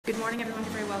Good morning, everyone.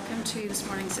 You're very welcome to this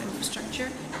morning's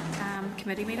Infrastructure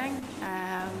Committee meeting.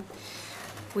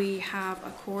 We have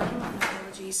a quorum, and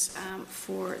apologies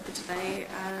for the delay.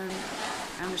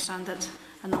 I understand that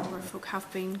a number of folk have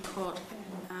been caught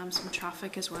in some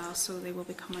traffic as well, so they will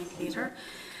be coming later.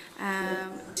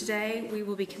 Today we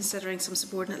will be considering some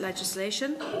subordinate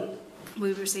legislation.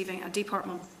 We'll be receiving a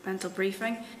departmental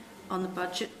briefing on the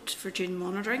budget for June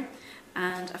monitoring,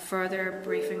 and a further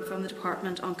briefing from the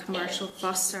Department on commercial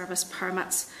bus service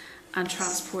permits and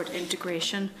transport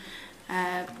integration.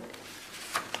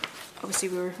 Obviously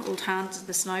we're old hands at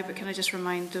this now, but can I just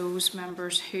remind those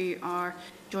members who are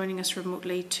joining us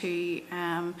remotely to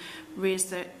raise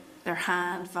their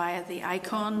hand via the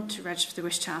icon to register if they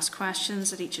wish to ask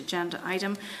questions at each agenda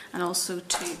item, and also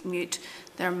to mute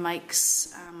their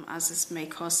mics as this may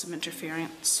cause some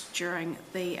interference during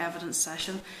the evidence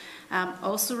session.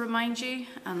 Also remind you,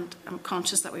 and I'm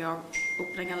conscious that we are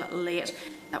opening a little late,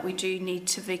 that we do need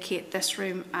to vacate this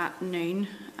room at noon.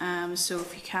 So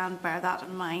if you can bear that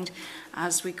in mind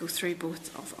as we go through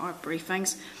both of our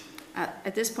briefings.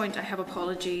 At this point I have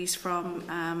apologies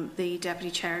from the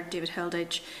Deputy Chair, David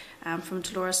Hilditch, from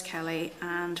Dolores Kelly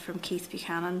and from Keith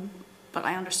Buchanan, but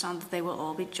I understand that they will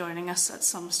all be joining us at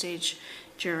some stage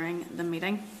during the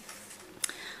meeting.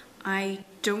 I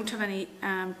don't have any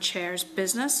Chair's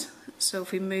business, so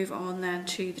if we move on then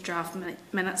to the draft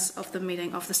minutes of the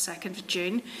meeting of the 2nd of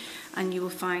June, and you will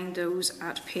find those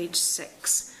at page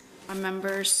 6. Are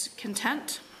members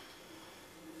content?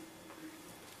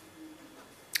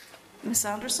 Ms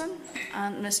Anderson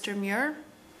and Mr Muir.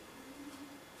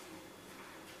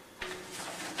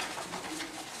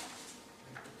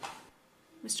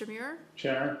 Mr Muir?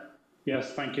 Chair.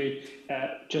 Yes, thank you.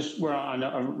 Just we're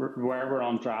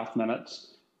on draft minutes,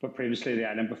 but previously the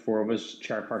item before was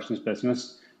chairperson's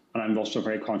business, and I'm also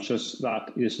very conscious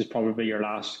that this is probably your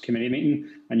last committee meeting,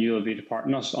 and you will be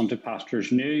departing us onto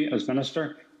pastures new as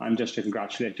minister. I'm just to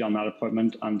congratulate you on that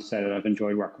appointment and to say that I've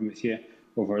enjoyed working with you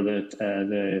over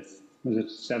the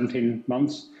 17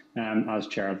 months as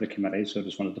chair of the committee. So I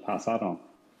just wanted to pass that on.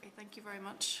 Okay, thank you very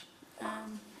much,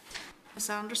 Ms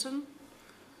Anderson.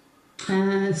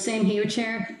 Same here,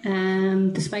 Chair.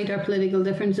 Despite our political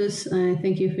differences, I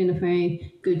think you've been a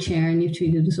very good chair and you've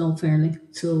treated us all fairly.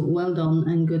 So well done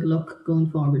and good luck going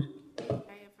forward. I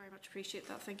very much appreciate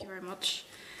that. Thank you very much.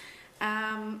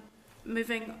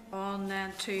 Moving on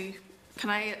then to,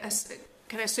 can I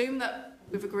assume that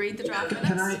we've agreed the draft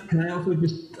minutes? Can I also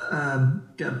just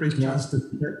get a brief chance to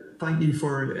thank you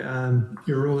for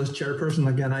your role as chairperson.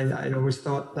 Again, I always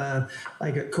thought I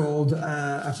get called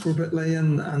appropriately,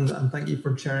 and thank you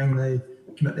for chairing the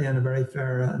committee in a very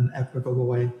fair and equitable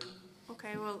way.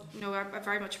 Okay, well, no, I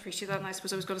very much appreciate that, and I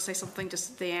suppose I was going to say something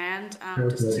just at the end,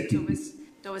 Okay. just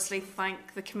to obviously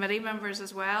thank the committee members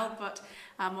as well, but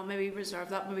we'll maybe reserve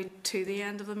that maybe to the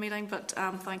end of the meeting, but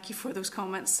thank you for those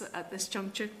comments at this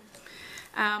juncture.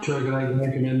 Chair, can I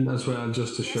come in as well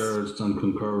just to share and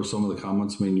concur with some of the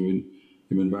comments? I mean,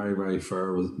 you've been very, very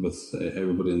fair with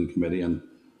everybody in the committee, and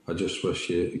I just wish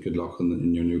you good luck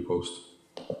in your new post.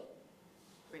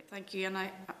 Great, thank you. And I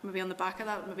maybe on the back of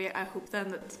that, maybe I hope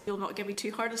then that you'll not give me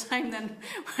too hard a time then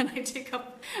when I take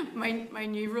up my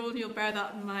new role. You'll bear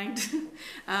that in mind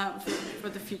for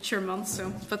the future months.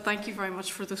 So, but thank you very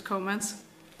much for those comments.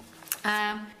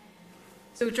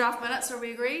 So draft minutes, are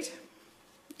we agreed?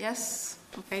 Yes.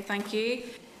 Okay, thank you.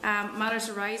 Matters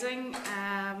arising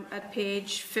at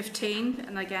page 15,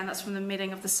 and again that's from the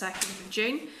meeting of the 2nd of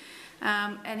June.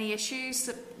 Any issues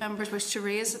that members wish to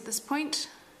raise at this point?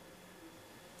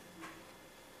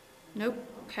 Nope.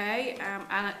 Okay.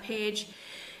 And at page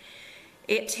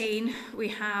 18 we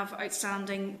have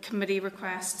outstanding committee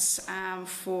requests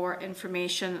for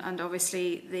information, and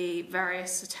obviously the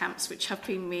various attempts which have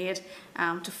been made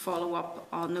to follow up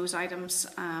on those items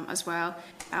as well.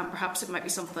 Perhaps it might be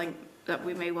something that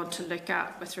we may want to look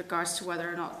at with regards to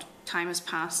whether or not time has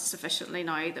passed sufficiently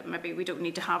now that maybe we don't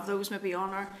need to have those maybe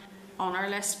on our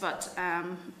list, but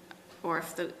or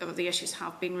if the issues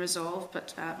have been resolved.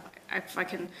 But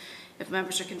if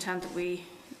members are content that we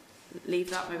leave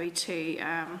that maybe to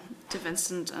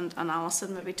Vincent and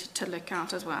Alison maybe to look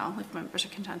at as well, if members are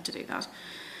content to do that.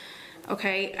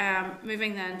 Okay,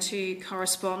 moving then to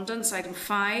correspondence, item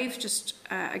 5. Just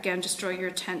again, just draw your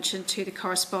attention to the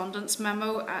correspondence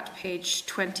memo at page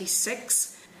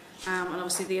 26, and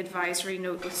obviously the advisory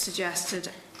note with suggested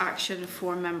action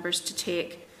for members to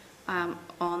take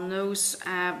on those.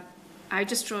 I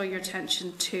just draw your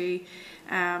attention to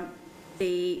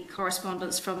the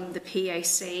correspondence from the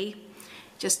PAC,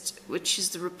 which is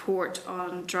the report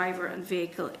on driver and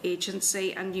vehicle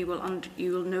agency, and you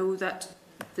will know that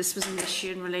this was an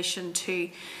issue in relation to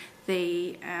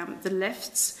the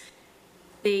lifts.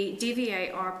 The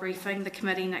DVA are briefing the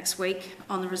committee next week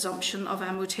on the resumption of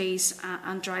MOTs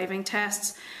and driving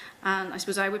tests, and I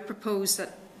suppose I would propose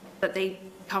that they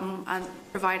come and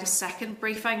provide a second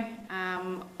briefing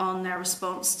on their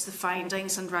response to the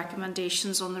findings and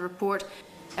recommendations on the report,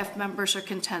 if members are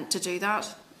content to do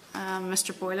that.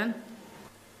 Mr. Boylan.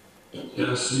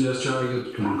 Yes, Chair, I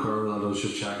could concur with that. I was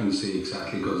just checking to see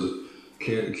exactly, because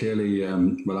clearly,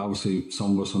 well, obviously,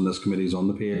 some of us on this committee is on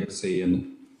the PAC,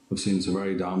 and we've seen some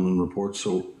very damning reports.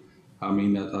 So, I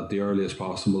mean, at the earliest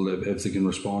possible, if they can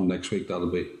respond next week, that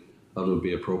would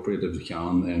be appropriate if they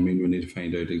can. I mean, we need to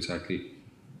find out exactly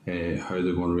how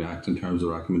they're going to react in terms of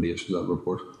recommendations of that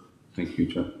report. Thank you,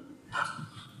 Chair.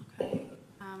 Okay.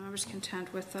 Members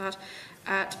content with that.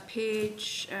 At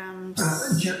page...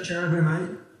 Chair, if I might.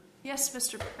 Yes,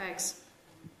 Mr. Beggs.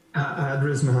 I had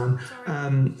raised my hand.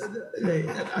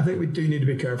 I think we do need to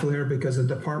be careful here, because the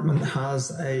department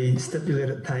has a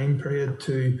stipulated time period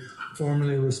to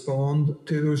formally respond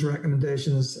to those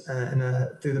recommendations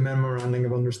through the memorandum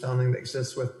of understanding that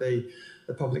exists with the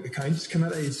Public Accounts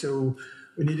Committee. So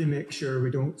we need to make sure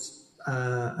we don't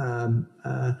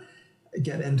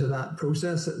get into that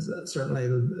process. Certainly,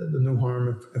 there's no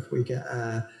harm if we get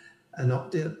an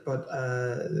update, but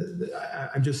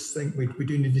I just think we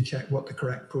do need to check what the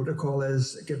correct protocol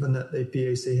is, given that the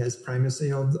PAC has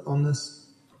primacy on this.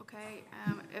 Okay,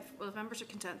 if members are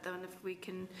content, then if we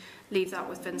can leave that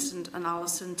with Vincent and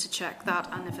Alison to check that,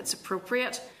 and if it's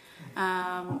appropriate,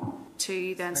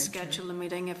 to then schedule a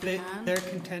meeting if we can. They're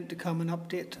content to come and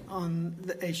update on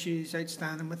the issues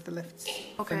outstanding with the lifts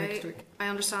for next week. I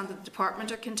understand that the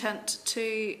department are content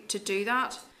to do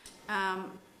that,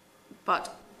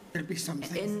 but there'll be some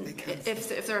things they can't say.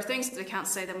 If there are things that they can't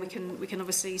say, then we can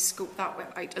obviously scope that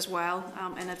out as well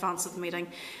in advance of the meeting,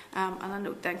 and a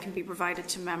note then can be provided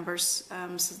to members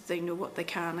so that they know what they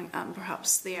can and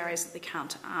perhaps the areas that they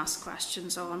can't ask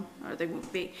questions on, or they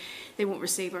won't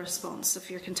receive a response, if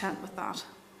you're content with that.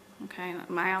 Okay,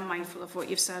 I am mindful of what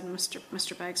you've said,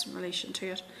 Mr. Beggs, in relation to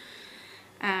it.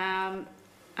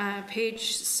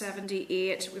 Page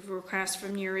 78, we have a request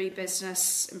from Newry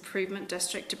Business Improvement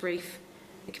District to brief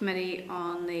the committee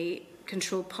on the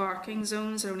controlled parking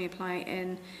zones that only apply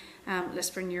in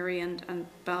Lisburn, Newry and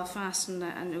Belfast, and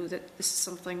I know that this is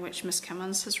something which Ms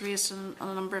Kimmins has raised on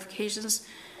a number of occasions.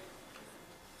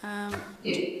 Yeah,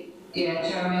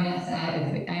 Chair,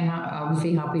 I'm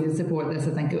obviously happy to support this.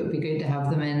 I think it would be good to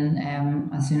have them in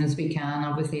as soon as we can.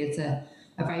 Obviously, it's a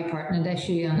very pertinent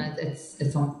issue, and it's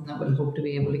something that we'll hope to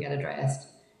be able to get addressed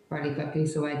fairly quickly,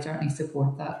 so I'd certainly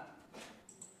support that.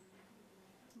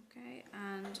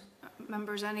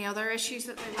 Members, any other issues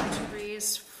that they want to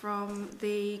raise from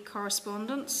the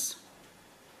correspondence?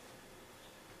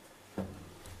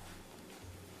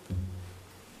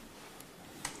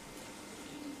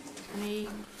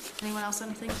 Anyone else,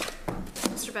 anything?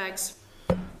 Mr. Beggs.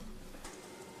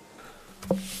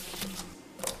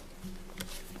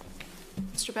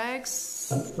 Mr. Beggs?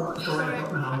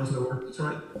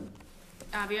 Sorry.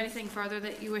 Have you anything further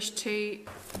that you wish to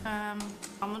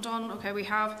comment on? Okay, we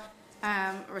have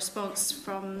a response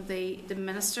from the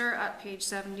Minister at page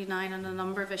 79 on a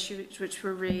number of issues which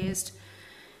were raised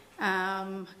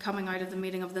coming out of the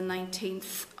meeting of the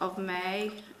 19th of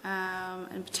May,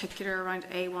 in particular around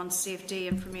A1 safety,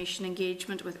 information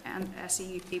engagement with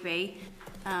SEUPB.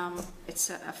 It's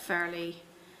a fairly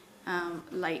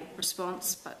light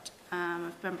response, but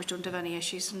if members don't have any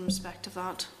issues in respect of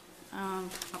that,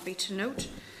 happy to note.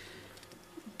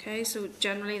 Okay, so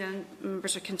generally then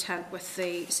members are content with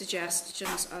the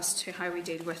suggestions as to how we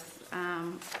deal with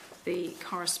the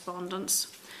correspondence.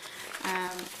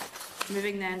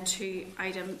 Moving then to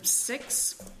item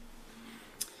 6,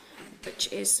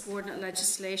 which is subordinate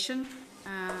legislation,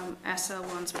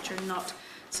 SL1s which are not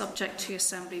subject to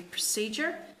assembly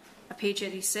procedure. At page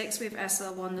 86 we have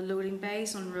SL1, the loading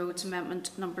bays on roads,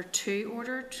 amendment number 2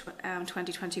 order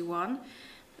 2021.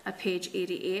 At page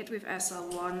 88 we have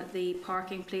SL1, the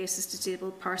parking places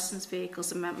disabled persons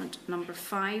vehicles, amendment number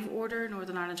 5 order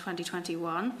Northern Ireland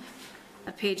 2021.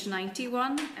 At page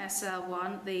 91,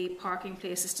 SL1, the parking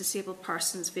places disabled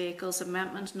persons vehicles,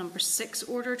 amendment number 6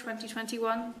 order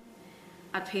 2021.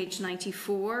 At page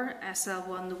 94,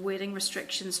 SL1, the waiting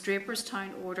restrictions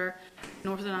Draperstown order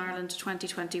Northern Ireland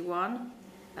 2021.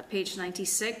 At page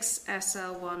 96,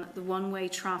 SL1, the one-way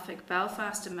traffic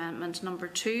Belfast amendment number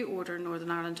 2 order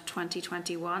Northern Ireland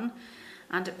 2021.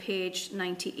 And at page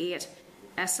 98,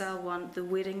 SL1, the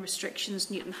waiting restrictions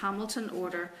Newton Hamilton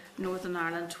order Northern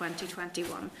Ireland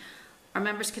 2021. Are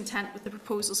members content with the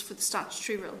proposals for the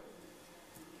statutory rule?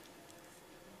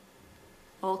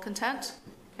 All content?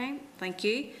 Okay, thank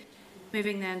you.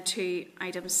 Moving then to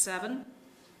item 7,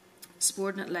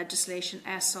 subordinate legislation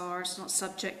SRs not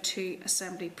subject to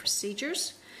Assembly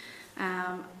procedures.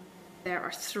 There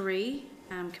are 3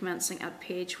 commencing at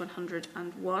page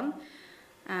 101.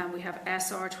 We have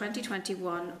SR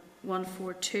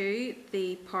 2021-142,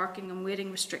 the Parking and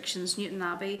Waiting Restrictions Newton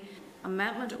Abbey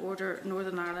Amendment Order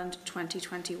Northern Ireland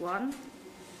 2021.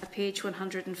 At page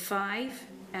 105,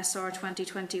 SR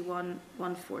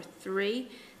 2021-143,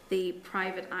 the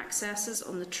private accesses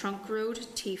on the Trunk Road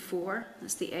T4,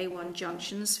 that's the A1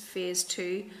 junctions, Phase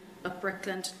 2, up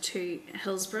Brickland to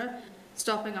Hillsborough,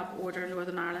 Stopping Up Order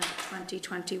Northern Ireland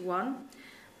 2021.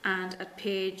 And at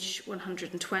page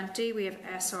 120, we have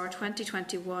SR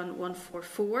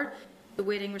 2021-144, the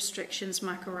Waiting Restrictions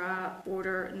Macará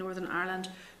Order Northern Ireland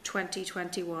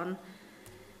 2021.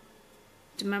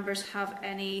 Do members have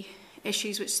any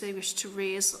issues which they wish to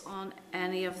raise on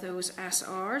any of those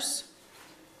SRs?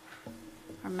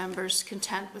 Are members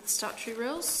content with statutory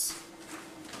rules?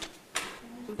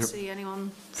 Don't see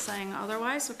anyone saying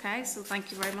otherwise. Okay, so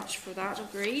thank you very much for that.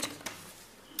 Agreed.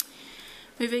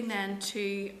 Moving then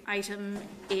to item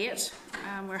 8,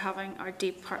 we're having our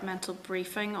departmental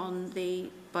briefing on the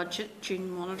budget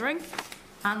June monitoring.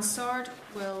 Hansard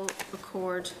will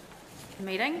record the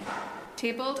meeting.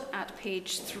 Tabled at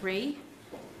page 3,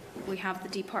 we have the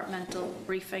departmental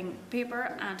briefing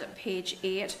paper, and at page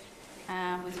 8,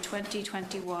 with the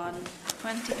 2021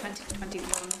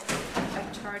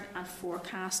 outturn and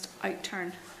forecast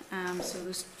outturn. So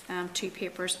those 2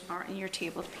 papers are in your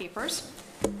tabled papers.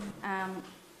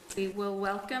 We will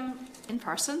welcome in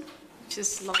person, which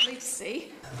is lovely to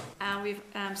see. We've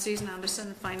Susan Anderson,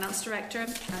 the Finance Director,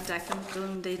 and Declan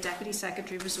Bloom, the Deputy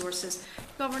Secretary of Resources,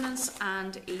 Governance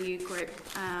and EU Group.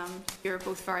 You're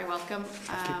both very welcome,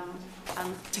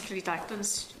 and particularly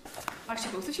Declan's,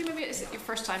 actually both of you, maybe is it your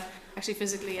first time actually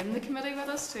physically in the committee with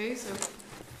us too, so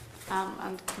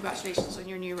and congratulations on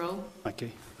your new role. Thank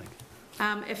you. Thank you.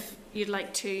 If you'd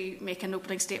like to make an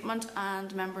opening statement,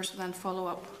 and members will then follow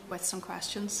up with some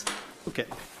questions. Okay.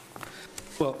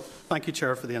 Well, thank you,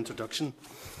 Chair, for the introduction.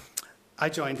 I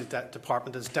joined the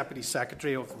department as Deputy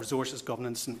Secretary of Resources,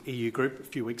 Governance and EU Group a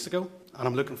few weeks ago, and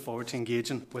I'm looking forward to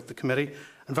engaging with the committee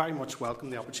and very much welcome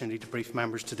the opportunity to brief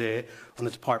members today on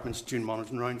the department's June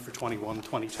monitoring round for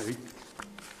 21-22.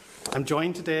 I'm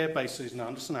joined today by Susan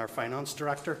Anderson, our Finance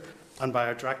Director, and by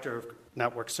our Director of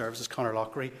Network Services, Conor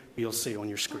Lockery, who you'll see on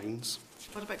your screens.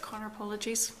 What about Conor?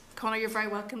 Apologies. Conor, you're very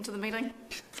welcome to the meeting.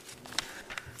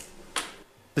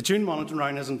 The June monitoring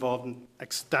round has involved an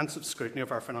extensive scrutiny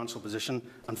of our financial position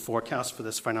and forecast for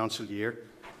this financial year,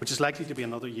 which is likely to be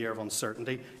another year of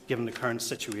uncertainty given the current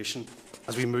situation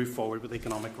as we move forward with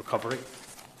economic recovery.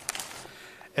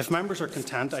 If members are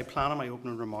content, I plan on my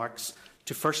opening remarks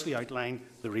to firstly outline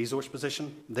the resource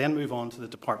position, then move on to the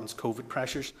department's COVID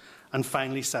pressures, and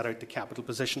finally set out the capital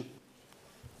position.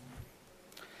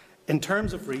 In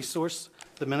terms of resource,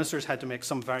 the ministers had to make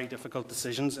some very difficult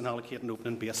decisions in allocating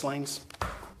opening baselines.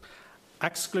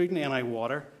 Excluding NI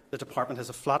Water, the department has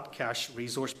a flat cash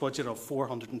resource budget of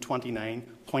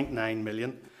 $429.9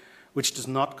 million, which does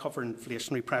not cover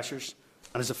inflationary pressures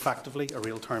and is effectively a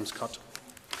real terms cut.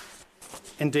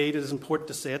 Indeed, it is important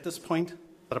to say at this point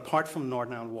that apart from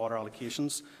Northern Ireland Water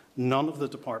allocations, none of the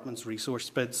department's resource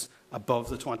bids above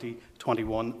the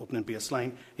 2021 opening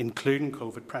baseline, including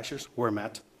COVID pressures, were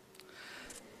met.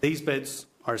 These bids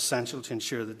are essential to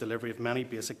ensure the delivery of many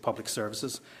basic public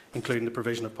services, including the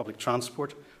provision of public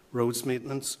transport, roads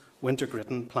maintenance, winter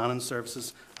gritting, planning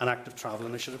services and active travel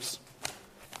initiatives.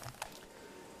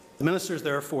 The ministers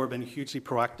therefore have been hugely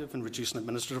proactive in reducing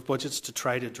administrative budgets to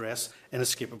try to address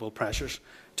inescapable pressures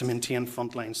to maintain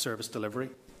frontline service delivery,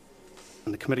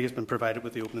 and the committee has been provided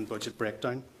with the opening budget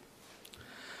breakdown.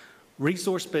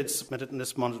 Resource bids submitted in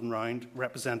this monitoring round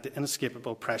represent the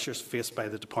inescapable pressures faced by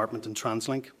the department in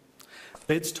TransLink.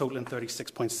 Bids totalling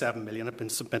 $36.7 million have been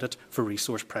submitted for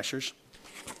resource pressures.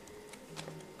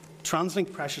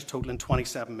 TransLink pressures totalling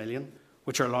 $27 million,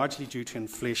 which are largely due to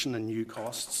inflation and new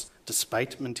costs,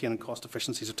 despite maintaining cost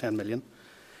efficiencies of $10 million.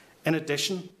 In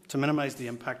addition, to minimise the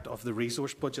impact of the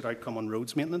resource budget outcome on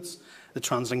roads maintenance, the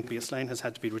TransLink baseline has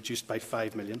had to be reduced by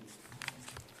 $5 million.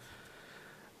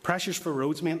 Pressures for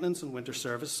roads maintenance and winter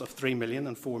service of $3 million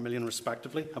and $4 million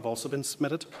respectively have also been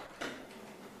submitted.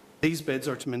 These bids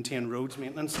are to maintain roads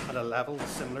maintenance at a level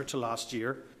similar to last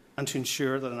year and to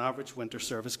ensure that an average winter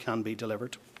service can be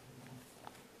delivered.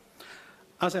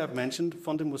 As I have mentioned,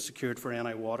 funding was secured for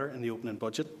NI Water in the opening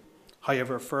budget.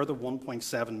 However, a further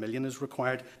 $1.7 million is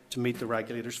required to meet the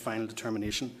regulator's final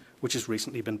determination, which has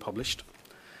recently been published.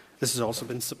 This has also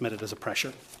been submitted as a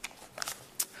pressure.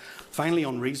 Finally,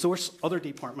 on resource, other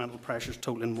departmental pressures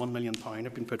totalling £1 million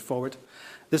have been put forward.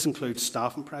 This includes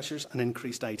staffing pressures and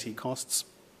increased IT costs.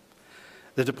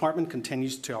 The department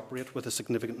continues to operate with a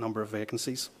significant number of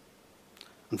vacancies,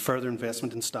 and further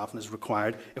investment in staffing is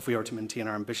required if we are to maintain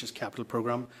our ambitious capital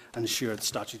programme and ensure that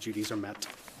statutory duties are met.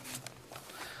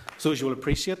 So, as you will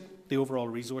appreciate, the overall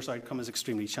resource outcome is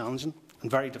extremely challenging, and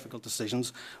very difficult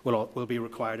decisions will be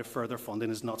required if further funding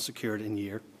is not secured in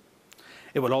year.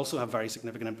 It will also have very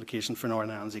significant implications for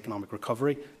Northern Ireland's economic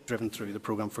recovery, driven through the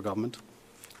programme for government.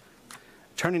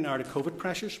 Turning now to COVID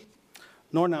pressures,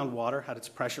 Northern Ireland Water had its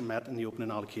pressure met in the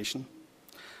opening allocation.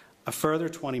 A further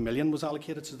 £20 million was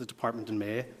allocated to the department in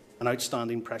May, and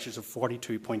outstanding pressures of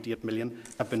 £42.8 million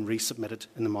have been resubmitted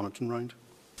in the monitoring round.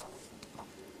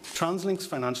 TransLink's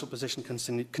financial position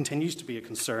continues to be a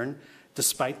concern,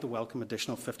 despite the welcome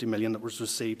additional £50 million that was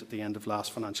received at the end of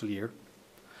last financial year.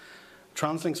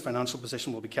 TransLink's financial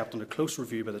position will be kept under close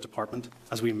review by the department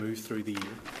as we move through the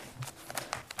year.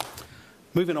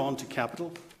 Moving on to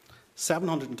capital,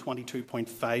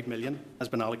 £722.5 million has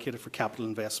been allocated for capital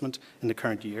investment in the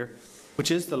current year,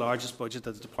 which is the largest budget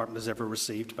that the department has ever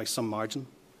received by some margin.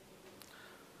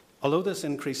 Although this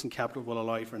increase in capital will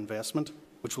allow for investment,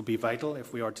 which will be vital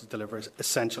if we are to deliver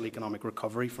essential economic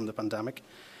recovery from the pandemic,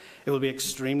 it will be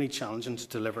extremely challenging to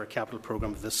deliver a capital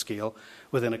programme of this scale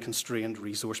within a constrained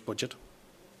resource budget.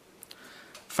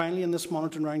 Finally, in this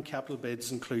monitoring round, capital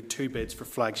bids include 2 bids for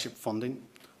flagship funding.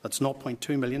 That's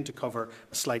 £0.2 million to cover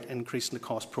a slight increase in the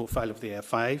cost profile of the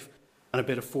A5 and a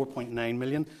bid of £4.9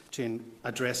 million to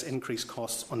address increased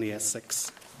costs on the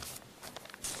S6.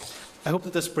 I hope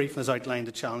that this briefing has outlined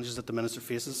the challenges that the Minister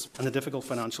faces and the difficult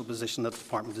financial position that the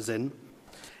Department is in.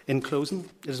 In closing,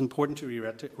 it is important to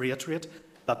reiterate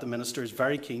that the Minister is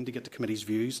very keen to get the Committee's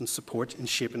views and support in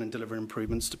shaping and delivering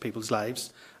improvements to people's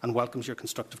lives and welcomes your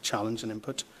constructive challenge and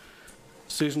input.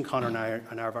 Susan, Conor and I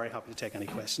are very happy to take any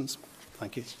questions.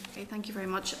 Thank you. Okay, thank you very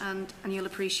much. And you'll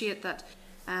appreciate that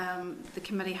the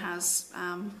Committee has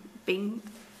been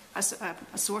a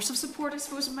source of support, I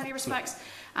suppose, in many respects,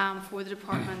 for the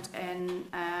Department in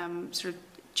sort of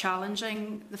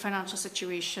challenging the financial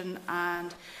situation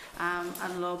and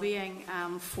lobbying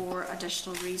for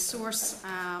additional resource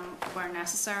where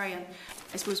necessary. And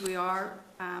I suppose we are,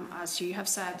 as you have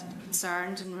said,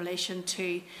 concerned in relation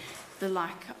to the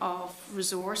lack of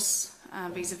resource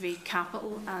vis-à-vis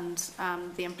capital and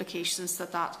the implications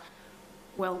that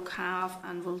will have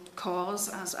and will cause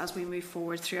as we move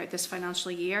forward throughout this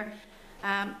financial year.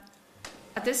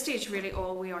 At this stage, really,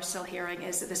 all we are still hearing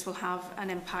is that this will have an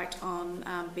impact on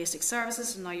basic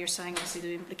services, and now you're saying obviously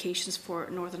the implications for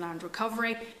Northern Ireland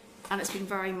recovery, and it's been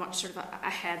very much sort of a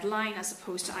headline as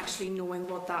opposed to actually knowing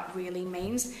what that really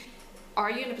means.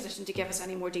 Are you in a position to give us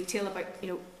any more detail about,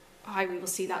 how we will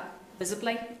see that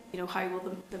visibly? How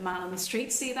will the man on the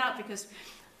street see that? Because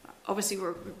obviously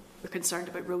we're concerned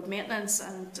about road maintenance,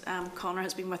 and Conor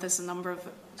has been with us a number of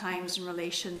times in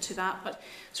relation to that. But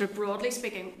sort of broadly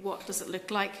speaking, what does it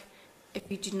look like if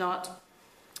you do not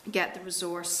get the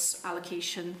resource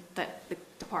allocation that the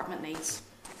department needs?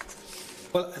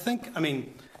 Well, I think,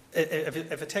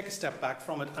 if I take a step back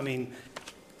from it,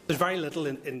 there's very little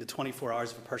in the 24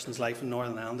 hours of a person's life in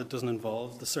Northern Ireland that doesn't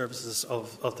involve the services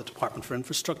of the Department for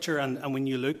Infrastructure. And when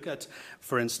you look at,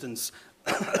 for instance,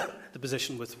 the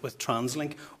position with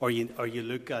TransLink, or you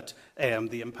look at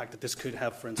the impact that this could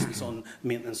have, for instance, on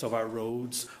maintenance of our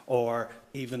roads, or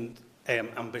even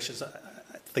ambitious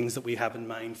things that we have in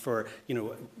mind for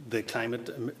the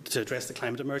climate, to address the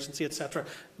climate emergency, etc.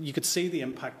 You could see the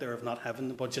impact there of not having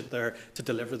the budget there to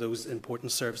deliver those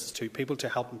important services to people to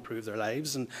help improve their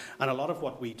lives, and a lot of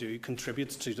what we do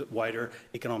contributes to wider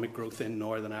economic growth in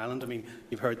Northern Ireland.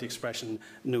 You've heard the expression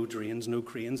 "no drains, no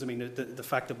cranes." The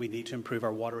fact that we need to improve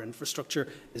our water infrastructure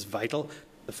is vital.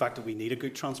 The fact that we need a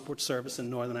good transport service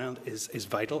in Northern Ireland is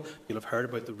vital. You'll have heard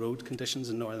about the road conditions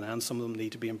in Northern Ireland. Some of them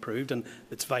need to be improved, and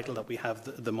it's vital that we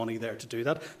have the money there to do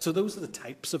that. So those are the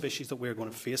types of issues that we're going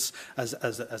to face as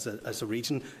a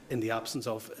region in the absence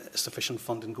of sufficient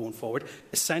funding going forward.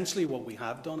 Essentially what we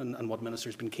have done, and what Minister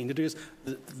has been keen to do, is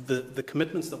the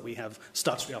commitments that we have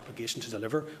statutory obligation to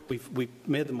deliver, we've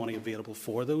made the money available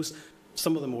for those.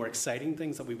 Some of the more exciting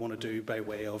things that we want to do by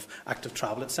way of active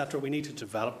travel, etc., we need to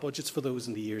develop budgets for those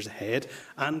in the years ahead,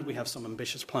 and we have some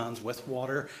ambitious plans with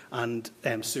water and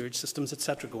sewage systems,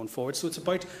 etc., going forward. So it's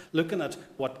about looking at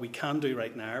what we can do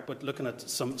right now, but looking at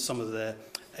some of the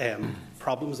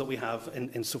problems that we have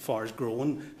insofar as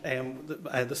growing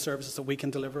the services that we can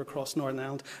deliver across Northern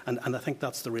Ireland, and I think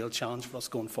that's the real challenge for us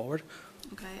going forward.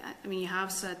 Okay, you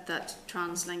have said that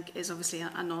TransLink is obviously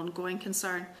an ongoing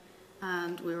concern,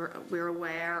 and we're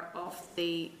aware of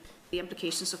the the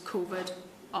implications of COVID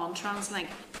on TransLink.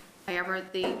 However,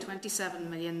 the 27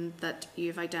 million that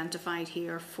you've identified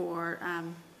here for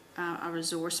a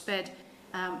resource bid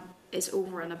is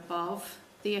over and above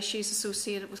the issues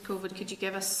associated with COVID. Could you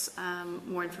give us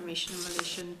more information in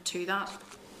relation to that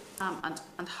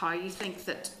and how you think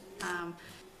that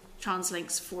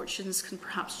TransLink's fortunes can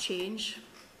perhaps change?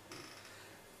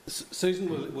 Susan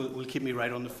will keep me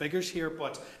right on the figures here,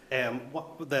 but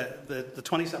what the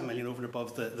 27 million over and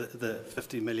above the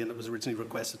 50 million that was originally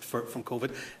requested from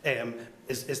COVID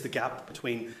is the gap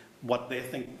between what they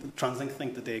think, TransLink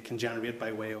think that they can generate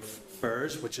by way of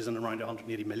fares, which is in around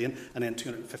 180 million, and then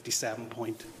 257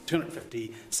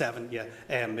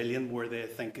 million where they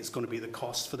think is going to be the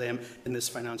cost for them in this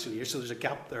financial year. So there's a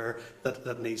gap there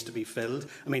that needs to be filled.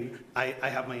 I mean, I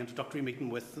have my introductory meeting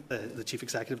with the Chief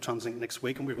Executive of TransLink next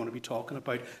week, and we're going to be talking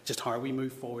about just how we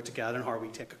move forward together and how we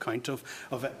take account of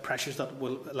pressures that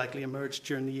will likely emerge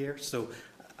during the year. So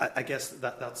I guess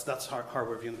that's how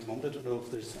we're viewing it at the moment. I don't know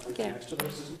if there's anything extra there.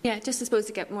 Yeah, just I suppose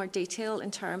to get more detail in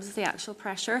terms of the actual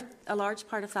pressure. A large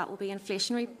part of that will be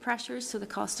inflationary pressures, so the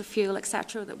cost of fuel,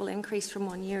 etc., that will increase from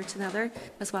one year to another,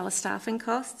 as well as staffing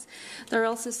costs. There are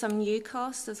also some new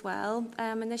costs as well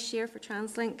in this year for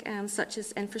TransLink, such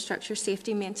as infrastructure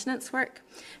safety maintenance work,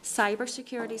 cyber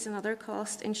security is another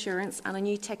cost, insurance, and a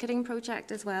new ticketing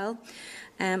project as well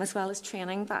as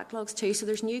training backlogs too. So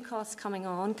there's new costs coming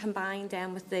on, combined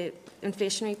with the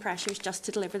inflationary pressures just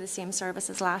to deliver the same service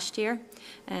as last year,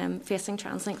 facing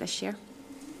TransLink this year.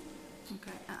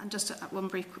 Okay, and just one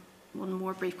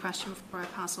more brief question before I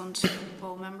pass on to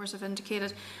all members have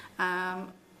indicated.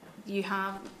 You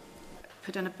have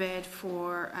put in a bid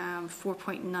for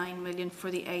 4.9 million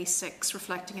for the A6,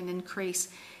 reflecting an increase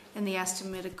in the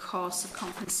estimated cost of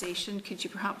compensation. Could you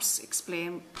perhaps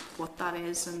explain what that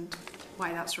is and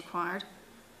why that's required?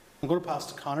 I'm going to pass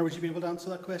to Conor. Would you be able to answer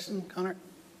that question, Conor?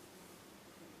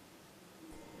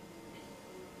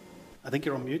 I think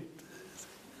you're on mute.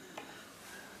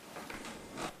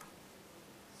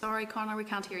 Sorry, Conor, we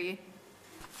can't hear you.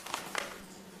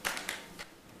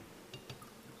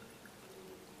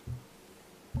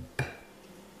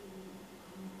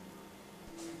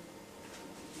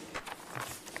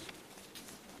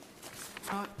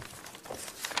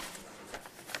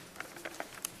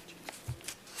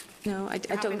 No, I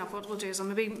don't. Enough. What we'll do is I'll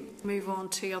maybe move on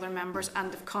to other members,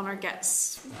 and if Conor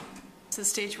gets to the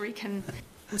stage where he can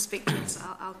speak to us,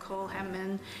 I'll call him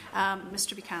in.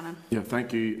 Mr. Buchanan. Yeah,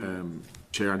 thank you,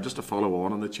 Chair. And just to follow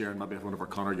on the Chair, and maybe if whenever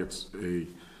Conor gets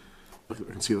I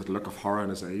can see that look of horror in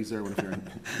his eyes there when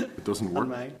it doesn't work.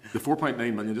 The 4.9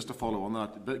 million, just to follow on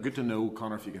that, good to know,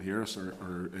 Conor, if you can hear us,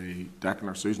 or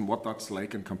Declan or Susan, what that's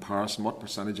like in comparison, what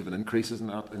percentage of an increase is in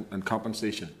that in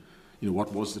compensation? You know,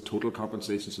 what was the total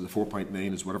compensation? So the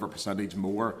 4.9 is whatever percentage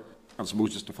more. I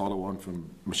suppose just to follow on from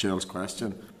Michelle's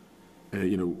question,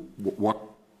 you know, what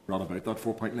brought about that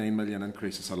 4.9 million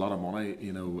increase? It's a lot of money,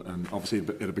 you know, and obviously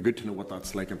it'd be good to know what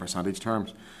that's like in percentage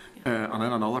terms. And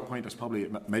then another point is probably,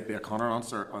 it might be a Conor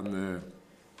answer on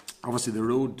obviously the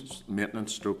road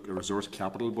maintenance stroke resource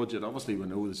capital budget. Obviously we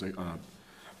know there's a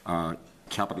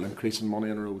capital increase in money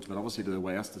in roads, but obviously to the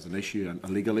west is an issue, and a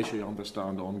legal issue I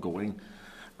understand ongoing.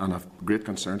 And I have great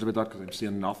concerns about that because I'm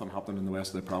seeing nothing happening in the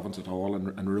west of the province at all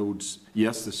in roads.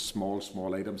 Yes, there's small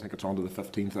items. I think it's under the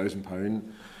 £15,000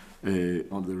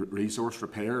 on the resource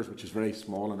repairs, which is very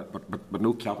small, in it, but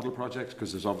no capital projects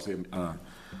because there's obviously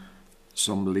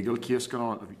some legal case going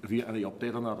on. Have you any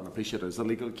update on that? And I appreciate it is a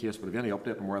legal case, but have you any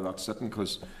update on where that's sitting?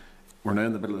 Because we're now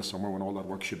in the middle of the summer when all that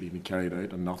work should be being carried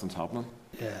out and nothing's happening.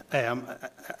 Yeah,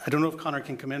 I don't know if Conor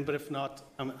can come in, but if not,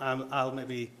 I'll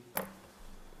maybe.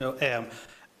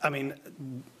 I mean,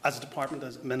 as a department,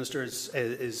 as Minister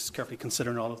is carefully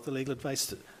considering all of the legal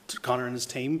advice. Conor and his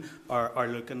team are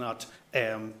looking at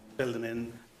building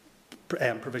in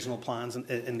provisional plans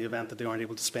in the event that they aren't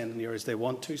able to spend in the areas they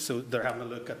want to. So they're having a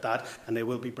look at that, and they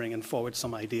will be bringing forward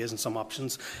some ideas and some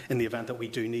options in the event that we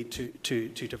do need to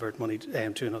divert money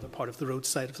to another part of the road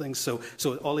side of things. So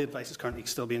all the advice is currently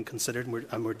still being considered,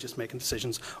 and we're just making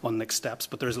decisions on next steps.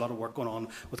 But there's a lot of work going on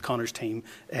with Conor's team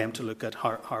to look at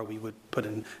how we would put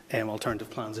in alternative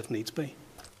plans if needs be.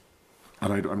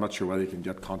 And I'm not sure whether you can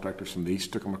get contractors from the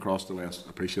east to come across the west.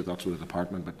 I appreciate that's with the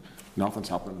department, but nothing's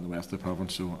happening in the west of the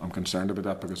province, so I'm concerned about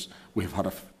that because we've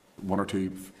had one or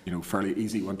two, fairly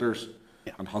easy winters,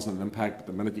 and hasn't an impact. But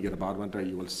the minute you get a bad winter,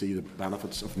 you will see the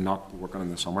benefits of not working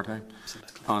in the summertime.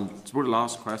 Absolutely. And I suppose the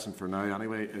last question for now,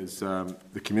 anyway, is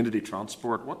the community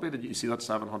transport. What way did you see that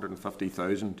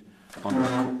 750,000 under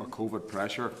a COVID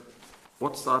pressure?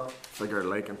 What's that figure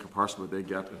like in comparison with what they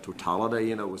get in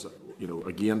totality? Was it,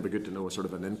 again, be good to know a sort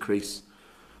of an increase,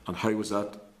 and how was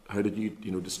that how did you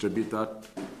distribute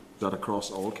that across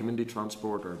all community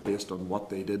transport, or based on what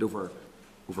they did over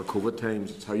COVID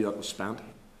times? It's how that was spent.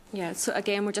 Yeah, so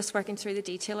again, we're just working through the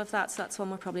detail of that, so that's when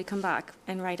we'll probably come back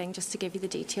in writing just to give you the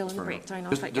detail and the breakdown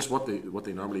of it. Just what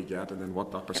they normally get, and then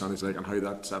what that percentage is like, and how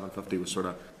that 750 was sort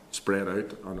of spread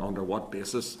out, and under what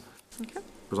basis. Okay.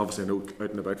 Because obviously I know out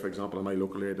and about, for example, in my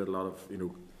local area, I did a lot of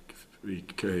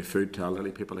food to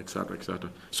elderly people, etc., etc.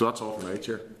 So that's all from my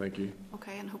chair. Thank you.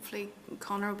 Okay, and hopefully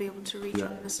Conor will be able to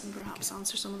rejoin us and perhaps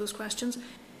answer some of those questions.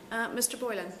 Mr.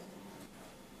 Boylan.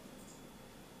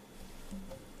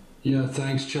 Yeah,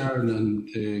 thanks, Chair, and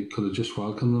could I just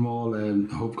welcome them all.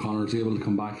 I hope Conor's able to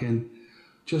come back in.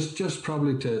 Just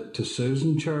probably to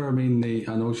Susan, Chair. I mean,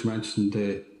 I know she mentioned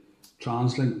the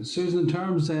TransLink. Susan, in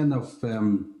terms then of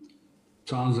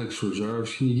TransLink's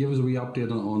reserves, can you give us a wee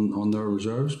update on their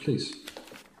reserves, please?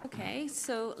 Okay,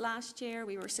 so last year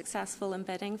we were successful in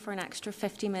bidding for an extra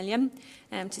 50 million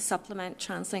to supplement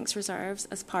TransLink's reserves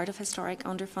as part of historic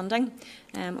underfunding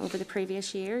over the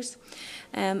previous years.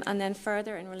 And then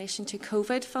further, in relation to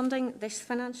COVID funding this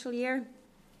financial year,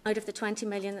 out of the 20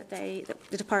 million that the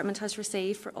department has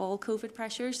received for all COVID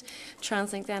pressures,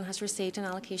 TransLink then has received an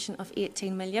allocation of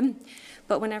 18 million.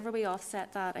 But whenever we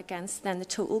offset that against then the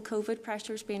total COVID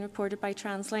pressures being reported by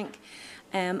TransLink,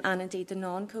 and indeed the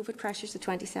non-COVID pressures, the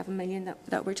 27 million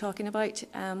that we're talking about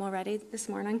already this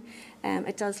morning,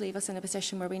 it does leave us in a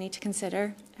position where we need to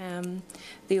consider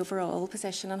the overall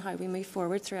position on how we move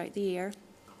forward throughout the year.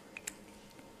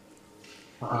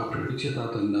 I appreciate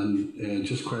that, and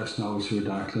just question obviously with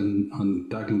Declan, and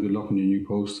Declan, good luck on your new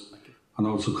post, and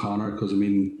also Conor, because I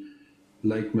mean,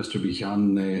 like Mr.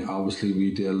 Buchanan, obviously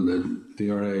the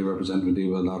RA representative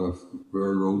deal with a lot of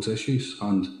rural roads issues,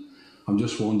 and I'm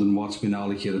just wondering what's been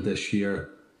allocated this year,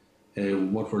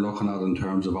 what we're looking at in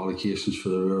terms of allocations for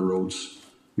the rural roads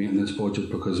maintenance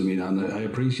budget, because I mean, and I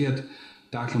appreciate,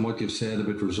 Declan, what you've said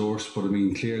about resource, but I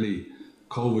mean, clearly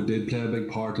COVID did play a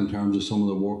big part in terms of some of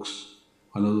the works.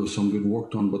 I know there was some good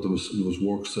work done, but there was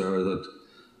works there that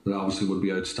obviously would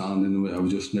be outstanding. I was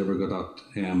just never got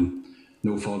that.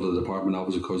 No fault of the department,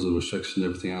 obviously, because of the restrictions and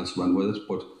everything else went with it.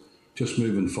 But just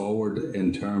moving forward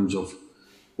in terms of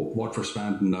what we're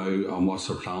spending now and what's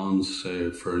our plans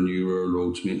for new rural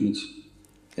roads maintenance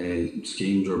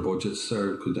schemes or budgets,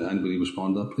 sir, could anybody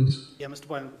respond to that, please? Yeah, Mr.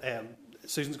 Boylan,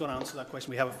 Susan's going to answer that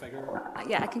question. We have a figure.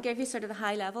 Yeah, I can give you sort of the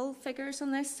high-level figures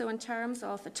on this. So in terms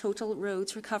of a total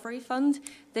roads recovery fund,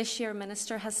 this year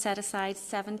Minister has set aside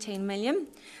 17 million.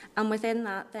 And within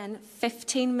that, then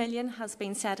 15 million has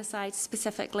been set aside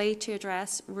specifically to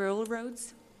address rural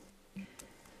roads.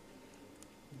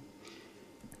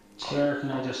 Chair,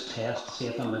 can I just test to see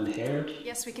if I'm being heard?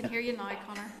 Yes, we can hear you now,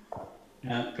 Conor.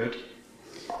 Yeah, good.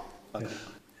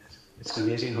 It's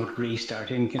amazing what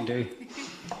restarting can do.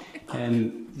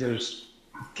 Can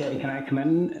I come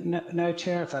in now,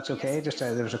 Chair, if that's okay? Just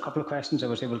there was a couple of questions. I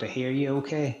was able to hear you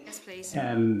okay. Yes, please.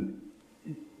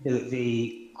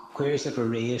 The queries that were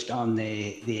raised on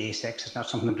the A6 is not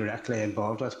something I'm directly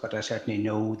involved with, but I certainly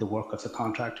know the work of the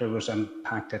contractor was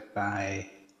impacted by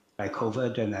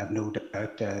COVID, and I have no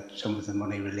doubt that some of the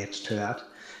money relates to that.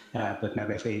 But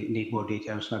maybe if we need more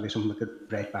details, maybe something we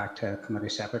could write back to committee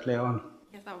separately on.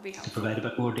 Yeah, that would be helpful. To provide a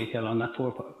bit more detail on that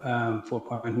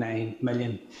 4.9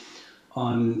 million.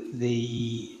 On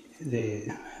a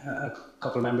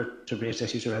couple of members have raised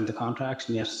issues around the contracts,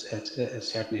 and yes, it's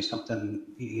certainly something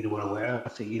we're aware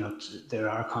of. There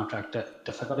are contract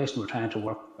difficulties, and we're trying to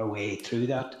work our way through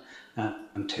that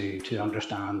and to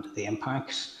understand the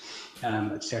impacts.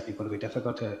 It's certainly going to be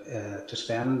difficult to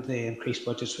spend the increased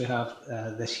budgets we have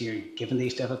this year, given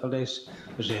these difficulties.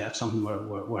 But yeah, that's something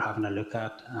we're having a look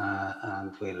at,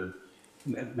 and we'll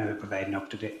maybe provide an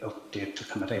update to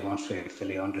committee once we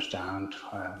fully understand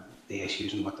the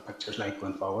issues and what the picture's like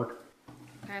going forward.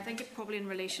 Okay, I think probably in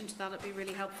relation to that, it'd be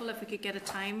really helpful if we could get a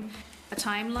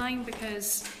timeline,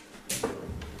 because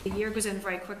the year goes in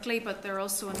very quickly, but there are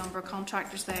also a number of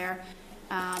contractors there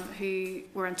who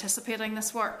were anticipating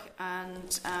this work,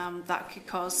 and that could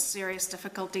cause serious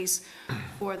difficulties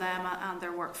for them and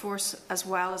their workforce, as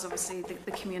well as obviously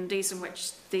the communities in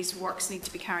which these works need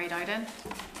to be carried out in.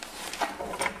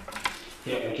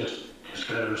 Yeah, just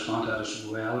to respond to that as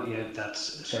well. Yeah,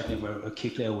 that's certainly, we're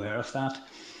acutely aware of that.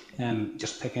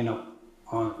 Just picking up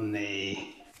on the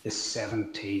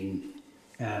 17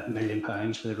 million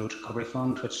pounds for the Road Recovery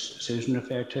Fund, which Susan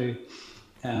referred to.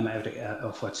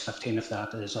 Of which 15 of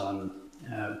that is on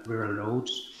rural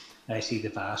roads. I see the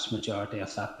vast majority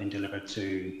of that being delivered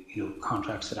through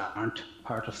contracts that aren't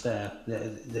part of the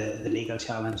legal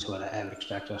challenge. So I would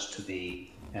expect us to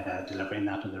be delivering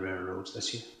that on the rural roads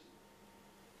this year.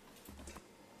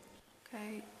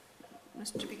 Okay,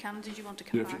 Mr. Buchanan, did you want to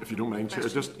come back? If you don't mind, Chair,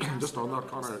 just on that,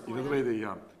 Conor, you know the way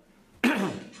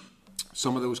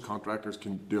some of those contractors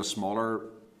can do a smaller,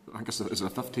 I think it's a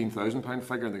 £15,000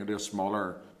 figure, and they can do a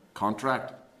smaller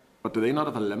contract. But do they not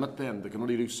have a limit then? They can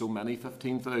only do so many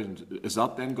 15,000. Is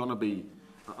that then going to be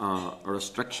a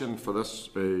restriction for this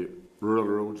rural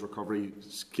roads recovery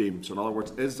scheme? So in other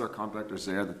words, is there contractors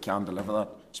there that can deliver that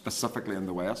specifically in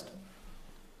the West?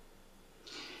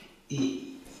 Yeah,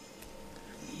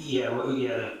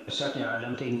 certainly are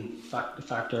limiting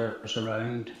factors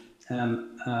around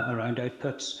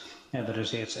outputs, but as I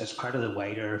say, it's part of the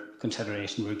wider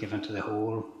consideration we're giving to the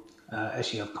whole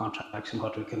issue of contracts and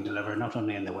what we can deliver, not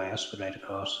only in the West but right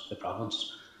across the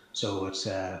province. So it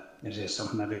is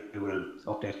something that we will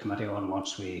update committee on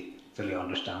once we fully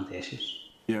understand the issues.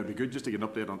 Yeah, it'd be good just to get an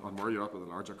update on where you're at with the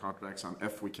larger contracts and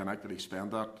if we can actually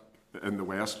spend that in the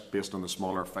West based on the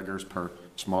smaller figures per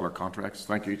smaller contracts.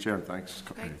 Thank you, Chair, and thanks.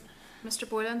 Okay. Mr.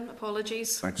 Boylan,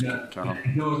 apologies. Thanks, Carol.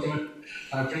 No,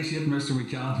 I appreciate Mr.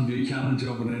 Buchanan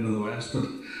jumping into the West, but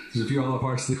there's a few other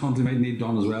parts of the country might need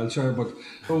done as well, Chair. But,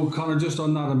 Conor, just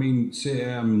on that, I mean,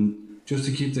 just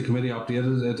to keep the committee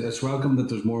updated, it's welcome that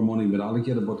there's more money being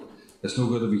allocated, but it's no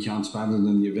good if we can't spend it,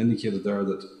 and you've indicated there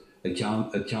that it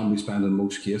can be spent in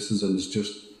most cases, and it's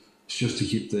just to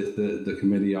keep the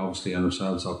committee, obviously, and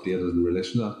ourselves updated in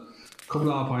relation to that. A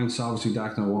couple of points, obviously,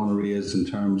 Declan, I want to raise in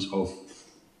terms of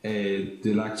the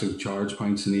electric charge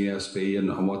points in ESB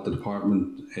and what the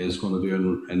department is going to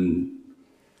do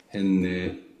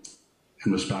in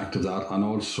respect of that, and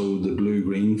also the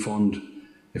Blue-Green Fund.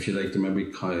 If you'd like to maybe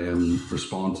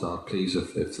respond to that, please,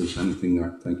 if there's anything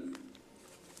there. Thank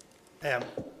you.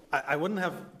 I wouldn't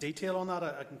have detail on that.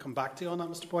 I can come back to you on that,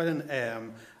 Mr. Boylan.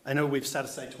 I know we've set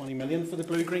aside 20 million for the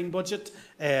Blue-Green budget,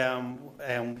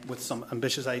 with some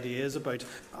ambitious ideas about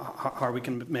how we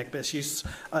can make best use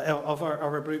of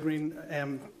our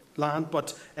Blue-Green land,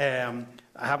 but I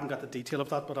haven't got the detail of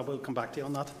that, but I will come back to you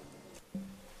on that.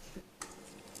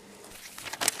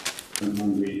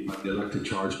 And the electric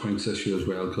charge points issue as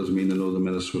well, because I know the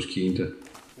Minister was keen to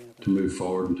move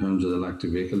forward in terms of the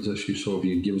electric vehicles issue. So if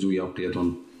you give us a wee update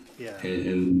on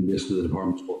in relation to the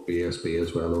department's work, BSB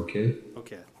as well, okay?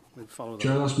 Okay, we'll follow that.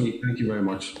 Chair, that's me. Thank you very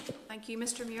much. Thank you,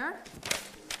 Mr. Muir.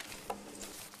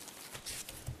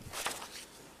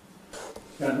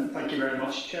 Thank you very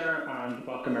much, Chair, and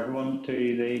welcome everyone to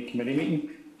the committee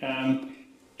meeting.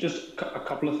 Just a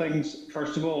couple of things.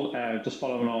 First of all, just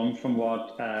following on from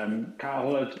what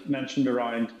Cathal had mentioned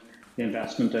around the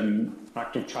investment in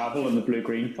active travel and the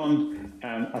Blue-Green Fund.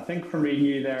 I think from reading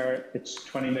you there, it's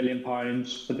 £20 million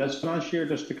for this financial year,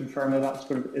 just to confirm that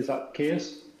is that the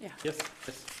case? Yeah. Yes.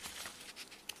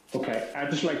 Okay,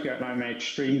 I'd just like to outline my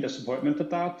extreme disappointment at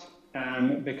that,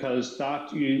 because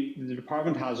the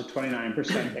department has a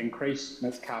 29% increase in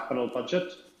its capital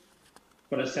budget,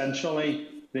 but essentially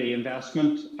the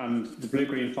investment and the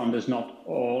Blue-Green Fund is not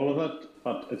all of it,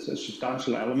 but it's a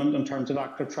substantial element in terms of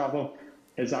active travel.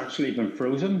 It's actually been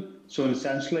frozen. So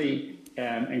essentially,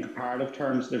 in comparative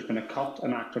terms, there's been a cut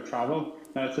in active travel.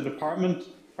 Now, if the department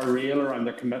are real around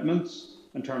their commitments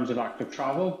in terms of active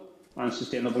travel and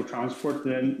sustainable transport,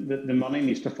 then the money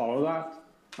needs to follow that.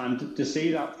 And to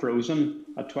see that frozen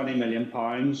at £20 million,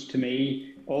 to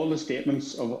me, all the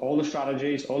statements of all the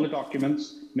strategies, all the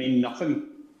documents mean nothing,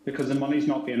 because the money's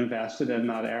not being invested in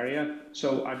that area.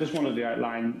 So I just wanted to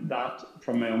outline that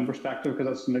from my own perspective,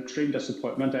 because that's an extreme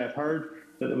disappointment. I've heard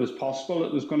that it was possible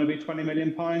it was going to be £20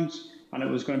 million and it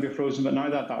was going to be frozen, but now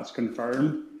that that's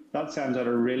confirmed, that sends out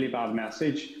a really bad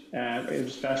message,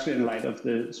 especially in light of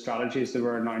the strategies that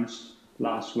were announced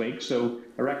last week. So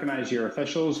I recognise your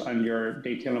officials and your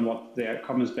detail on what the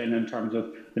outcome has been in terms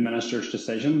of the Minister's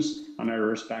decisions, and I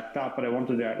respect that, but I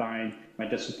wanted to outline my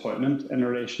disappointment in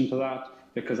relation to that,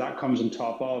 because that comes on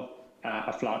top of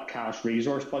a flat cash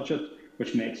resource budget,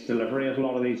 which makes delivery of a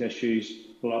lot of these issues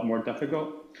a lot more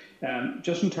difficult.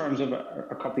 Just in terms of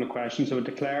a couple of questions, I would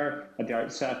declare at the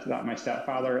outset that my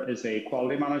stepfather is a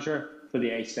quality manager for the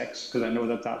A6, because I know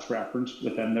that that's referenced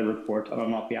within the report, and I'll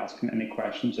not be asking any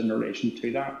questions in relation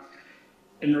to that.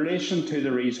 In relation to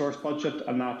the resource budget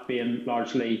and that being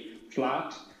largely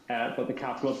flat, but the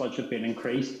capital budget being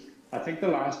increased, I think the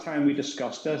last time we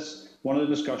discussed this, one of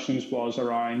the discussions was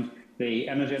around the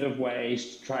innovative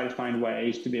ways to try to find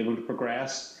ways to be able to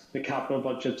progress the capital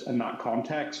budget in that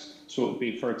context. So it would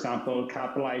be, for example,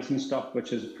 capitalising stuff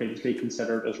which is previously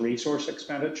considered as resource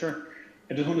expenditure.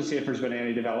 I just want to see if there's been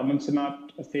any developments in that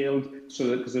field,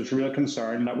 because there's real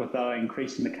concern that with that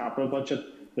increase in the capital budget,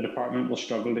 the department will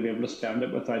struggle to be able to spend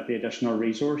it without the additional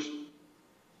resource.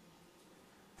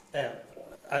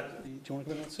 Do you want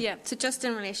to go ahead? Yeah, so just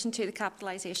in relation to the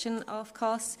capitalisation of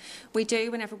costs, we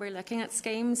do, whenever we're looking at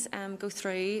schemes, go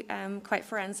through quite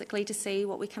forensically to see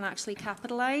what we can actually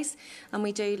capitalise. And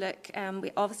we do look,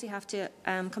 we obviously have to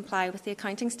comply with the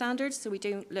accounting standards, so we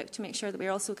do look to make sure that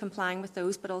we're also complying with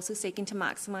those, but also seeking to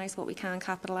maximise what we can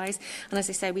capitalise. And as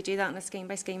I say, we do that on a scheme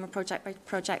by scheme or project by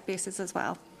project basis as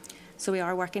well. So we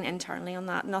are working internally on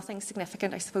that. Nothing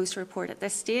significant, I suppose, to report at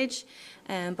this stage,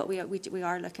 but we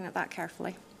are looking at that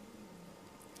carefully.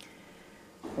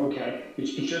 Okay,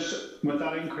 it's just with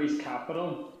that increased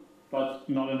capital, but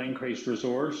not an increased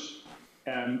resource.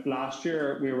 Last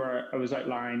year, it was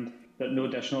outlined that no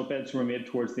additional bids were made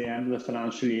towards the end of the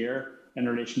financial year in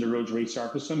relation to roads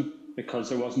resurfacing because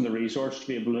there wasn't the resource to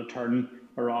be able to turn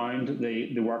around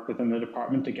the work within the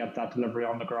department to get that delivery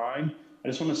on the ground. I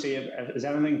just want to see if has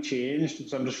anything changed,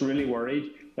 because I'm just really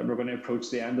worried that we're going to approach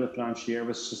the end of the financial year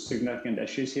with significant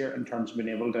issues here in terms of being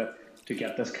able to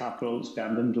get this capital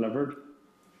spending delivered.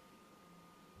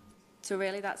 So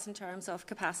really that's in terms of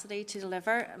capacity to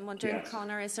deliver. I'm wondering, yes.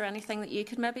 Conor, is there anything that you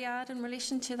could maybe add in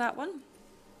relation to that one?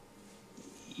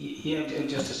 Yeah,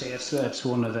 just to say it's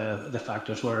one of the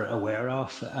factors we're aware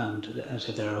of, and as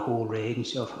there are a whole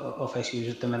range of issues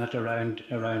at the minute around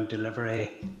delivery.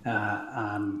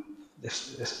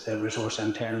 The resource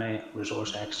internally,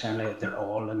 resource externally, they're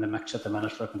all in the mix at the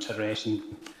minute for consideration.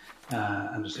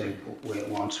 And as I say,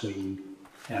 once we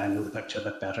know the picture a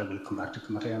bit better, we'll come back to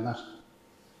committee on that.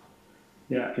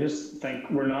 Yeah, I just think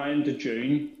we're now into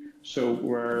June, so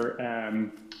we're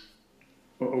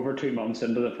over 2 months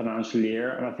into the financial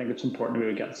year, and I think it's important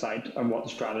we get sight on what the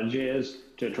strategy is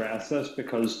to address this,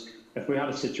 because if we had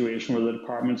a situation where the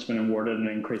department's been awarded an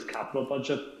increased capital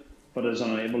budget, but is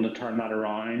unable to turn that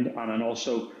around and then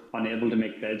also unable to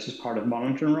make bids as part of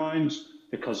monitoring rounds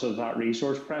because of that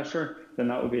resource pressure, then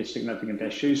that would be a significant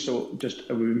issue. So just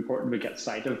it would be important we get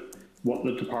sight of what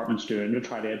the department's doing to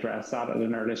try to address that at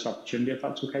an earliest opportunity, if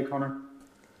that's okay, Conor?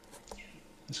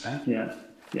 That's fine. Yeah.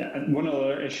 And one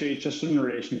other issue, just in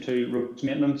relation to roads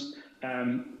maintenance,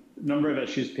 number of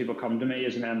issues people come to me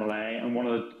as an MLA, and one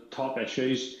of the top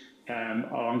issues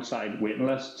alongside waiting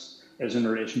lists is in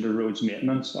relation to roads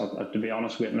maintenance. To be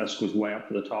honest, waiting list goes way up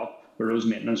to the top, but roads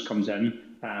maintenance comes in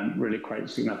really quite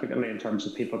significantly in terms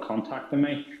of people contacting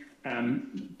me.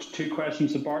 2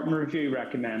 questions. The Barton Review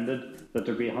recommended that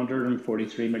there be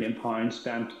 £143 million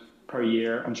spent per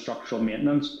year on structural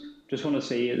maintenance. Just want to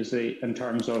see in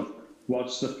terms of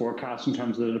what's the forecast in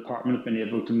terms of the department being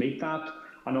able to meet that,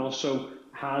 and also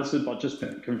has the budget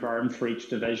been confirmed for each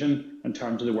division in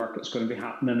terms of the work that's going to be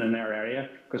happening in their area?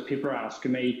 Because people are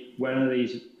asking me when are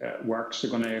these works are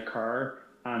going to occur,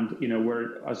 and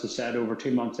we're, as I said, over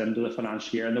 2 months into the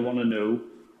financial year, and they want to know,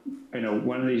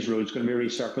 when are these roads going to be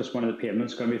resurfaced, when are the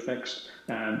pavements going to be fixed,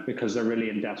 because they're really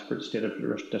in desperate state of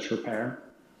disrepair.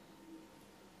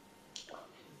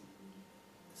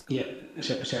 Yeah,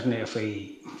 certainly.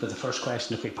 For the first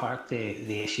question, if we park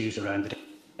the issues around the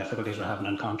difficulties we're having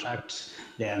on contracts,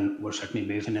 then we're certainly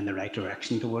moving in the right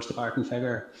direction towards the Barton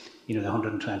figure. The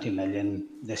 120 million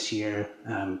this year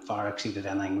far exceeded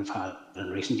anything we've had in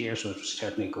recent years, so it's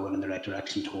certainly going in the right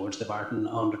direction towards the Barton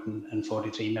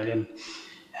 143 million.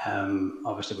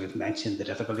 Obviously, we've mentioned the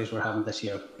difficulties we're having this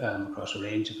year across a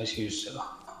range of issues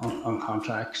on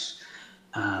contracts,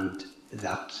 and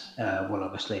that will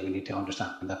obviously we need to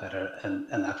understand that better, and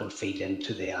that will feed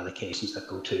into the allocations that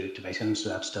go to divisions. So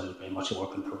that's still very much a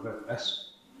work in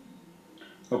progress.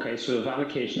 Okay, so if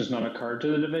allocation has not occurred to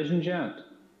the divisions yet?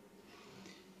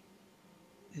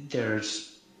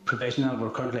 There's provisional. We're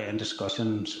currently in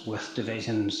discussions with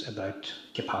divisions about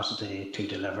capacity to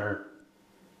deliver,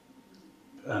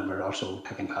 and we're also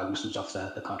taking cognizance of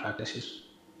the contract issues.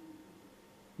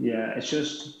 Yeah, it's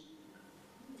just,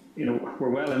 we're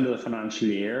well into the financial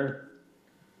year,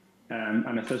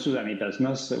 and if this was any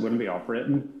business, it wouldn't be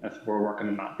operating if we're working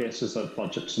on that basis that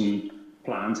budgets and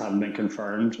plans haven't been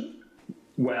confirmed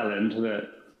well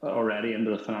already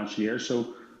into the financial year.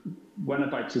 So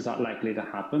whenabouts is that likely to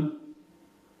happen?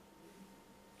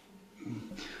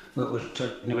 Well, we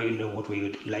certainly know what we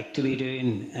would like to be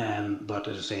doing, but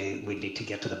as I say, we need to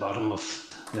get to the bottom of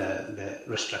the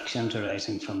restrictions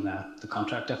arising from the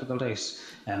contract difficulties.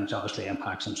 It obviously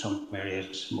impacts in some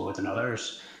areas more than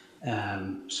others.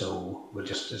 So we'll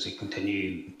just as we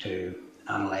continue to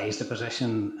analyse the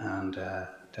position and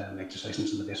to make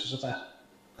decisions on the basis of that.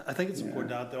 I think it's important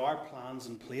that there are plans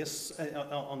in place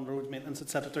on road maintenance,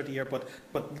 etc. throughout the year, but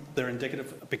they're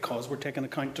indicative because we're taking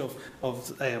account of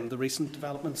the recent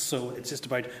developments. So it's just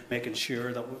about making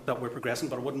sure that we're progressing.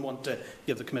 But I wouldn't want to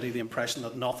give the committee the impression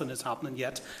that nothing is happening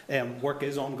yet. Work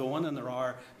is ongoing, and there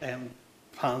are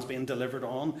plans being delivered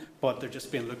on, but they're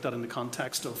just being looked at in the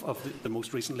context of the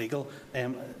most recent legal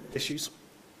issues.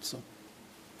 So.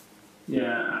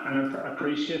 Yeah, and I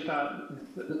appreciate that.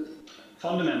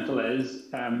 Fundamental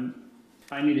is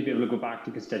I need to be able to go back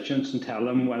to constituents and tell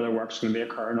them whether work's going to be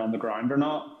occurring on the ground or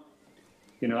not.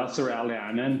 You know, that's the reality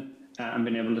I'm in. And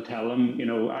being able to tell them, you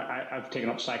know, I've taken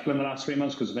up cycling the last 3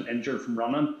 months because I've been injured from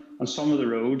running. And some of the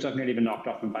roads I've nearly been knocked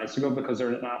off my bicycle because they're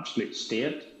in an absolute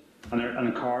state. And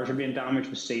the cars are being damaged.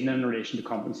 We've seen in relation to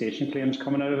compensation claims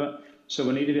coming out of it. So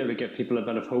we need to be able to give people a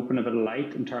bit of hope and a bit of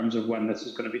light in terms of when this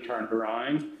is going to be turned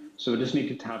around. So we just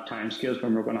need to have timescales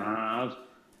when we're going to have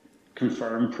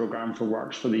confirmed programme for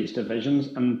works for these divisions.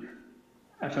 And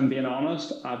if I'm being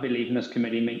honest, I'll be leaving this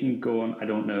committee meeting going, I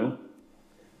don't know.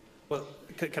 Well,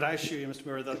 could I assure you, Mr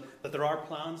Moore, that there are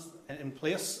plans in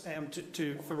place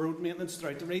for road maintenance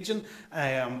throughout the region,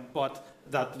 but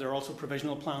that there are also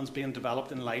provisional plans being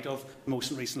developed in light of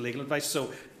most recent legal advice.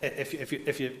 So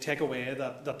if you take away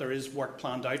that there is work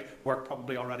planned out, work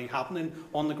probably already happening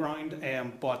on the ground,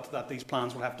 but that these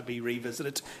plans will have to be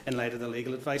revisited in light of the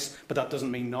legal advice. But that doesn't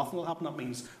mean nothing will happen. That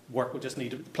means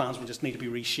plans will just need to be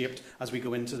reshaped as we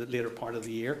go into the later part of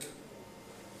the year.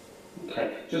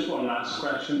 Okay, just one last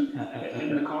question.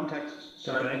 In the context,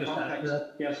 sorry, can I just add to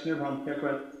that? Yes, no problem. Yeah, go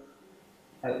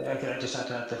ahead. Could I just add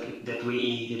to that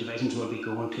we, the divisions, will be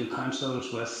going to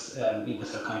councils with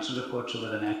their council reports over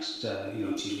the next,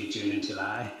 June and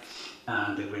July,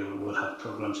 and we will have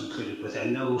programmes included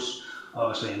within those.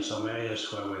 Obviously, in some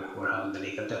areas where we're having the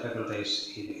legal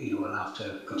difficulties, we'll have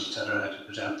to consider how to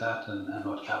present that and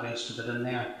what caveats to put in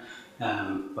there.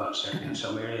 But certainly in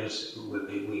some areas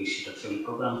we should have full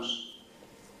programmes.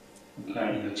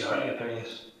 Okay. In the majority of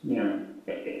areas. Yeah.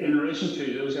 In relation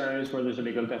to those areas where there's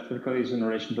legal difficulties in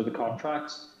relation to the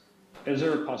contracts, is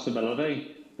there a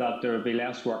possibility that there will be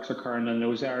less works occurring in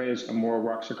those areas and more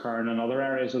works occurring in other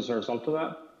areas as a result of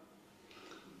that?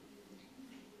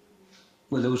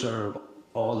 Well, those are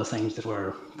all the things that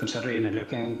we're considering and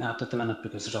looking at the minute,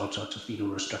 because there's all sorts of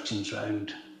restrictions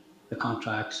around the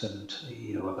contracts and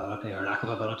ability or lack of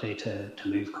ability to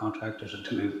move contractors and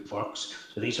to move works.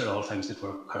 So these are all things that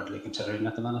we're currently considering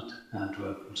at the minute, and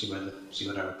we'll see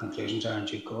what our conclusions are in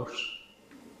due course.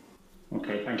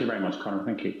 Okay, thank you very much, Conor.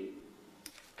 Thank you.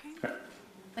 Okay.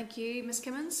 Thank you, Ms.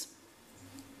 Kimmins.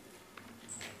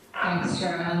 Thanks,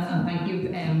 Sharon, and thank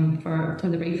you for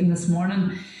the briefing this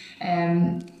morning.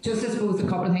 Just, I suppose, a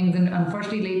couple of things, and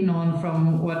firstly, leading on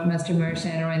from what Mr Moore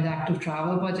said around the active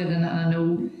travel budget, and I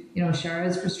know,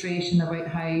 Shara's frustration about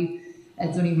how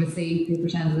it's only received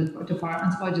 3% of the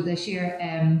department's budget this year,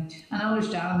 and I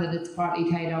understand that it's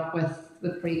partly tied up with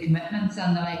pre-commitments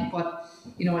and the like, but,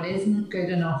 it isn't good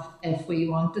enough if we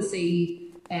want to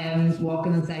see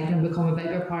walking and cycling become a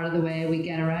bigger part of the way we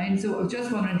get around. So I was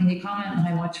just wondering, can you comment on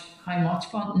how much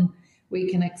funding we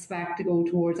can expect to go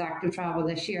towards active travel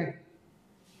this year?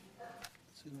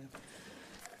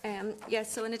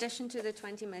 Yes, so in addition to the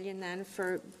 20 million then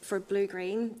for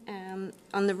blue-green,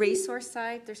 on the resource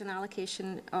side there's an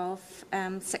allocation of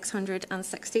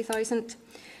 660,000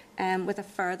 with a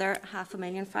further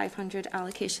 $500,500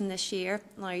 allocation this year.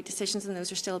 Now decisions on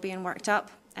those are still being worked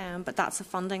up, but that's the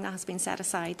funding that has been set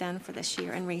aside then for this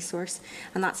year in resource,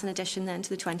 and that's in addition then to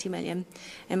the 20 million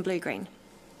in blue-green.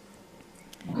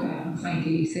 Okay, thank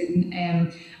you, Susan.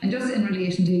 And just in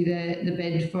relation to the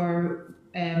bid for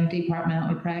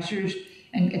departmental pressures,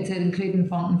 and it's including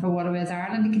funding for Waterways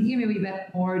Ireland, can you give me a wee bit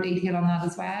more detail on that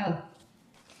as well?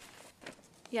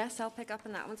 Yes, I'll pick up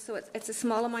on that one. So it's a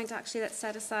small amount actually that's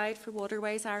set aside for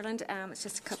Waterways Ireland. It's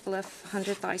just a couple of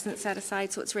 100,000 set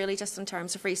aside, so it's really just in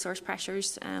terms of resource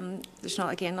pressures. There's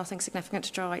nothing significant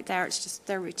to draw out there. It's just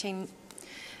their routine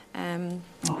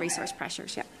resource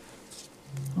pressures. Yeah.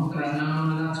 Okay,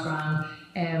 no, that's grand.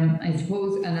 I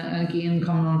suppose, and again,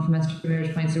 coming on from Mr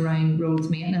Premier's points around roads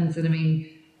maintenance, and I mean,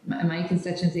 my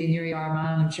constituency in Uri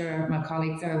Armagh, and I'm sure my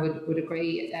colleagues there would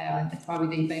agree, it's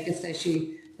probably the biggest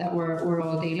issue that we're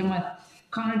all dealing with.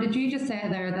 Conor, did you just say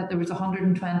there that there was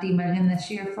 120 million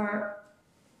this year for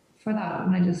that?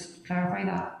 Can I just clarify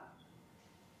that?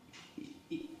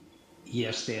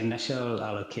 Yes, the initial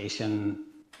allocation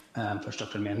for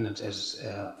structural maintenance is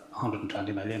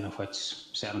 120 million, of which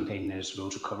 17 is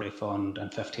roads recovery fund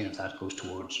and 15 of that goes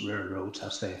towards rural roads.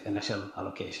 That's the initial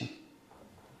allocation.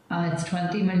 And it's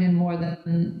 20 million more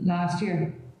than last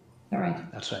year. Is that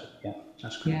right? That's right. Yeah,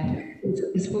 that's correct. Yeah.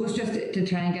 I suppose just to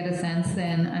try and get a sense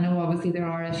then, I know obviously there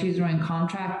are issues around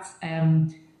contracts,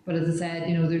 but as I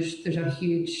said, there's a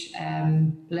huge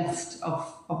list of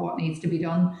what needs to be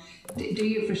done. Do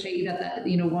you foresee that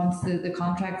once the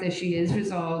contract issue is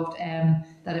resolved,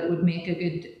 that it would make a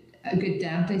good a good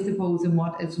dent, I suppose, in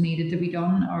what is needed to be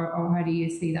done, or how do you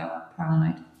see that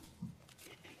panning out?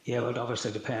 Yeah, well, it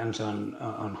obviously depends on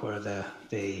where the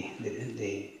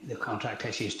contract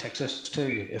issues takes us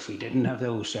to. If we didn't have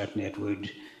those, certainly it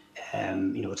would.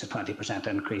 It's a 20%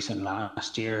 increase in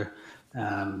last year,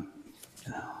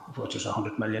 which is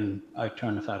 100 million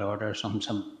outturn of that order, something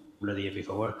similar the year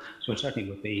before. So it certainly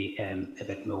would be a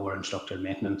bit more in structured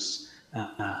maintenance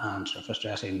and surface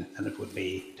dressing than it would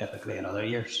be typically in other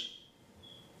years.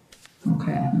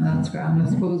 Okay, that's grand. I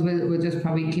suppose we'll just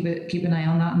probably keep an eye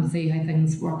on that and see how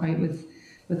things work out with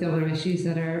the other issues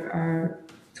that are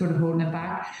sort of holding it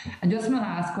back. And just my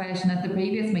last question, at the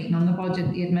previous meeting on the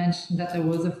budget, you had mentioned that there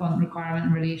was a fund requirement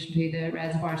in relation to the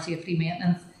reservoir safety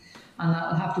maintenance, and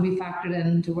that will have to be factored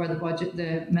into where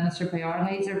the Minister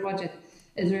prioritised their budget.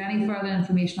 Is there any further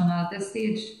information on that at this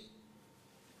stage?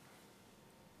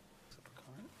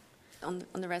 On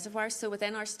the reservoirs, so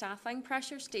within our staffing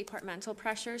pressures, departmental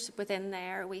pressures, within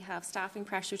there we have staffing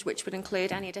pressures which would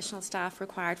include any additional staff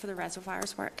required for the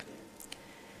reservoirs work.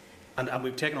 And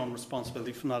we've taken on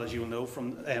responsibility from that, as you will know,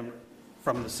 from the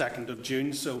 2nd of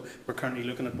June. So we're currently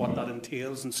looking at what that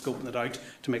entails and scoping it out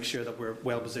to make sure that we're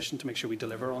well positioned to make sure we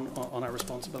deliver on our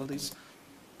responsibilities.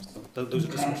 So those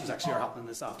discussions actually are happening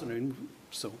this afternoon.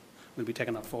 So we'll be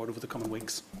taking that forward over the coming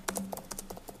weeks.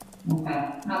 Okay,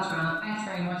 that's right. Thanks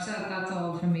very much. That's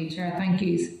all from me, Chair. Thank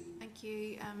you. Thank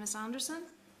you, Ms Anderson.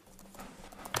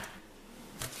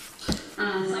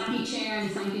 Thank you, Chair,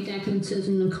 and thank you, Declan,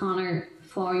 Susan and Connor,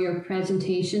 for your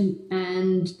presentation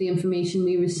and the information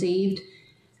we received.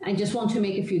 I just want to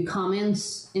make a few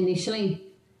comments initially.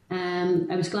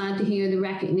 I was glad to hear the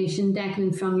recognition,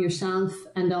 Declan, from yourself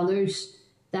and others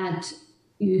that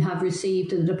you have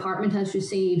received, and the department has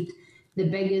received, the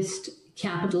biggest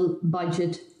capital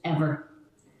budget ever.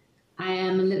 I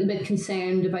am a little bit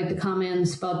concerned about the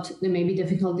comments, but there may be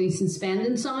difficulties in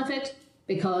spending some of it,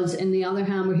 because in the other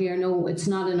hand we're here, no, it's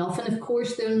not enough, and of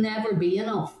course there'll never be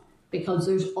enough, because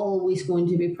there's always going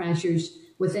to be pressures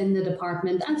within the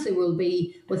department, as there will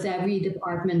be with every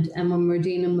department, and when we're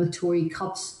dealing with Tory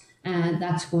cuts,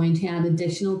 that's going to add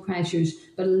additional pressures,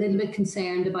 but a little bit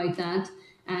concerned about that.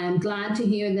 I'm glad to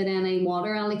hear that NI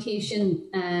water allocation,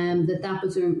 that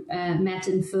was met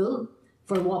in full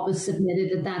for what was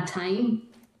submitted at that time.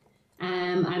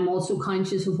 I'm also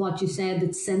conscious of what you said,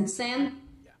 that since then,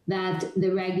 that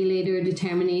the regulator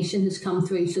determination has come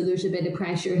through, so there's a bit of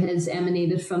pressure has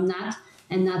emanated from that,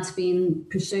 and that's been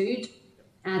pursued.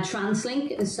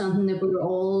 TransLink is something that we're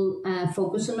all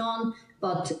focusing on,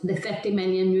 but the 50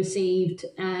 million received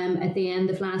at the end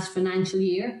of last financial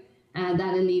year,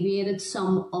 that alleviated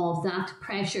some of that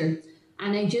pressure.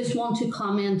 And I just want to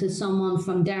comment as someone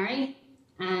from Derry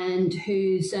and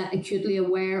who's acutely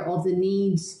aware of the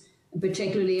needs,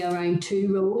 particularly around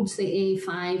two roads, the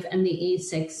A5 and the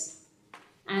A6.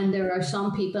 And there are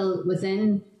some people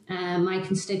within my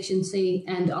constituency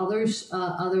and others,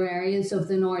 other areas of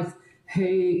the north,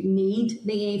 who need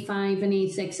the A5 and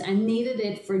A6 and needed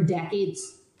it for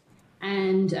decades,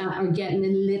 and are getting a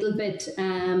little bit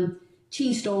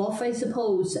cheesed off, I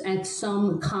suppose, at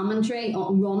some commentary,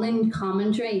 running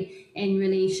commentary in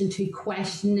relation to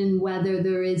questioning whether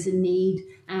there is a need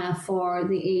for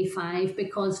the A5,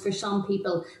 because for some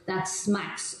people that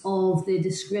smacks of the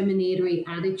discriminatory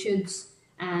attitudes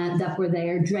that were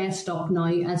there, dressed up now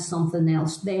as something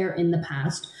else there in the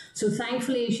past. So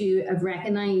thankfully, as you have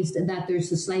recognised, that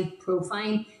there's a slight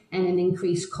profile and an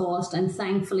increased cost, and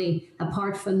thankfully,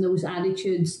 apart from those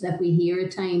attitudes that we hear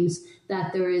at times,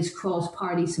 that there is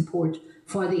cross-party support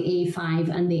for the A5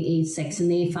 and the A6,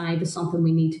 and the A5 is something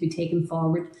we need to be taking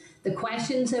forward. The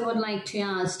questions I would like to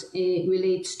ask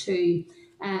relates to,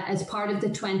 as part of the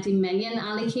 20 million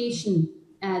allocation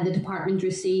the department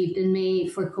received in May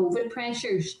for COVID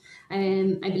pressures,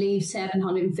 I believe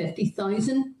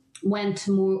 750,000 went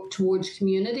more towards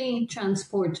community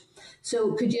transport.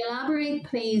 So could you elaborate,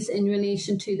 please, in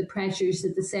relation to the pressures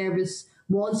that the service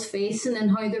was facing and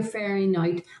how they're faring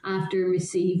out after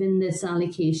receiving this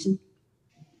allocation?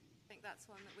 I think that's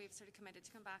one that we've sort of committed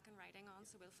to come back in writing on,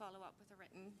 so we'll follow up with a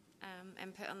written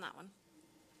input on that one.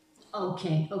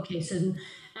 Okay, Susan.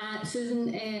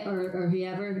 Susan, or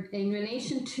whoever, in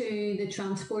relation to the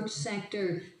transport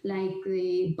sector, like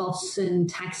the bus and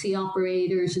taxi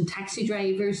operators and taxi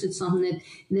drivers, it's something that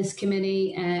this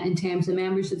committee, in terms of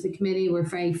members of the committee, we're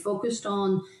very focused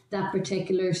on that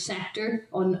particular sector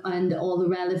and all the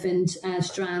relevant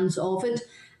strands of it.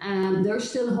 They're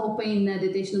still hoping that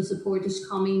additional support is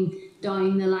coming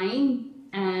down the line,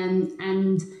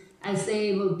 and as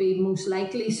they will be most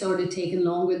likely sort of taking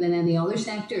longer than any other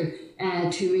sector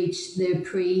to reach the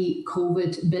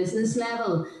pre-COVID business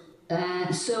level.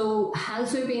 So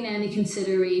has there been any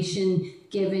consideration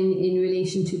given in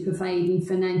relation to providing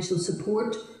financial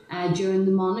support during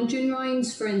the monitoring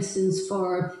rounds, for instance,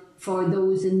 for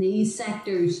those in these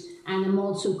sectors? And I'm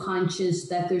also conscious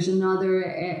that there's another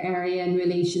area in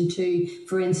relation to,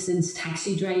 for instance,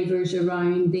 taxi drivers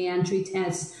around the entry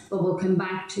tests, but we'll come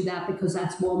back to that because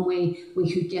that's one way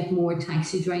we could get more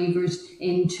taxi drivers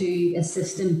into a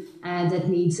system that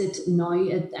needs it now,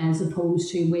 as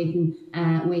opposed to waiting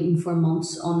for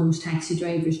months on those taxi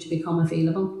drivers to become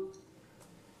available.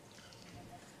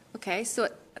 Okay, so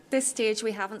at this stage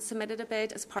we haven't submitted a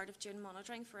bid as part of June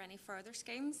monitoring for any further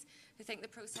schemes. I think the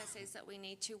process is that we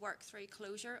need to work through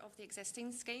closure of the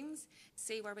existing schemes,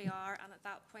 see where we are, and at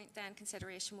that point then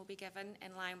consideration will be given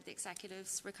in line with the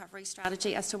Executive's recovery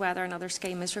strategy as to whether another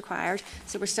scheme is required.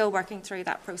 So we're still working through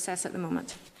that process at the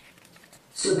moment.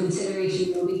 So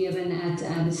consideration will be given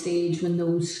at the stage when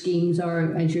those schemes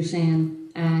are, as you're saying,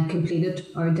 completed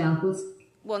or dealt with?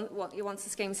 Once the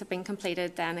schemes have been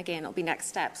completed, then again it'll be next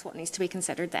steps, what needs to be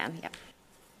considered then, yeah.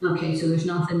 Okay, so there's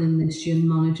nothing in this June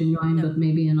monitoring round, no. But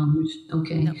maybe in others.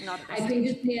 Okay. No, not at this I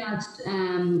previously asked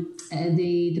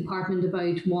the department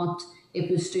about what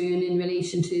it was doing in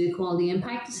relation to the quality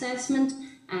impact assessment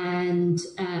and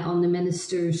on the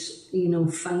minister's,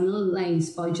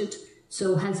 finalised budget.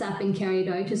 So has that been carried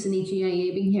out? Has an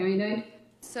EQIA been carried out?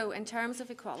 So in terms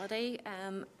of equality,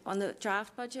 on the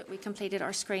draft budget we completed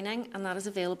our screening and that is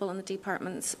available on the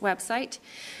department's website.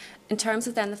 In terms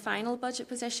of then the final budget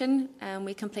position,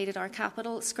 we completed our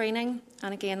capital screening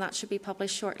and again that should be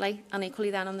published shortly, and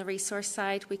equally then on the resource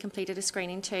side we completed a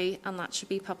screening too and that should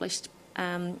be published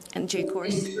in due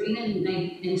course.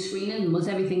 In screening, was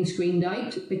everything screened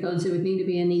out? Because there would need to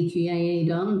be an EQIA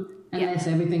done unless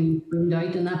everything was screened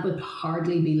out, and that would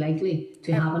hardly be likely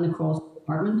to happen across the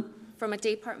department. From a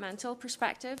departmental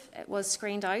perspective, it was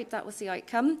screened out. That was the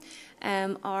outcome.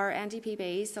 Our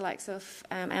NDPBs, the likes of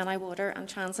NI Water and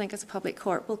TransLink as a public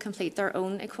court, will complete their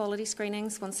own equality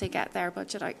screenings once they get their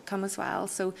budget outcome as well.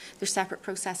 So there's separate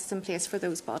processes in place for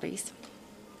those bodies.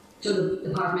 So the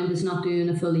department is not doing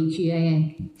a full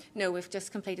EQIA? No, we've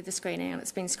just completed the screening and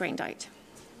it's been screened out.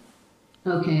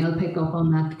 Okay, I'll pick up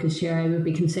on that because, Chair, I would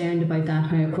be concerned about that,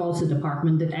 how across the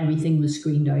department that everything was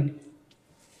screened out.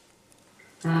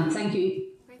 Thank you.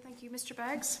 Okay, thank you. Mr.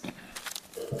 Beggs.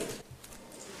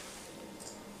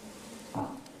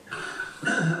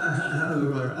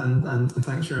 Hello, and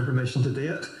thanks for your information to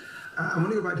date. I want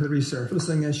to go back to the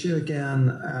resurfacing issue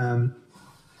again,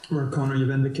 where, Conor, you've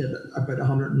indicated about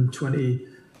 120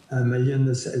 million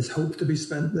is hoped to be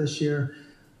spent this year,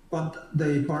 but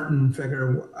the Barton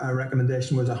figure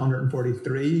recommendation was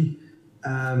 143.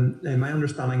 My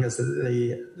understanding is that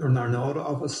the Northern Audit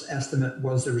Office estimate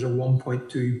was there was a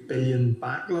 1.2 billion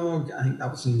backlog. I think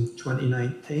that was in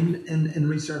 2019 in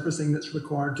resurfacing that's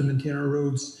required to maintain our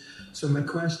roads. So my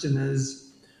question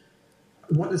is,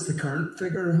 what is the current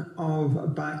figure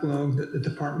of backlog that the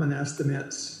department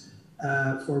estimates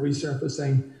for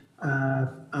resurfacing?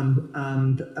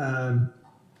 And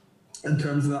in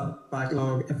terms of that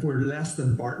backlog, if we're less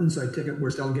than Barton, so I take it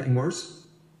we're still getting worse?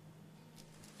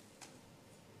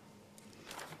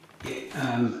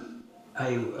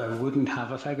 I wouldn't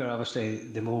have a figure. Obviously,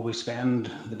 the more we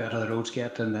spend, the better the roads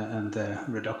get, and the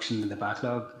reduction in the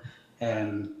backlog.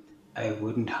 I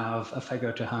wouldn't have a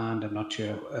figure to hand. I'm not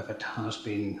sure if it has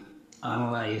been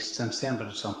analysed since then, but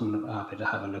it's something I'm happy to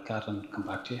have a look at and come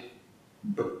back to you.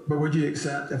 But would you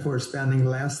accept if we're spending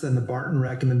less than the Barton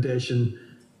recommendation,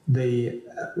 the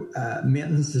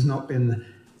maintenance has not been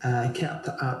kept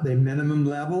at the minimum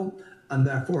level, and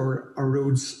therefore our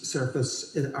roads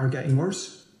surface are getting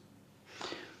worse?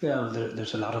 Well,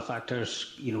 there's a lot of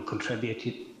factors,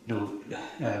 contribute.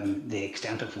 The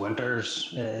extent of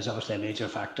winters is obviously a major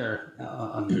factor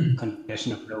on the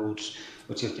condition of roads,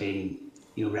 which have been,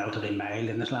 relatively mild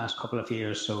in this last couple of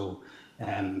years. So,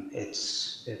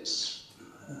 it's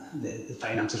the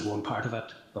finance is one part of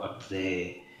it, but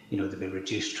there'd be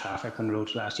reduced traffic on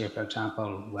roads last year, for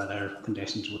example. Weather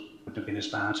conditions wouldn't have been as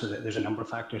bad. So there's a number of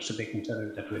factors to be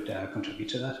considered that would contribute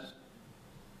to that.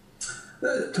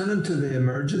 Turning to the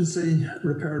emergency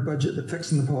repair budget, the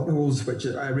fixing the potholes, which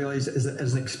I realise is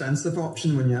an expensive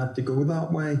option when you have to go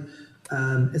that way.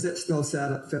 Is it still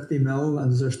set at 50 mil,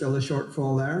 and is there still a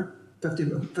shortfall there?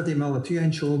 50 mil, a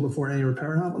 2-inch hole before any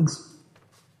repair happens?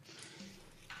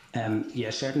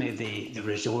 Yes, certainly the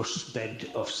resource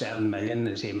bid of 7 million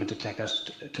is aiming to take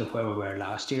us to where we were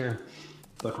last year,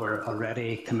 but we're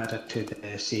already committed to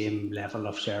the same level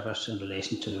of service in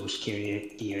relation to those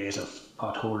key areas of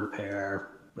pothole repair,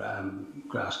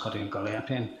 grass cutting and gully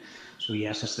emptying. So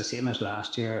yes, it's the same as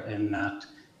last year in that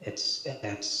it's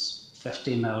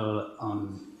 50 mil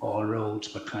on all roads,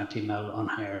 but 20 mil on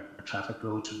higher traffic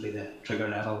roads would be the trigger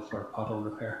level for pothole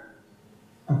repair.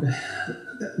 Okay.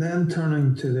 Then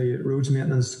turning to the roads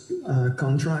maintenance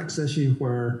contracts issue,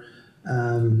 where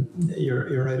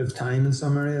you're out of time in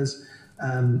some areas.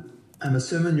 I'm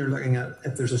assuming you're looking at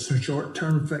if there's a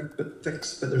short-term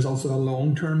fix, but there's also a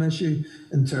long-term issue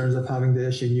in terms of having to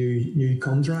issue new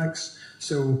contracts.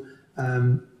 So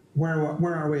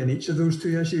where are we in each of those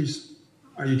two issues?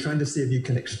 Are you trying to see if you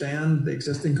can extend the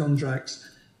existing contracts,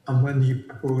 and when do you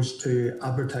propose to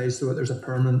advertise so that there's a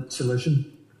permanent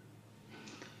solution?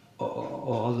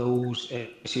 All those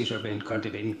issues are currently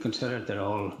being considered. They're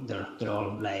all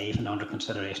live and under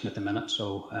consideration at the minute.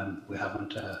 So we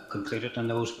haven't concluded on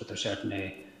those, but they're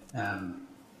certainly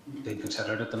being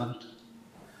considered at the minute.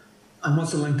 And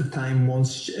what's the length of time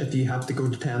if you have to go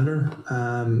to tender?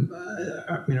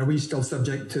 Are we still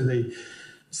subject to the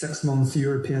 6 month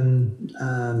European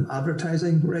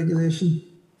advertising regulation?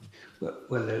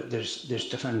 Well, there's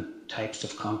different types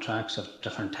of contracts of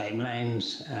different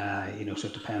timelines. So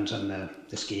it depends on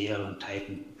the scale and type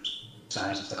and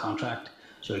size of the contract.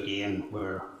 So again,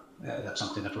 that's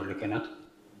something that we're looking at.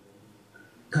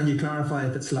 Can you clarify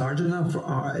if it's large enough,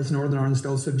 or is Northern Ireland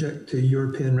still subject to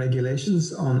European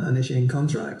regulations on issuing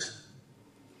contracts?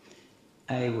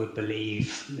 I would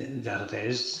believe that it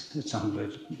is. It's something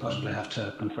we'd possibly have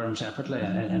to confirm separately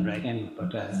in writing,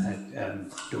 but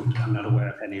I'm not aware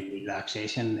of any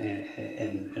relaxation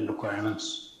in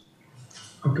requirements.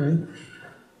 Okay.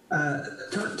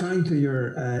 Turning to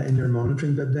your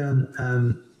monitoring bit then,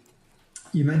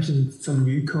 you mentioned some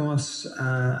new costs,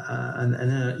 and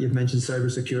then you've mentioned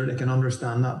cybersecurity. I can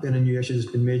understand that being a new issue. There's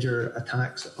been major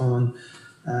attacks on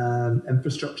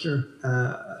infrastructure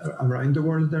around the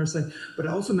world, dare I say. But it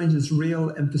also mentions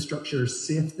real infrastructure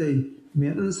safety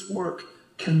maintenance work.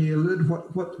 Can you allude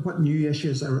what new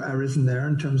issues are arisen there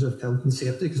in terms of health and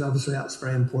safety? Because obviously that's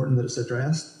very important that it's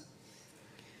addressed.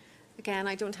 Again,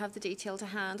 I don't have the detail to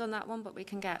hand on that one, but we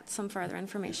can get some further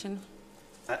information.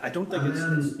 I don't think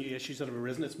it's new issues that have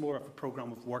arisen. It's more of a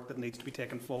programme of work that needs to be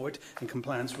taken forward in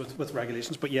compliance with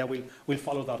regulations. But yeah, we'll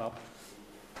follow that up.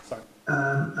 Sorry.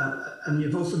 And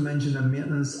you've also mentioned a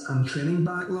maintenance and training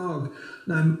backlog.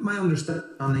 Now, my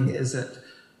understanding is that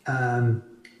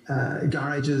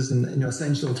garages and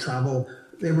essential travel,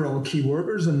 they were all key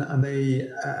workers, and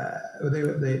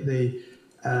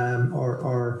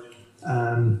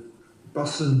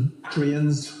bus and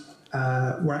trains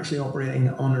were actually operating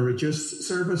on a reduced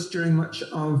service during much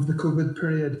of the COVID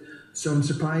period. So I'm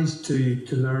surprised to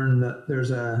learn that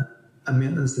there's a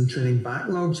maintenance and training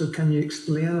backlog. So can you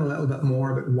explain a little bit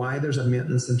more about why there's a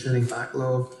maintenance and training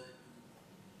backlog?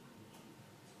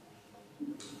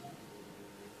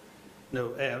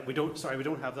 No, we don't. Sorry, we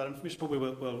don't have that information, but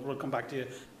we'll come back to you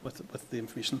with the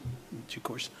information in due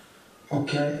course.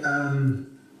 Okay.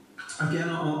 Again,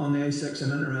 on the I6,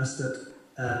 I'm interested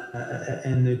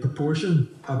in the proportion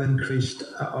of increased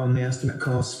on the estimate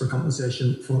costs for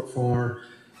compensation for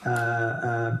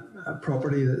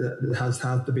property that has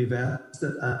had to be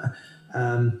vested.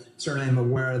 Certainly, I'm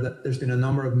aware that there's been a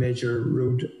number of major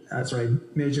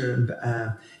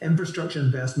infrastructure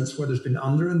investments where there's been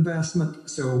underinvestment.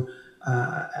 So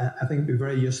I think it'd be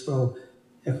very useful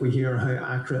if we hear how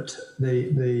accurate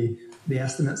the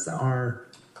estimates that are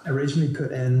originally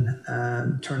put in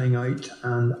turning out,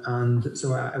 and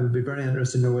so I would be very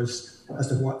interested to know as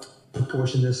to what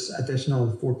proportion this additional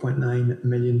 4.9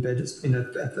 million bid. If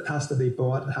it has to be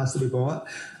bought, it has to be bought.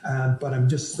 But I'm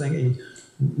just thinking,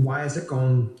 why has it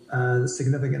gone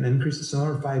significant increase? It's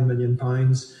another £5 million.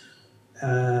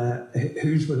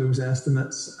 Whose were those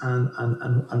estimates,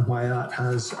 and why that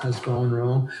has gone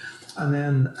wrong? And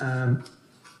then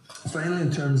finally,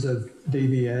 in terms of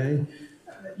DVA,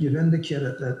 you've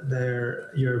indicated that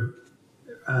you're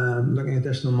looking at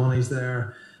additional monies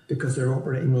there because they're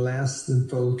operating less than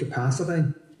full capacity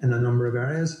in a number of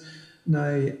areas.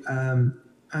 Now,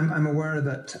 I'm aware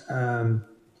that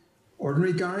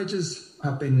ordinary garages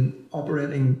have been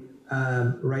operating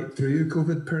right through the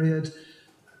COVID period,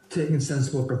 taking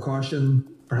sensible precaution,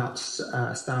 perhaps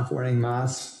staff wearing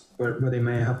masks where they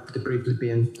may have to briefly be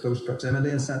in close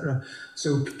proximity, etc.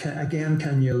 So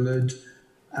can you allude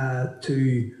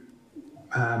to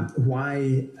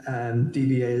why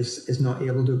DVA is not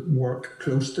able to work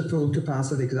close to full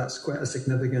capacity, because that's quite a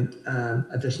significant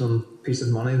additional piece of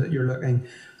money that you're looking.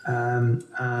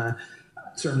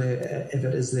 Certainly, if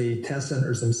it is the test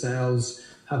centres themselves,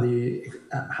 have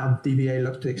DVA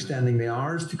looked at extending the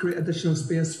hours to create additional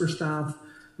space for staff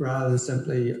rather than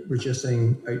simply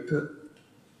reducing output?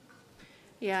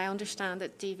 Yeah, I understand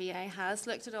that DVA has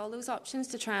looked at all those options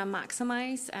to try and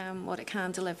maximise what it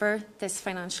can deliver this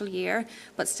financial year,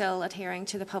 but still adhering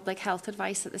to the public health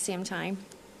advice at the same time.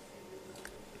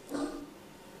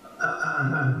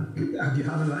 Have you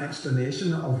had an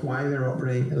explanation of why they're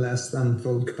operating at less than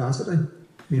full capacity?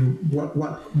 I mean,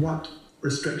 what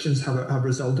restrictions have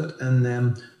resulted in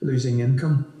them losing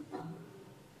income?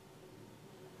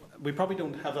 We probably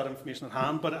don't have that information at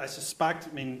hand, but I suspect,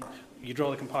 I mean, you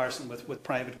draw the comparison with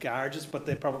private garages, but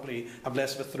they probably have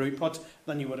less of a throughput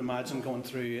than you would imagine going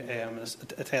through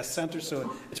a test centre.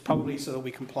 So it's probably so that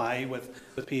we comply with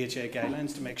PHA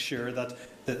guidelines to make sure that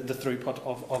the throughput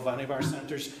of any of our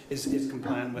centres is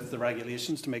compliant with the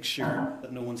regulations, to make sure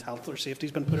that no one's health or safety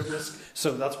has been put at risk.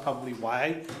 So that's probably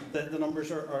why the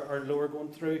numbers are lower going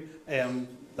through.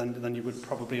 Than you would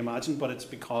probably imagine, but it's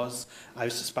because I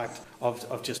suspect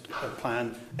of just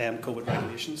applying COVID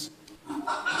regulations.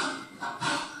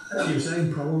 You're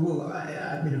saying probable.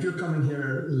 I mean, if you're coming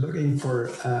here looking for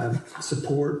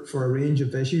support for a range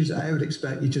of issues, I would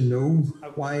expect you to know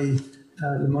why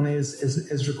the money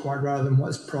is required rather than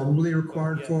what's probably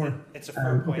required for. It's a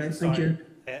fair point. Okay, thank you.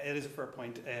 It is a fair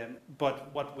point,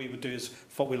 but what we would do is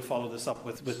we'll follow this up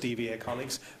with DVA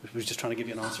colleagues. We were just trying to give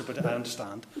you an answer, but I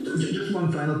understand. Just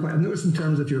one final point. I've noticed in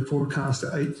terms of your forecast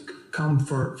outcome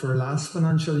for last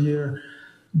financial year,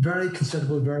 very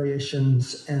considerable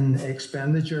variations in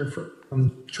expenditure from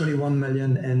 21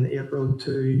 million in April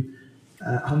to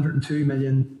 102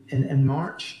 million in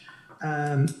March.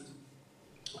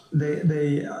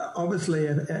 They obviously,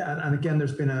 and again,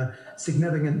 there's been a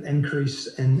significant increase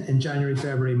in January,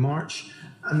 February, March,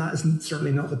 and that is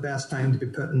certainly not the best time to be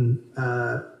putting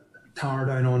tar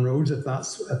down on roads if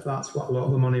that's what a lot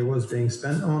of the money was being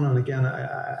spent on. And again,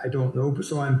 I don't know. But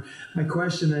so my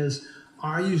question is,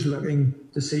 are you looking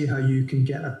to see how you can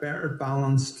get a better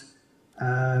balanced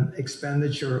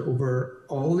expenditure over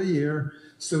all the year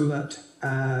so that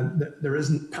there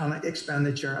isn't panic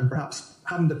expenditure and perhaps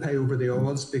having to pay over the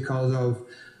odds because of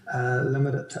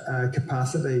limited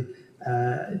capacity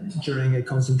during a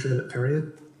concentrated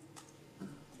period?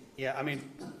 Yeah, I mean,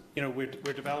 you know, we're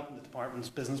developing the department's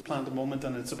business plan at the moment,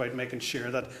 and it's about making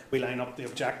sure that we line up the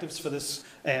objectives for this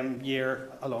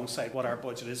year alongside what our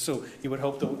budget is. So you would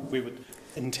hope that we would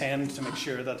intend to make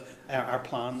sure that our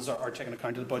plans are taking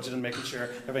account of the budget and making sure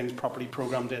everything's properly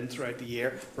programmed in throughout the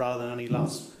year rather than any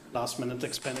last minute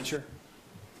expenditure.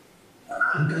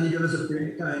 And can you give us a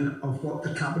breakdown of what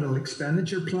the capital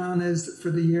expenditure plan is for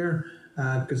the year?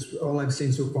 Because all I've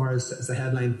seen so far is the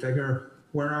headline figure.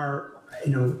 Where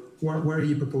are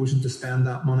you proposing to spend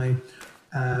that money?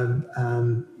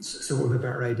 So we'll have a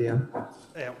better idea.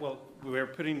 Well, we're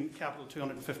putting capital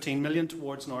 215 million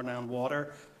towards Northern Ireland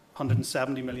Water,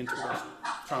 170 million towards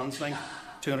TransLink,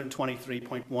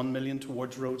 223.1 million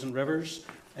towards roads and rivers.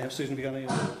 Susan, have you got any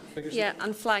figures? Yeah,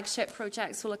 and flagship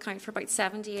projects will account for about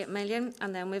 78 million,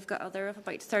 and then we've got other of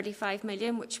about 35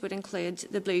 million, which would include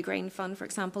the Blue-Green Fund, for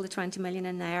example, the 20 million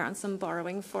in there, and some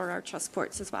borrowing for our trust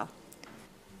ports as well.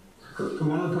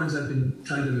 One of the points I've been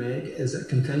trying to make is that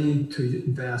continuing to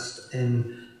invest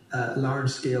in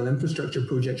large-scale infrastructure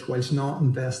projects whilst not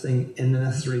investing in the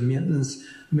necessary maintenance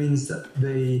means that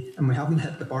and we haven't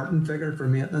hit the Barton figure for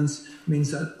maintenance,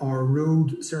 means that our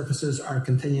road surfaces are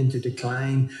continuing to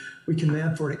decline. We can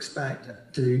therefore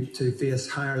expect to face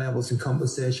higher levels of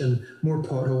compensation, more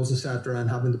potholes, etc., and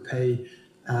having to pay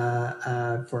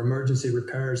for emergency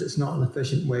repairs. It's not an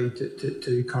efficient way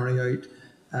to carry out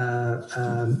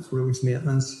roads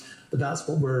maintenance, but that's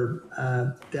what we're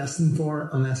destined for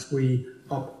unless we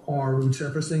up our road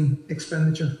surfacing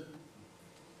expenditure.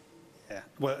 Yeah,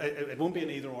 well, it won't be an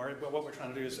either or, but what we're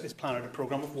trying to do is plan out a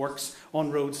programme of works on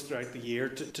roads throughout the year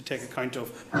to take account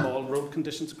of all road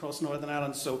conditions across Northern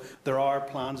Ireland. So there are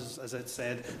plans, as I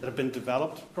said, that have been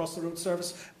developed across the road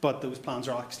service, but those plans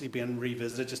are actually being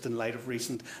revisited just in light of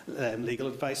recent legal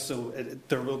advice. So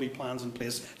there will be plans in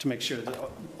place to make sure that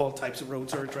all types of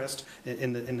roads are addressed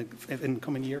in the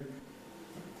coming year.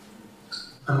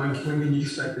 And when can you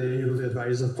expect to be able to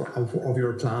advise of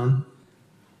your plan?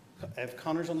 If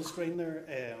Connor's on the screen there,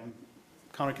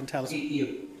 Connor can tell us.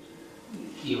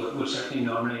 Well, certainly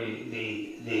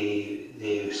normally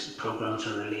the programmes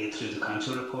are relayed through the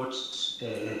council reports.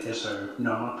 It's our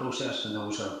normal process, and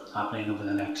those are happening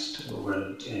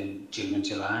over in June and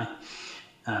July.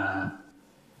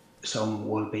 Some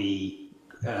will be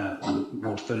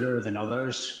more fuller than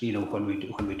others. You know, when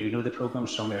we do know the programme,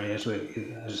 some areas,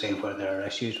 as I say, where there are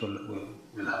issues,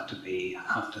 we'll have to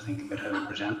think about how to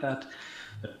present that.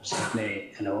 But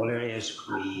certainly in all areas,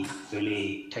 we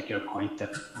fully take your point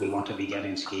that we want to be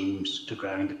getting schemes to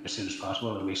ground as soon as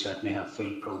possible, and we certainly have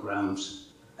full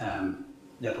programmes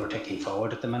that we're taking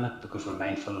forward at the minute, because we're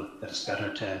mindful that it's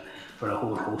better to, for a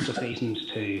whole host of reasons,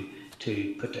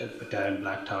 to put down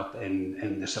blacktop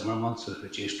in the summer months with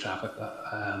reduced traffic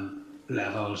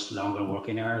levels, longer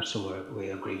working hours. So we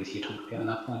agree with you totally on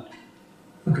that point.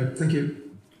 Okay, thank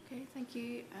you. Okay, thank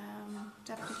you.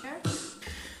 Deputy Chair.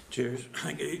 Cheers.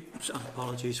 Thank you.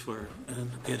 Apologies for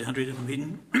late entry to the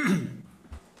meeting.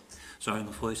 Sorry,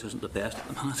 my voice isn't the best at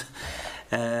the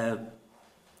minute.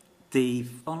 The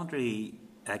voluntary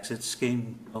exit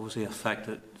scheme obviously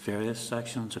affected various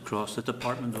sections across the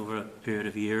department over a period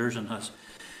of years and has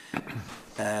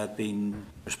been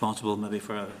responsible maybe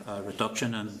for a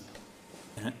reduction in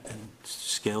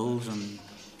skills and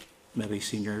maybe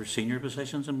senior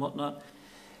positions and whatnot.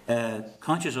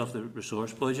 Conscious of the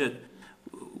resource budget,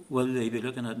 will they be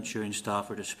looking at ensuring staff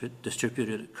are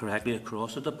distributed correctly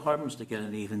across the departments to get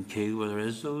an even queue where there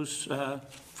is those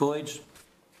voids?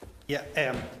 Yeah,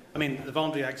 I mean, the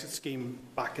voluntary exit scheme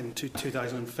back in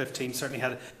 2015 certainly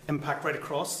had an impact right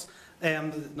across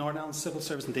the Northern Ireland Civil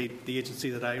Service, indeed the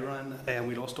agency that I ran,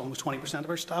 we lost almost 20% of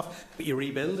our staff, but you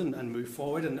rebuild and move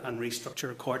forward and restructure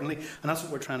accordingly, and that's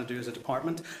what we're trying to do as a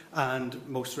department. And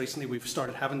most recently we've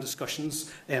started having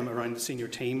discussions around the senior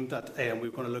team that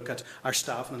we're going to look at our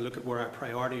staff and look at where our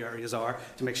priority areas are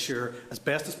to make sure as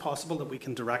best as possible that we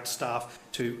can direct staff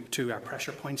to our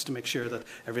pressure points to make sure that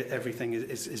everything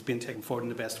is being taken forward in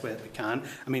the best way that we can.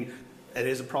 I mean, it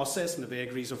is a process, and the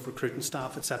vagaries of recruiting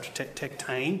staff, etc., take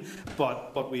time.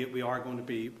 But we are going to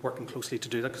be working closely to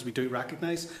do that, because we do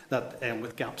recognise that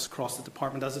with gaps across the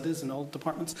department, as it is in all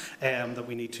departments, that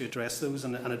we need to address those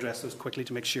and address those quickly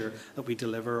to make sure that we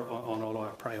deliver on all our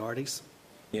priorities.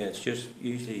 Yeah, it's just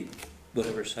usually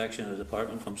whatever section of the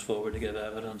department comes forward to give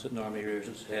evidence, it normally rears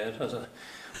its head as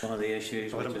one of the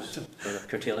issues, which is sort of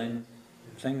curtailing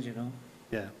things, you know.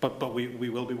 Yeah, but we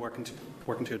will be working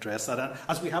to address that,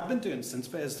 as we have been doing since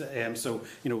BES. So,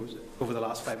 you know, over the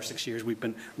last 5 or 6 years, we've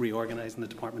been reorganising the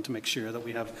department to make sure that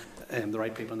we have the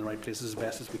right people in the right places as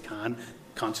best as we can.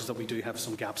 Conscious that we do have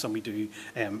some gaps, and we do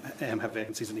have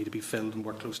vacancies that need to be filled, and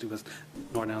work closely with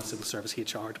Northern Ireland Civil Service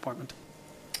HR department.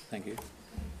 Thank you.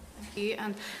 Thank you.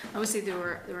 And obviously there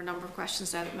were a number of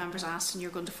questions there that members asked, and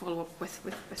you're going to follow up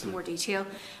with more detail.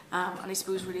 And I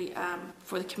suppose really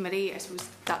for the committee, I suppose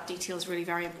that detail is really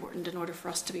very important in order for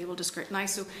us to be able to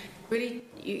scrutinise. So really,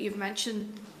 you've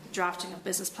mentioned drafting of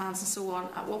business plans and so on.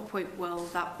 At what point will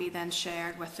that be then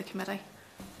shared with the committee?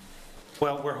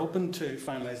 Well, we're hoping to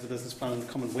finalise the business plan in the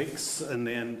coming weeks, and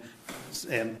then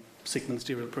seek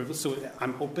ministerial approval. So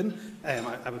I'm hoping,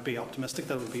 I would be optimistic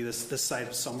that it will be this side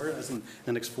of summer, as in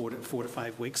the next 4 to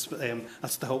 5 weeks. But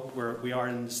that's the hope. We are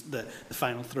in the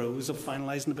final throes of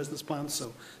finalising the business plan,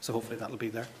 so hopefully that will be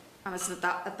there. And is it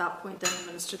at that point then the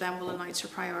Minister then will announce her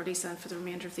priorities then for the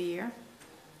remainder of the year?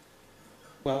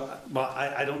 Well,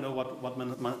 I don't know what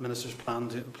ministers plan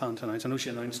to announce. I know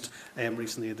she announced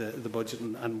recently the budget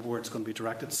and where it's going to be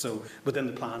directed. So within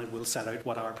the plan, it will set out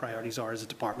what our priorities are as a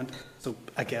department. So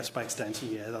I guess by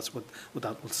extension, yeah, that's what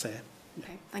that will say.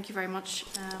 Okay, thank you very much,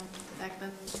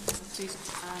 Declan, Susan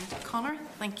and Connor.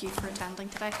 Thank you for attending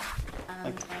today.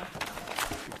 And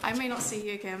I may not see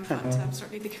you again, but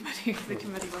certainly the committee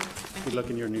will. Good luck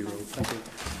in your new role. Thank you.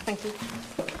 Thank you.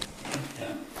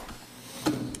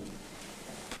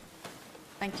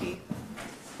 Thank you.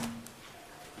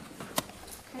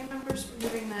 Okay, members,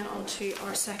 moving then on to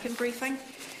our second briefing,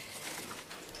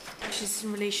 which is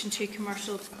in relation to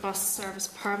commercial bus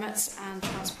service permits and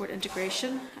transport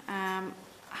integration.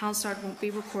 Hansard won't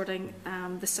be recording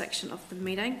this section of the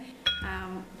meeting.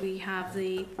 We have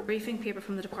the briefing paper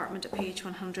from the department at page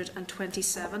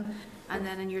 127, and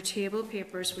then in your table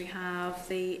papers we have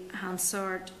the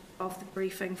Hansard of the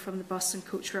briefing from the bus and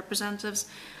coach representatives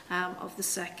of the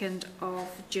 2nd of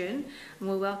June. And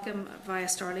we'll welcome via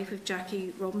Starleaf with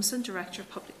Jackie Robinson, Director of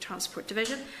Public Transport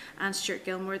Division, and Stuart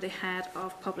Gilmore, the Head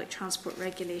of Public Transport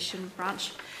Regulation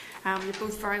Branch. You're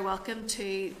both very welcome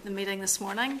to the meeting this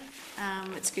morning.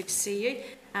 It's good to see you.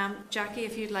 Jackie,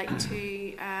 if you'd like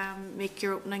to make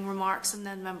your opening remarks, and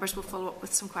then members will follow up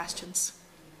with some questions.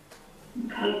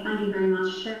 Okay, thank you very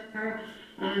much, Chair.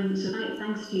 So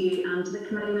thanks to you and to the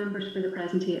committee members for the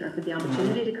presentation, or for the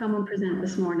opportunity to come and present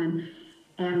this morning.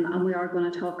 And we are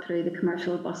going to talk through the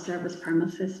commercial bus service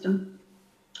permit system.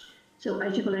 So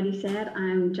as you've already said,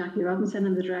 I'm Jackie Robinson.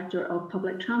 I'm the Director of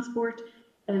Public Transport.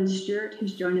 Stuart,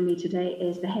 who's joining me today,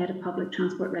 is the Head of Public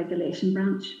Transport Regulation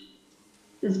Branch.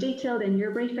 As detailed in your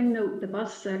briefing note, the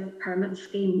bus permit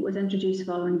scheme was introduced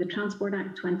following the Transport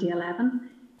Act 2011.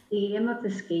 The aim of the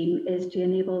scheme is to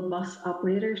enable bus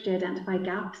operators to identify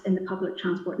gaps in the public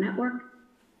transport network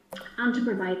and to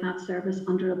provide that service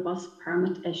under a bus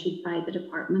permit issued by the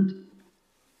department.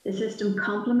 The system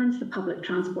complements the public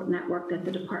transport network that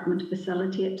the Department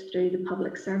facilitates through the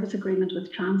public service agreement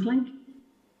with TransLink.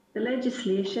 The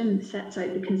legislation sets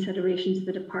out the considerations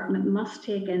the Department must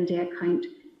take into account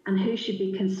and who should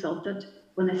be consulted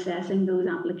when assessing those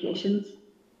applications.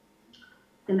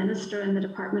 The Minister and the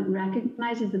Department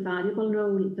recognises the valuable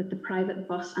role that the private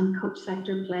bus and coach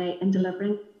sector play in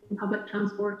delivering public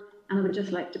transport, and I would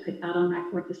just like to put that on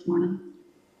record this morning.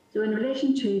 So in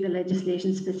relation to the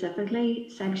legislation specifically,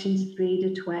 sections 3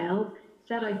 to 12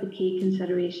 set out the key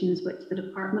considerations which the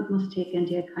Department must take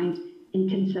into account in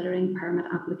considering permit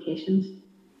applications.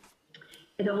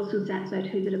 It also sets out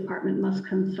who the Department must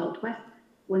consult with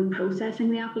when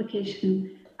processing the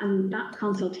application, and that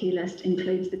consultee list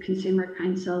includes the Consumer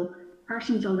Council,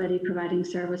 persons already providing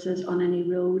services on any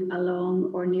road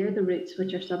along or near the routes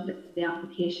which are subject to the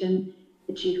application,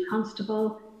 the Chief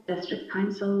Constable, District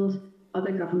Councils,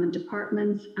 other government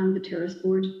departments and the Tourist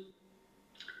Board.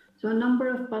 So a number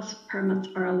of bus permits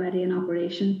are already in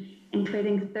operation,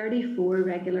 including 34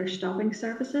 regular stopping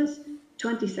services,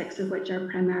 26 of which are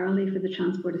primarily for the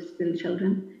transport of school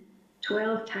children,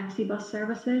 12 taxi bus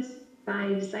services,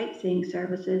 5 sightseeing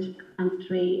services and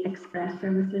 3 express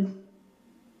services.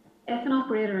 If an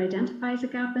operator identifies a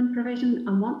gap in provision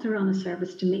and wants to run a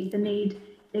service to meet the need,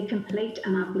 they complete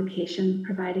an application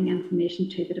providing information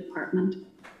to the Department.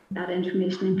 That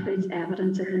information includes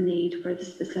evidence of the need for the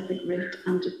specific route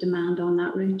and demand on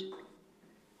that route.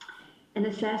 In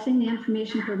assessing the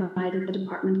information provided, the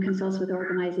Department consults with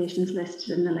organisations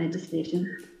listed in the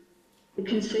legislation. The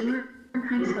Consumer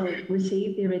Council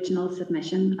received the original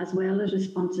submission as well as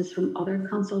responses from other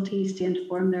consultees to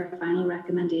inform their final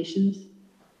recommendations.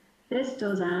 This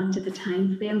does add to the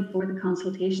time frame for the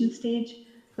consultation stage,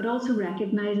 but also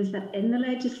recognises that in the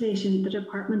legislation the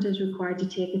Department is required to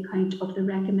take account of the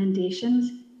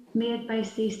recommendations made by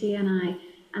CCNI,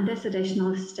 and this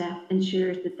additional step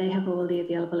ensures that they have all the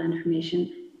available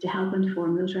information to help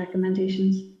inform those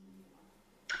recommendations.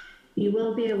 You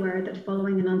will be aware that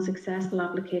following an unsuccessful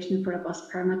application for a bus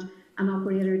permit, an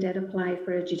operator did apply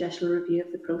for a judicial review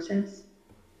of the process.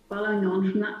 Following on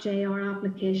from that JR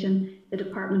application, the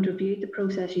Department reviewed the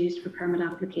process used for permit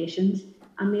applications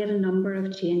and made a number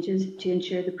of changes to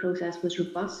ensure the process was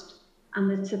robust and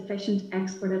that sufficient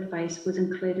expert advice was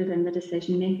included in the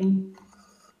decision making.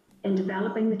 In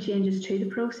developing the changes to the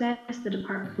process, the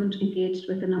Department engaged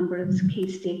with a number of key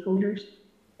stakeholders,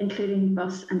 including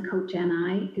Bus and Coach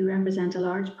NI, who represent a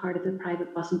large part of the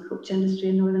private bus and coach industry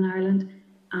in Northern Ireland,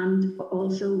 and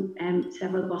also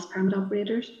several bus permit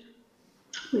operators.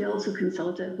 We also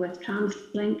consulted with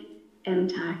TransLink,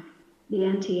 MTAC, the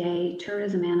NTA,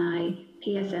 Tourism NI,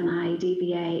 PSNI,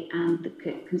 DVA and the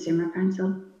Consumer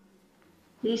Council.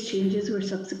 These changes were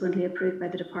subsequently approved by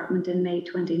the Department in May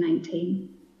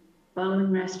 2019.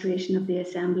 Following restoration of the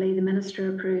Assembly, the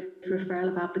Minister approved referral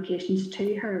of applications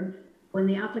to her when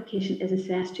the application is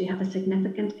assessed to have a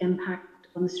significant impact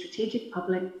on the strategic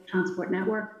public transport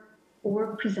network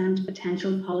or present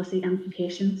potential policy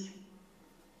implications.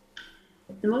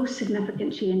 The most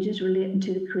significant changes relating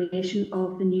to the creation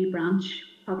of the new branch,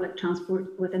 Public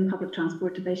Transport, within Public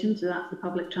Transport Division, so that's the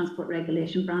Public Transport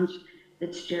Regulation branch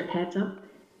that Stuart heads up,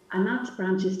 and that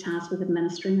branch is tasked with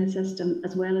administering the system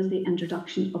as well as the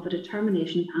introduction of a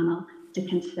determination panel to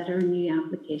consider new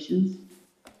applications.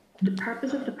 The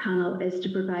purpose of the panel is to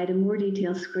provide a more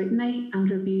detailed scrutiny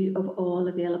and review of all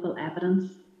available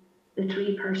evidence. The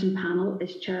 3-person panel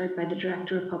is chaired by the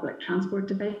Director of Public Transport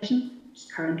Division, which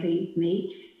is currently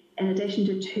me, in addition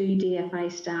to 2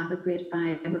 DFI staff at grade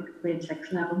 5 or grade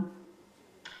 6 level.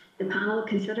 The panel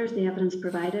considers the evidence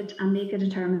provided and make a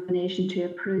determination to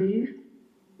approve,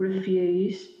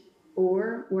 refuse,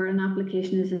 or where an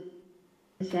application is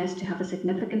assessed to have a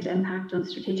significant impact on the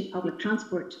strategic public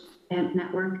transport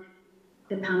network,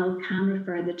 the panel can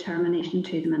refer the determination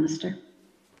to the Minister.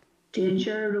 To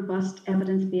ensure a robust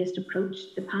evidence-based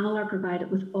approach, the panel are provided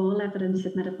with all evidence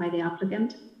submitted by the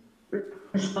applicant,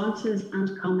 responses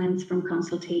and comments from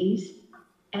consultees,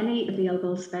 any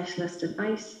available specialist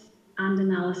advice and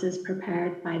analysis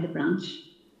prepared by the branch.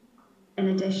 In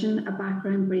addition, a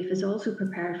background brief is also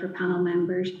prepared for panel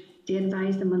members to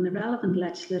advise them on the relevant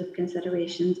legislative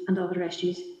considerations and other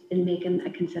issues in making a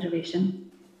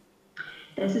consideration.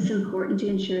 This is important to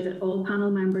ensure that all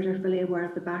panel members are fully aware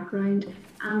of the background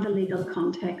and the legal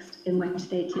context in which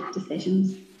they take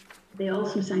decisions. They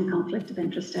also sign conflict of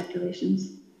interest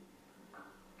declarations.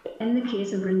 In the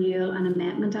case of renewal and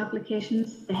amendment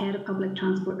applications, the Head of Public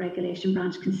Transport Regulation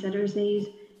branch considers these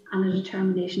and a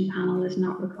determination panel is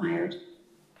not required.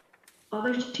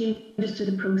 Other changes to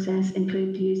the process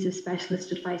include the use of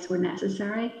specialist advice where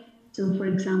necessary, So, for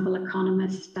example,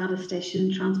 economists,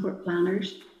 statisticians, transport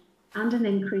planners, and an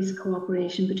increased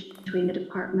cooperation between the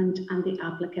department and the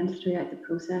applicant throughout the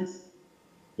process.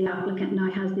 The applicant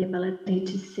now has the ability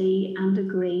to see and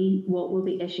agree what will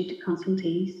be issued to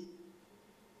consultees.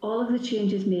 All of the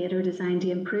changes made are designed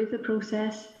to improve the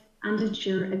process and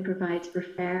ensure it provides for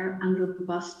fair and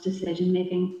robust decision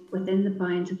making within the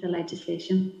bounds of the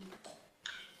legislation.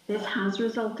 This has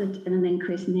resulted in an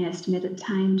increase in the estimated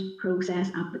time to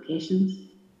process applications.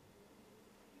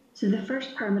 So the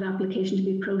first permit application to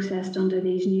be processed under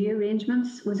these new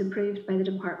arrangements was approved by the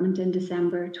Department in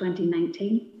December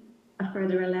 2019. A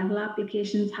further 11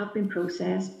 applications have been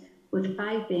processed, with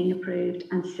 5 being approved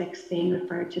and 6 being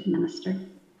referred to the Minister.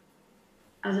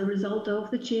 As a result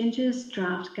of the changes,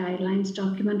 draft guidelines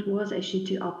document was issued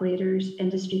to operators,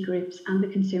 industry groups and the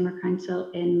Consumer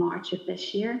Council in March of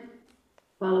this year.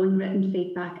 Following written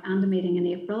feedback and a meeting in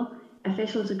April,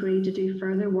 officials agreed to do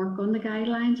further work on the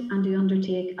guidelines and to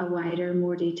undertake a wider,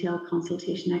 more detailed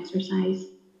consultation exercise.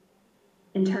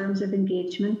 In terms of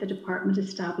engagement, the Department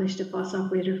established a bus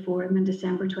operator forum in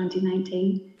December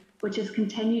 2019, which has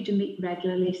continued to meet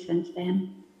regularly since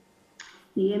then.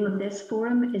 The aim of this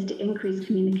forum is to increase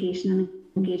communication and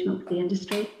engagement with the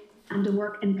industry and to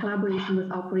work in collaboration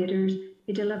with operators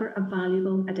who deliver a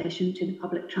valuable addition to the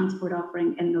public transport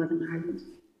offering in Northern Ireland.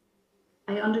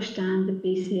 I understand that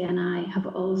BCNI have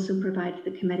also provided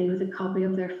the committee with a copy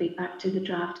of their feedback to the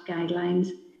draft guidelines,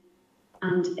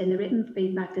 and in the written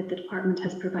feedback that the department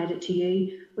has provided to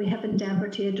you, we have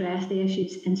endeavoured to address the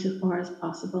issues insofar as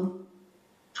possible.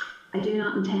 I do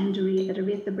not intend to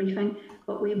reiterate the briefing,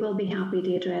 but we will be happy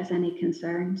to address any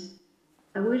concerns.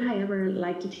 I would, however,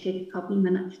 like to take a couple of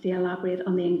minutes to elaborate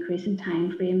on the increase in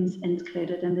timeframes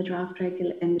included in the draft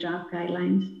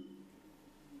guidelines.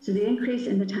 So the increase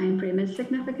in the timeframe is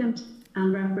significant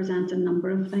and represents a number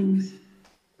of things.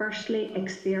 Firstly,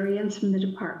 experience from the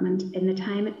department in the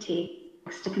time it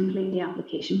takes to complete the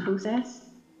application process.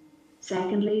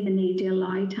 Secondly, the need to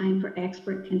allow time for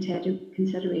expert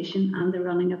consideration and the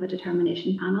running of a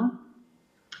determination panel.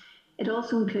 It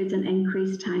also includes an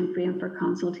increased timeframe for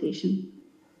consultation.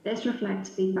 This reflects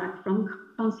feedback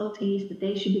from consultees that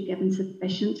they should be given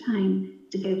sufficient time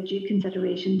to give due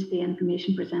consideration to the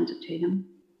information presented to them.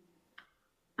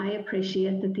 I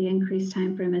appreciate that the increased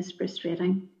timeframe is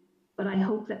frustrating, but I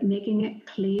hope that making it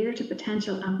clear to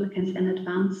potential applicants in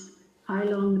advance how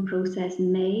long the process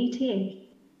may take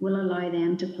will allow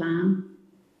them to plan.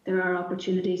 There are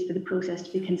opportunities for the process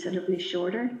to be considerably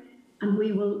shorter, and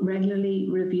we will regularly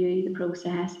review the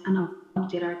process and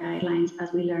update our guidelines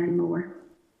as we learn more.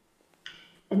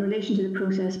 In relation to the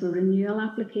process for renewal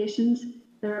applications,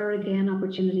 there are again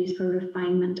opportunities for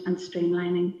refinement and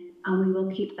streamlining, and we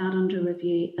will keep that under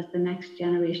review as the next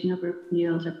generation of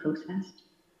renewals are processed.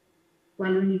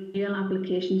 While renewal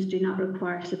applications do not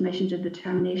require submission to the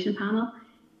determination panel,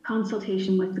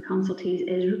 consultation with the consultees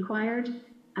is required,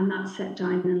 and that's set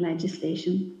down in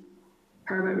legislation.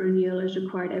 Permit renewal is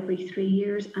required every 3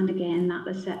 years, and again that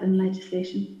is set in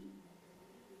legislation.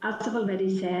 As I've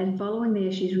already said, following the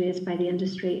issues raised by the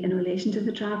industry in relation to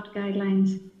the draft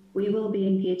guidelines, we will be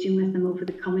engaging with them over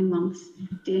the coming months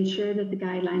to ensure that the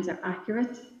guidelines are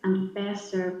accurate and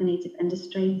best serve the needs of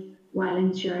industry while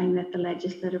ensuring that the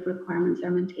legislative requirements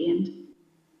are maintained.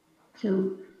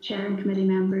 So, Chair and committee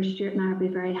members, Stuart and I will be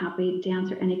very happy to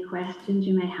answer any questions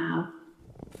you may have.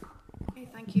 Okay,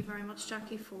 thank you very much,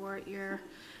 Jackie, for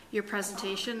your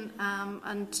presentation.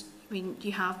 And I mean,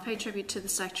 you have paid tribute to the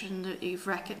sector and that you've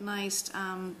recognised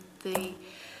the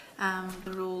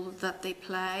role that they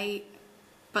play,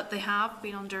 but they have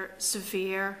been under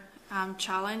severe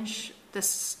challenge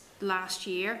this last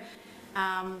year.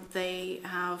 They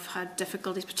have had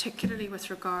difficulties, particularly with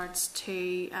regards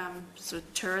to sort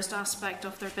of tourist aspect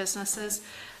of their businesses.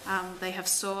 They have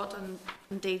sought and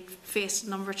indeed faced a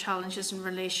number of challenges in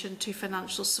relation to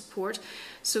financial support.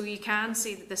 So you can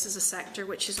see that this is a sector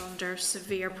which is under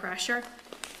severe pressure.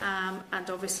 And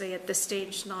obviously at this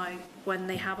stage now, when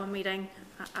they have a meeting,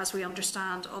 as we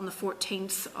understand, on the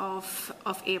 14th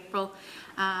of April,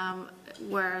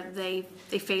 where they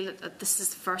feel that this is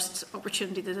the first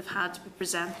opportunity that they've had to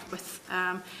present with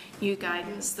new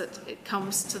guidance, that it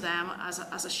comes to them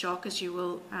as a shock, as you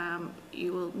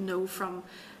will know from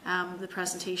the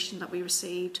presentation that we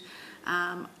received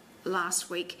last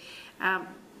week.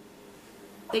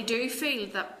 They do feel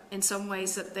that in some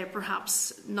ways that they're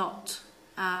perhaps not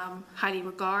highly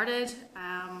regarded,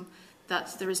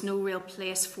 that there is no real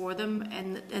place for them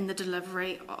in the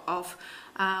delivery of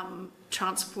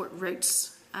transport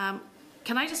routes.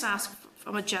 Can I just ask,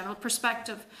 from a general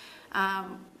perspective,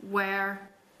 where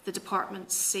the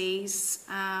department sees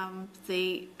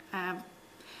the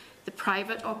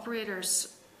private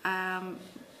operators,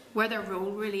 where their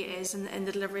role really is in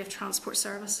the delivery of transport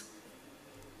service?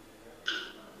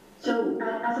 So,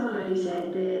 as I've already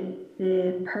said,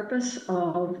 the purpose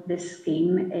of this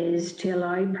scheme is to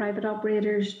allow private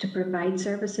operators to provide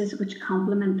services which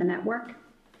complement the network,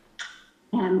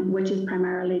 which is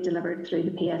primarily delivered through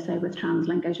the PSA with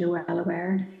TransLink, as you're well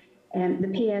aware.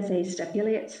 The PSA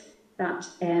stipulates that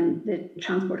the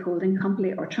Transport Holding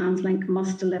Company or TransLink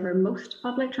must deliver most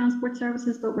public transport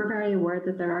services, but we're very aware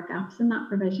that there are gaps in that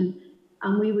provision.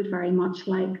 And we would very much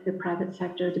like the private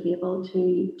sector to be able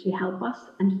to help us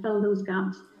and fill those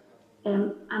gaps.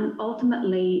 And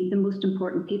ultimately, the most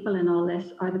important people in all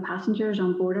this are the passengers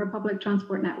on board our public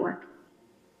transport network.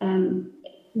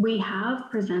 We have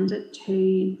presented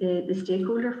to the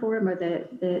stakeholder forum, or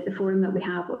the forum that we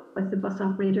have with the bus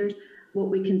operators, what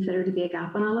we consider to be a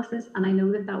gap analysis. And I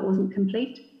know that that wasn't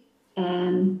complete,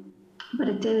 but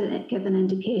it did give an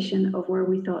indication of where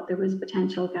we thought there was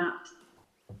potential gaps.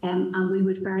 And we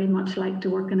would very much like to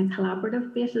work on a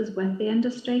collaborative basis with the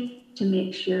industry to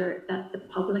make sure that the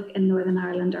public in Northern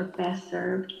Ireland are best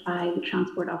served by the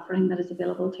transport offering that is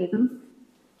available to them.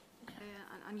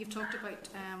 And you've talked about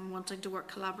wanting to work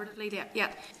collaboratively.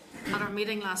 Yeah, at our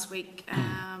meeting last week,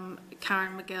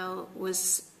 Karen McGill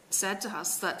said to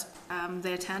us that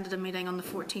they attended a meeting on the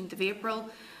 14th of April,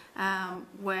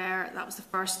 where that was the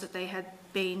first that they had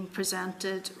been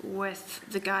presented with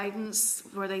the guidance,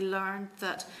 where they learned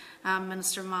that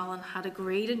Minister Mallon had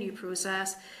agreed a new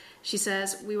process. She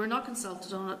says, "We were not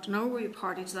consulted on it, nor were we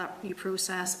party to that new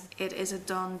process. It is a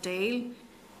done deal."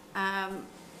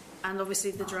 And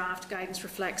obviously the draft guidance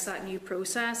reflects that new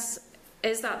process.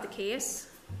 Is that the case?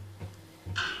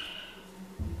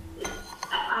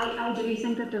 I do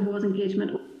think that there was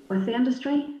engagement with the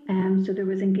industry. So there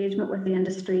was engagement with the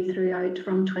industry throughout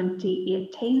from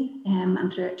 2018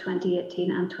 and throughout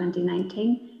 2018 and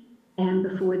 2019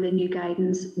 before the new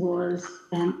guidance was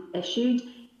issued.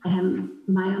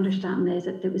 My understanding is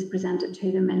that it was presented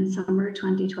to them in summer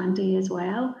 2020 as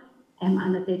well,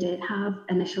 and that they did have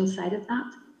initial sight of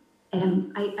that.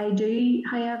 I do,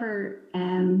 however,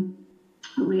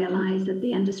 realise that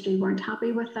the industry weren't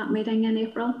happy with that meeting in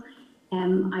April.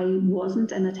 I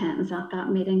wasn't in attendance at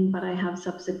that meeting, but I have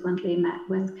subsequently met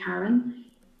with Karen,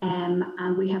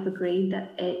 and we have agreed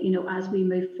that as we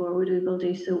move forward, we will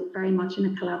do so very much on a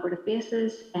collaborative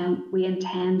basis, and we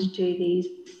intend to do these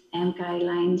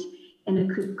guidelines in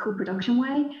a co-production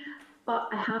way. But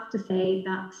I have to say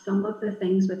that some of the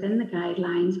things within the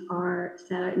guidelines are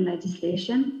set out in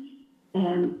legislation.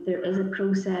 There is a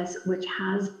process which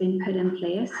has been put in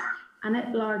place, and it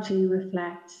largely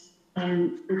reflects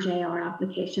the JR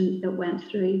application that went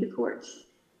through the courts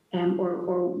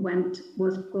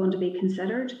was going to be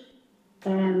considered.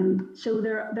 So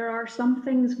there are some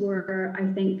things where I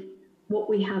think what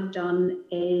we have done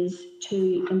is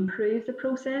to improve the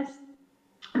process,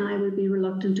 and I would be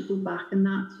reluctant to go back on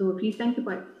that. So if you think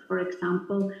about, for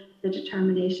example, the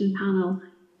determination panel,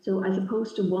 so as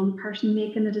opposed to one person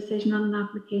making a decision on an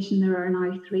application, there are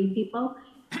now 3 people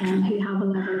who have a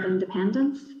level of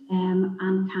independence and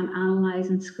can analyse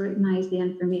and scrutinise the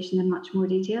information in much more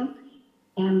detail.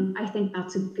 I think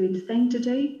that's a good thing to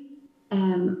do,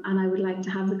 and I would like to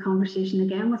have the conversation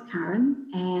again with Karen.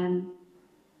 And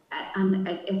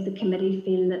if the committee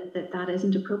feel that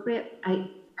isn't appropriate, I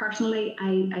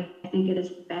think it is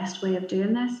the best way of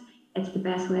doing this. It's the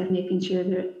best way of making sure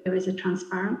that there is a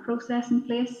transparent process in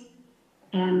place,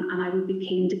 and I would be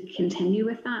keen to continue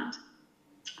with that.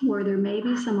 Where there may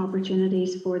be some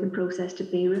opportunities for the process to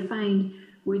be refined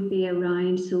would be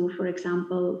around, so for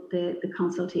example, the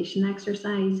consultation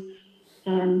exercise.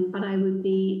 But I would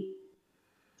be,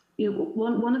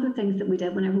 one of the things that we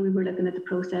did whenever we were looking at the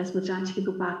process was actually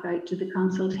go back out to the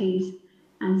consultees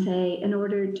and say, in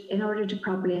order to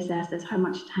properly assess this, how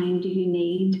much time do you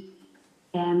need?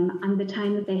 And the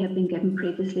time that they had been given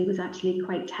previously was actually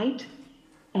quite tight.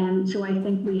 So I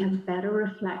think we have better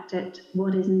reflected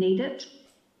what is needed.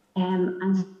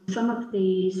 And some of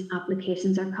these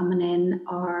applications are coming in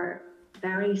are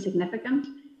very significant,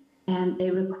 and they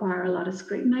require a lot of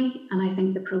scrutiny. And I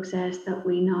think the process that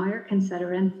we now are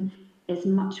considering is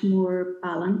much more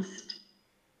balanced,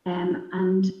 and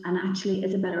actually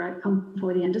is a better outcome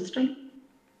for the industry.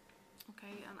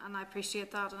 And I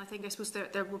appreciate that, and I suppose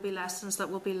there will be lessons that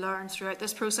will be learned throughout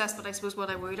this process, but I suppose what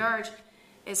I would urge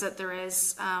is that there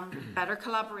is better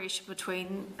collaboration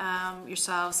between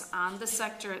yourselves and the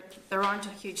sector. There aren't a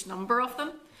huge number of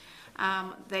them.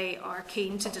 They are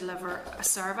keen to deliver a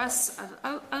service,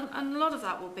 and a lot of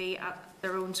that will be at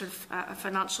their own sort of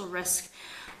financial risk.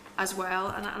 as well.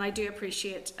 And I do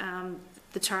appreciate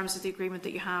the terms of the agreement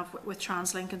that you have with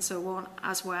TransLink and so on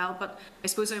as well. But I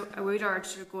suppose I would urge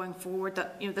sort of going forward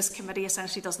that this committee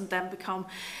essentially doesn't then become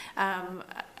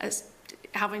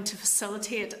having to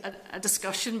facilitate a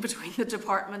discussion between the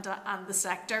department and the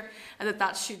sector, and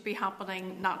that should be happening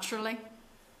naturally.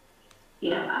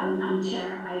 Yeah, and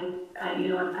Chair,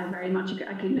 I very much,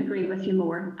 I couldn't agree with you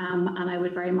more, and I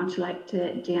would very much like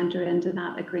to enter into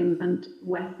that agreement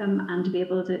with them and to be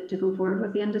able to go forward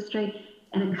with the industry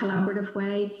in a collaborative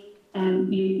way.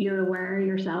 You're aware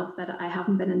yourself that I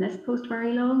haven't been in this post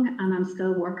very long, and I'm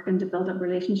still working to build up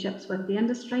relationships with the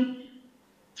industry.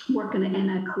 Working in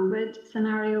a COVID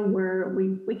scenario where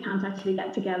we can't actually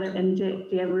get together into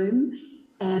a room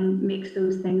makes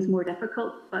those things more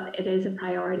difficult, but it is a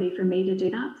priority for me to do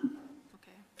that.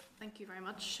 Okay, thank you very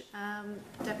much.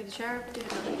 Deputy Chair,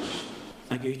 David.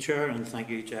 Thank you, Chair, and thank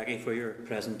you, Jackie, for your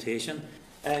presentation.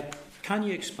 Can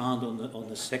you expand on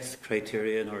the sixth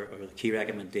criterion or the key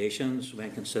recommendations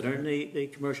when considering the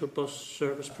commercial bus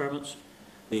service permits?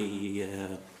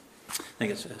 I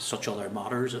think it's such other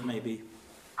matters that may be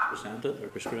presented or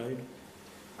prescribed.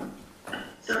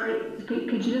 Sorry,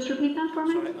 could you just repeat that for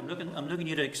me? Sorry, I'm looking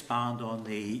you to expand on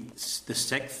the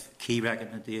sixth key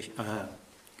recommendation.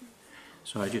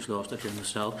 Sorry, I just lost it here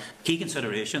myself. Key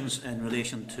considerations in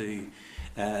relation to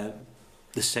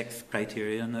the sixth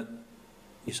criterion that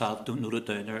you don't note it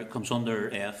down there. It comes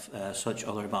under F, such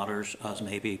other matters as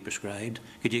may be prescribed.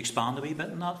 Could you expand a wee bit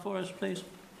on that for us, please?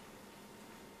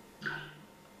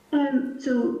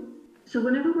 So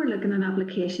whenever we're looking at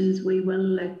applications, we will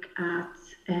look at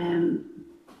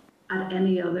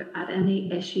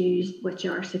any issues which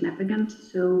are significant.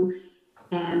 So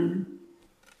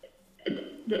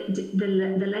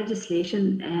the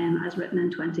legislation as written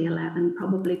in 2011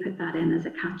 probably put that in as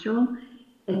a catch-all.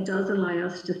 It does allow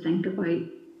us to think about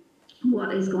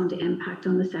what is going to impact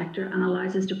on the sector and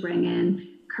allows us to bring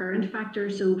in current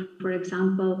factors. So, for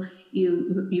example,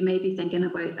 you may be thinking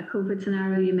about a COVID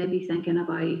scenario, you may be thinking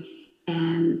about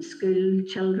school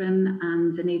children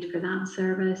and the need for that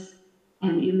service,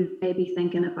 and you may be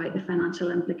thinking about the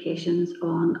financial implications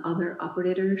on other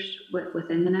operators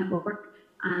within the network.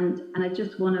 And I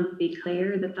just want to be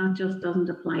clear that just doesn't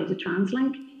apply to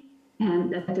TransLink,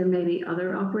 and that there may be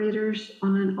other operators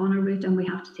on a route, and we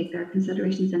have to take their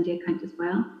considerations into account as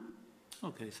well.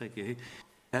 Okay, thank you.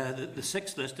 The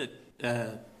six listed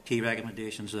key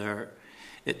recommendations there,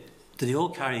 do they all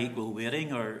carry equal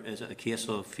weighting, or is it a case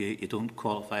of you don't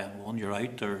qualify on one, you're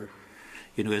out, or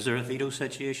is there a veto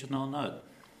situation on that?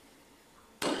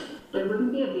 There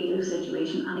wouldn't be a veto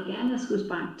situation, and again, this goes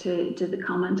back to the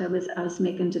comment I was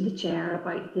making to the Chair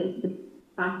about the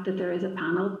fact that there is a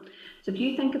panel. So if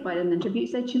you think about an interview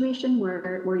situation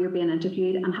where you're being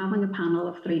interviewed, and having a panel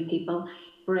of 3 people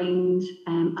brings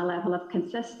a level of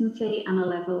consistency and a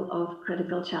level of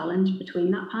critical challenge between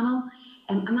that panel.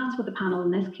 And that's what the panel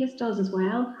in this case does as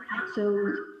well.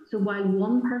 So while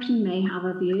one person may have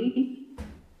a view,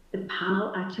 the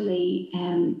panel actually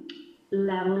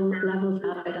levels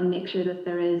that out and makes sure that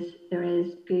there is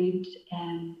good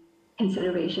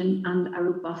consideration and a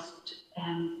robust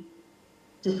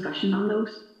discussion on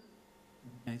those.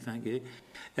 Okay, thank you.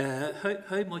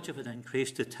 How much of an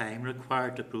increase to time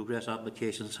required to progress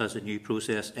applications has the new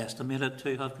process estimated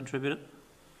to have contributed?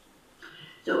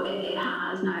 So it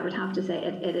has. Now I would have to say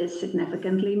it is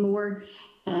significantly more,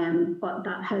 but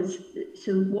that has.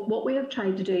 So what we have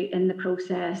tried to do in the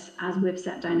process, as we've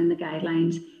set down in the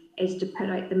guidelines, is to put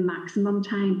out the maximum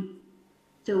time.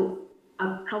 So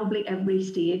at probably every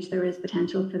stage there is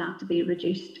potential for that to be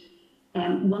reduced.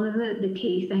 One of the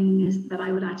key things that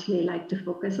I would actually like to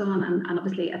focus on, and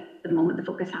obviously at the moment the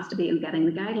focus has to be on getting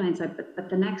the guidelines out, but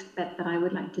the next bit that I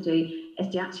would like to do is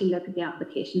to actually look at the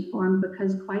application form,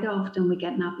 because quite often we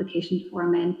get an application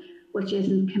form in which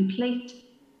isn't complete,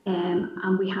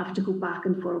 and we have to go back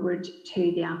and forward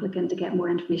to the applicant to get more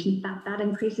information. That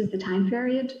increases the time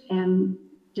period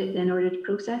in order to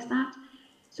process that.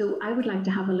 So I would like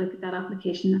to have a look at that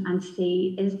application and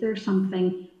see, is there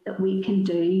something that we can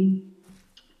do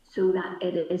so that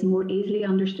it is more easily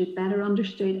understood, better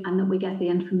understood, and that we get the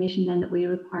information then that we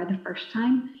require the first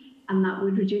time, and that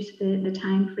would reduce the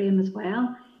time frame as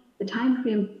well. The time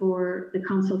frame for the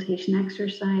consultation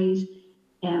exercise,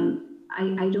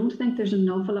 I don't think there's an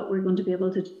awful lot we're going to be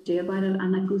able to do about it,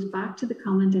 and that goes back to the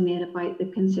comment I made about the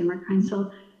Consumer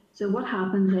Council. So what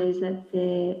happens is that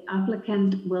the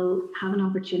applicant will have an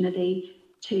opportunity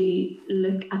to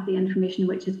look at the information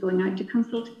which is going out to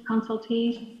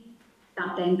consultees.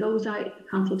 That then goes out, the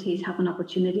consultees have an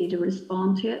opportunity to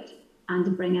respond to it and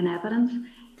to bring in evidence.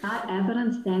 That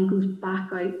evidence then goes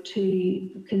back out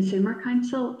to Consumer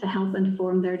Council to help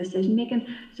inform their decision making.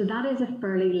 So that is a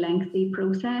fairly lengthy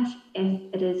process if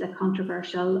it is a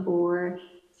controversial or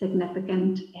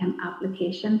significant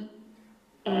application.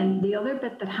 And the other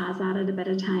bit that has added a bit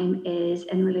of time is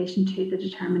in relation to the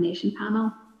determination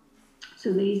panel.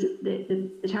 So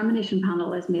the determination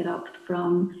panel is made up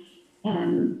from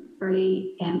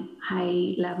fairly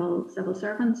high-level civil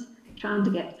servants. Trying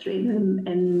to get through them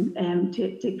and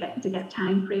to get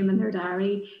time frame in their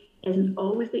diary isn't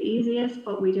always the easiest,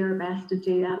 but we do our best to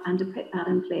do that and to put that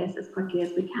in place as quickly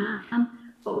as we can.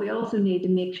 But we also need to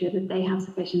make sure that they have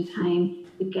sufficient time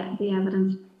to get the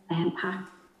evidence packed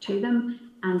to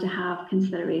them and to have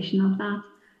consideration of that.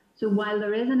 So while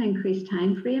there is an increased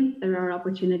time frame, there are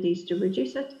opportunities to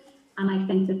reduce it. And I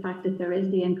think the fact that there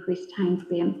is the increased time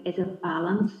frame is a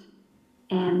balance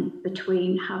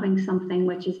between having something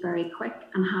which is very quick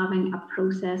and having a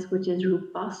process which is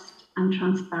robust and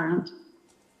transparent.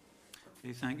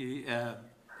 Okay, thank you.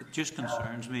 It just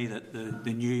concerns me that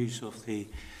the news of the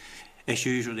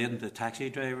issues relating to taxi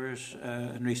drivers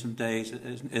in recent days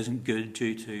isn't good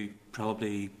due to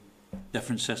probably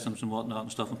different systems and whatnot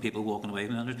and stuff, and people walking away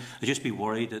from it. I'd just be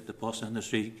worried that the bus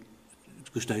industry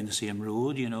goes down the same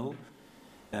road, you know.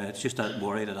 It's just that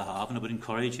worry that I have, and I would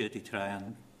encourage you to try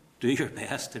and do your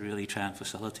best to really try and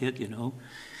facilitate, you know.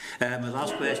 My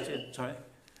last question, sorry.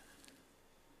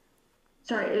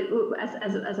 Sorry,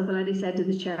 as I've already said to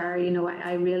the Chair, you know,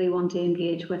 I really want to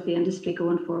engage with the industry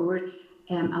going forward,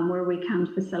 and where we can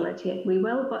facilitate, we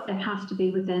will, but it has to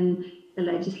be within the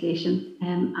legislation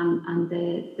and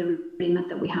the remit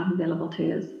that we have available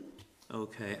to us.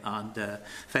 Okay, and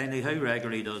finally, how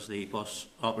regularly does the Bus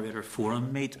Operator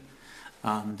Forum meet,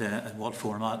 and in what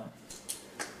format?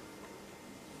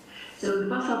 So the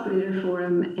Bus Operator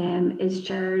Forum is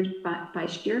chaired by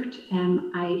Stuart.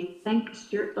 I think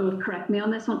Stuart will correct me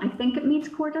on this one. I think it meets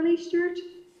quarterly, Stuart.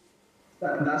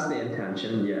 That's the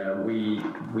intention. Yeah, we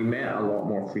met a lot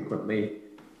more frequently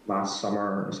last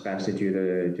summer, especially due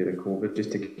to COVID,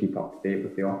 just to keep up to date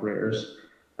with the operators.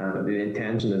 The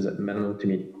intention is at minimum to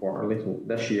meet quarterly. So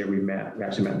this year we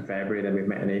actually met in February, then we've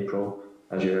met in April,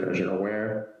 as you're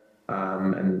aware.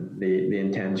 And the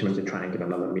intention was to try and get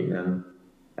another meeting in.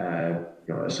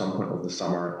 At some point over the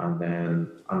summer, and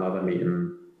then another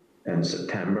meeting in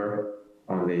September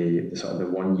on the sort of the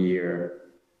 1 year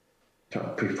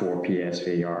before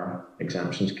PSVR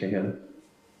exemptions kick in.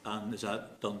 And is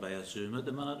that done by a Zoom at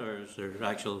the minute, or is there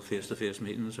actual face-to-face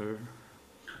meetings? Or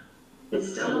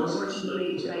it's still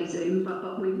unfortunately by Zoom,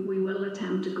 but we will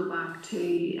attempt to go back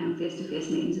to face-to-face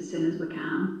meetings as soon as we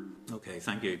can. Okay,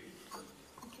 thank you.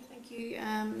 Thank you,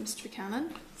 Mr.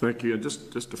 Buchanan. Thank you. And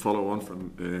just to follow on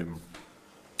from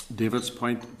David's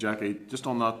point, Jackie, just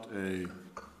on that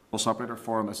Bus Operator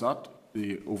Forum, is that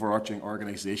the overarching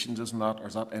organisations, isn't that, or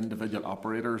is that individual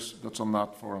operators that's on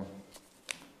that forum?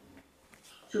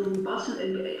 So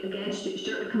again,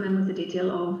 Stuart will come in with the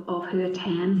detail of who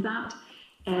attends that,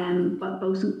 but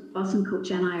Bus and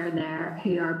Coach and I are there,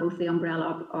 who are both the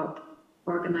umbrella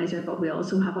organiser, but we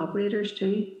also have operators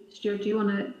too. Stuart, do you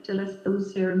want to list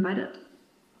those who are invited?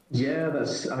 Yeah,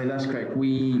 that's correct.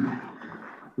 We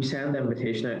send the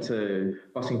invitation out to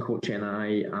Bus and Coach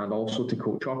NI and also to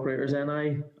Coach Operators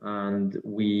NI, and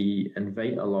we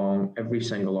invite along every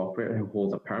single operator who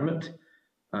holds a permit.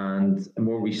 And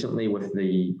more recently, with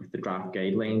the draft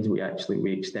guidelines,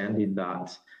 we extended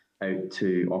that out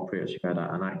to operators who had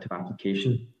an active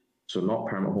application. So not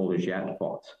permit holders yet,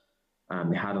 but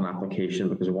they had an application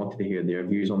because we wanted to hear their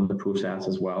views on the process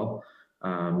as well.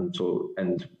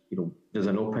 There's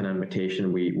an open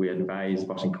invitation. We advise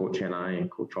Bus and Coach NI and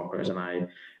Coach Operators NI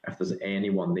if there's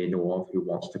anyone they know of who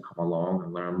wants to come along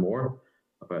and learn more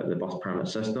about the bus permit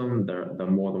system. They're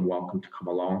more than welcome to come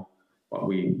along, but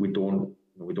we don't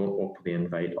openly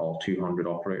invite all 200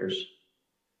 operators.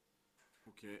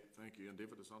 Okay, thank you. And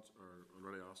David has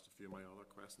already asked a few of my other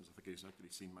questions. I think he's actually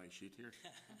seen my sheet here.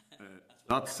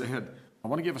 That said, I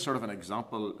want to give a sort of an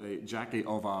example, Jackie,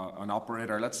 of an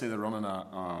operator. Let's say they're running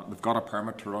they've got a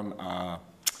permit to run,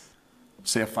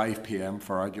 say, a 5 p.m.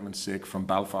 for argument's sake from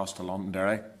Belfast to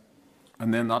Londonderry,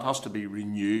 and then that has to be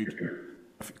renewed.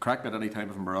 Correct me at any time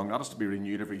if I'm wrong. That has to be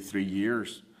renewed every 3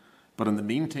 years. But in the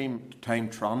meantime,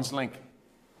 TransLink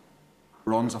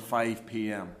runs a 5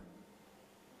 p.m.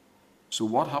 So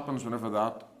what happens whenever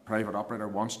that private operator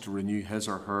wants to renew his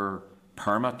or her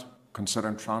permit,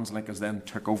 considering TransLink has then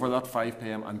took over that 5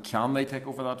 p.m, and can they take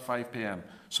over that 5 p.m?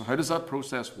 So how does that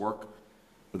process work?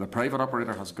 The private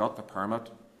operator has got the permit,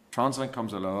 TransLink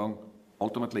comes along,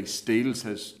 ultimately steals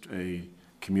his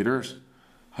commuters.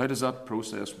 How does that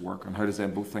process work, and how does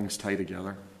then both things tie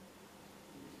together?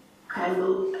 Okay,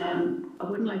 well, I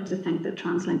wouldn't like to think that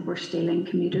TransLink were stealing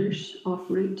commuters off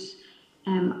routes,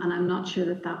 and I'm not sure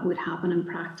that that would happen in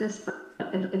practice. But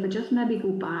if I just maybe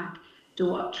go back to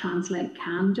what TransLink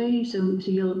can do, so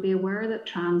you'll be aware that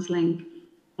TransLink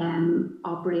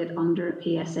operate under a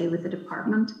PSA with the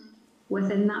department.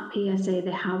 Within that PSA,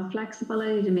 they have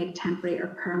flexibility to make temporary or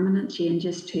permanent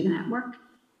changes to the network.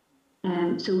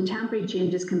 So temporary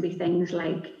changes can be things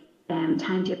like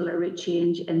timetable or route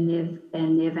change in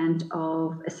the event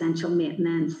of essential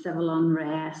maintenance, civil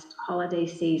unrest, holiday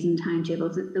season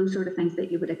timetables, those sort of things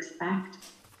that you would expect.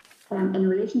 In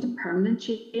relation to permanent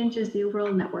changes, the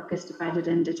overall network is divided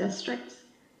into districts.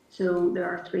 So there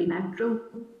are 3 metro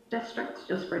districts,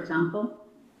 just for example.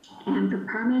 For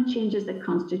permanent changes that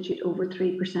constitute over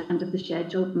 3% of the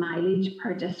scheduled mileage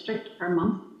per district per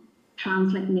month,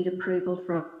 TransLink need approval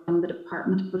from the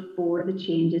department before the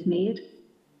change is made.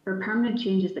 For permanent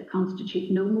changes that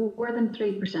constitute no more than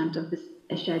 3% of the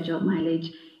scheduled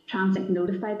mileage, TransLink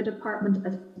notify the department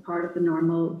as part of the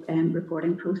normal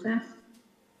reporting process.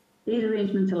 These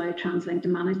arrangements allow TransLink to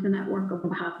manage the network on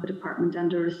behalf of the department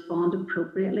and to respond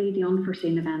appropriately to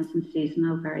unforeseen events and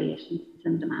seasonal variations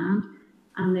in demand.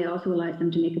 And they also allow them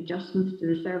to make adjustments to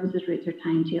the services, routes or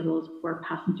timetables where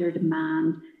passenger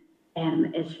demand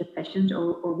is sufficient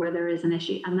or where there is an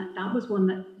issue. And that was one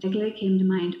that particularly came to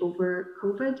mind over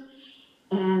COVID.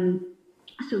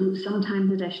 So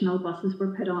sometimes additional buses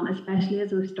were put on, especially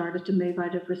as we started to move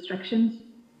out of restrictions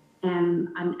and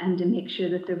to make sure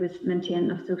that there was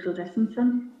maintenance of social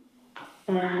distancing.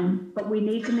 But we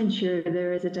need to ensure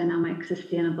there is a dynamic,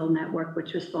 sustainable network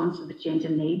which responds to the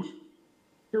changing needs.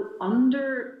 So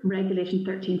under Regulation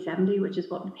 1370, which is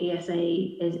what the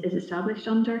PSA is established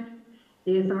under,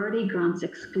 the authority grants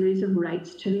exclusive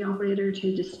rights to the operator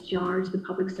to discharge the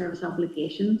public service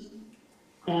obligations.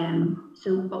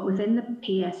 But within the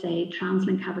PSA,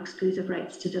 TransLink have exclusive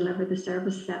rights to deliver the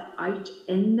service set out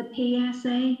in the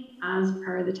PSA as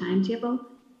per the timetable.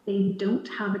 They don't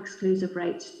have exclusive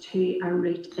rights to a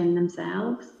route in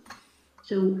themselves.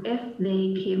 So if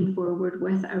they came forward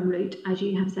with a route, as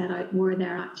you have set out, where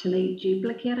they're actually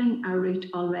duplicating a route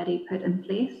already put in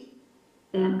place,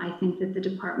 then I think that the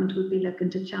department would be looking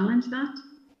to challenge that.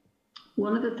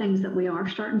 One of the things that we are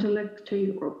starting to look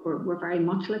to, or we're very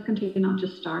much looking to, not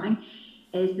just starting,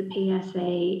 is the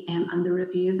PSA and the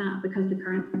review of that, because the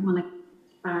current one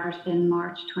expires in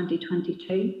March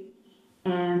 2022.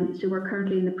 So we're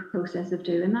currently in the process of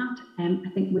doing that. I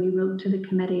think we wrote to the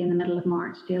committee in the middle of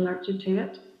March to alert you to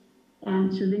it.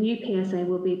 So the new PSA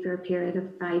will be for a period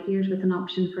of 5 years with an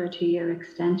option for a 2-year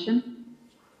extension.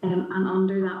 And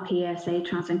under that PSA,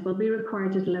 TransLink will be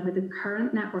required to deliver the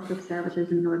current network of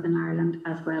services in Northern Ireland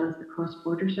as well as the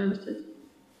cross-border services.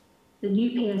 The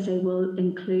new PSA will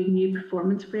include new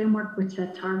performance framework which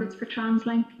set targets for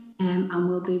TransLink and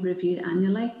will be reviewed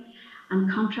annually. And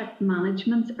contract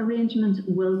management arrangements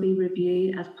will be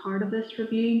reviewed as part of this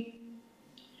review.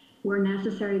 Where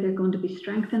necessary, they're going to be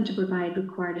strengthened to provide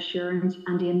required assurance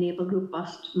and to enable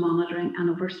robust monitoring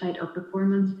and oversight of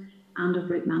performance and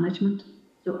of route management.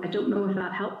 So I don't know if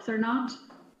that helps or not.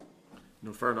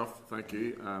 No, fair enough. Thank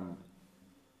you.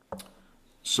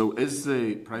 So is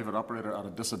the private operator at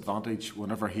a disadvantage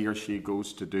whenever he or she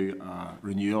goes to do a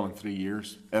renewal in 3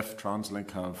 years if TransLink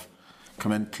have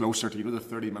come in closer to the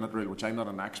 30-minute rule, which I'm not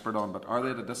an expert on, but are they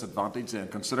at a disadvantage then,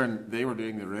 considering they were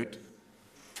doing the route?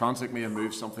 TransLink may have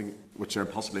moved something which they're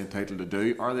possibly entitled to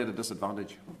do. Are they at a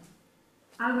disadvantage?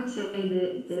 I would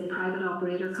say the private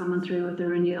operator coming through with the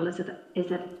renewal is an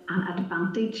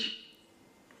advantage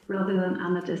rather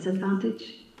than a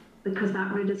disadvantage, because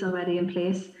that route is already in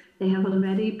place. They have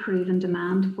already proven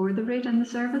demand for the route and the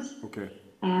service. Okay.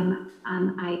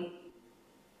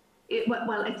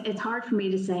 It's hard for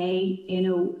me to say,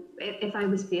 if I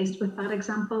was faced with that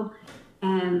example,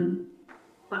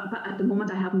 but at the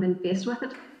moment I haven't been faced with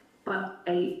it. But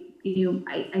I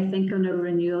think on a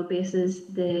renewal basis,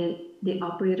 the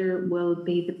operator will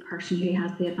be the person who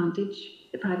has the advantage,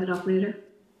 the private operator.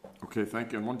 Okay,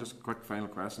 thank you. And one just quick final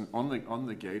question. On the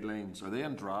guidelines, are they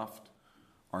in draft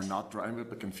or not? I'm a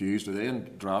bit confused. Are they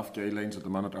in draft guidelines at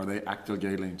the minute? Are they actual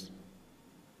guidelines?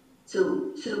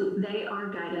 So they are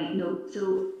guidelines. No,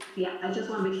 so yeah, I just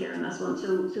want to be clear on this one.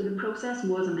 So the process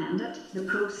was amended. The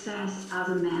process as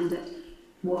amended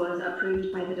was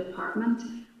approved by the department.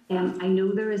 I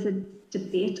know there is a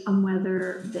debate on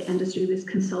whether the industry was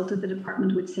consulted. The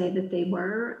department would say that they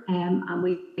were, and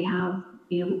we have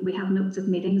notes of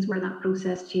meetings where that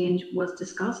process change was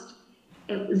discussed.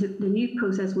 The new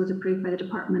process was approved by the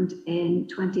department in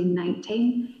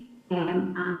 2019.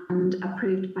 and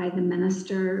approved by the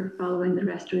Minister following the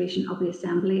restoration of the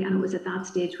Assembly. And it was at that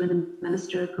stage when the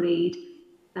Minister agreed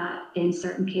that in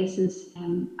certain cases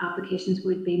applications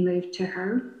would be moved to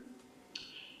her.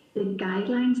 The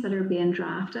guidelines that are being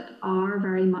drafted are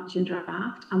very much in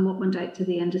draft, and what went out to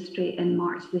the industry in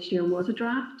March this year was a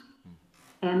draft.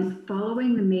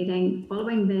 Following the meeting,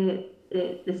 following the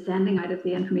sending out of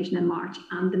the information in March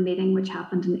and the meeting which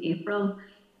happened in April,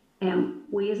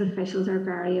 we as officials are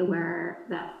very aware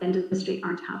that industry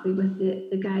aren't happy with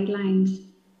the guidelines.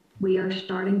 We are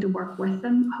starting to work with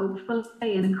them, hopefully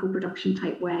in a co-production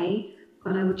type way,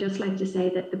 but I would just like to say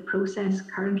that the process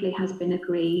currently has been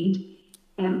agreed.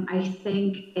 I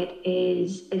think it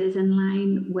is in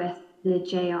line with the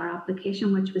JR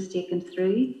application which was taken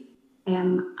through,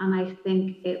 and I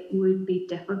think it would be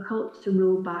difficult to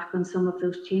roll back on some of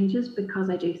those changes because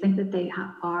I do think that they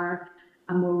are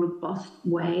a more robust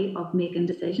way of making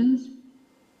decisions.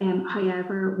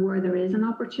 However, where there is an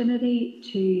opportunity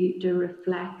to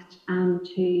reflect and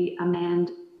to amend,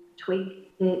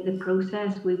 tweak the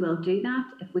process, we will do that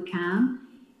if we can.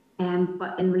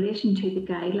 But in relation to the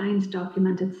guidelines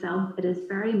document itself, it is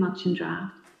very much in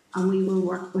draft, and we will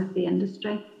work with the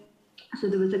industry. So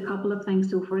there was a couple of things.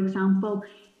 So, for example,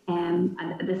 and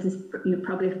this is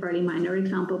probably a fairly minor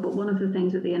example, but one of the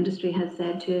things that the industry has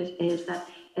said to us is that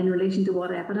in relation to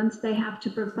what evidence they have to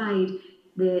provide,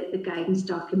 the guidance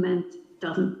document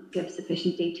doesn't give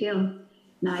sufficient detail.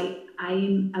 Now,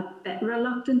 I'm a bit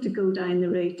reluctant to go down the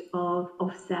route of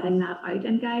setting that out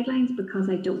in guidelines because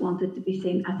I don't want it to be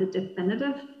seen as a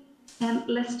definitive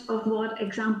list of what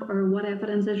example or what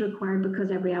evidence is required,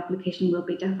 because every application will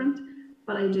be different.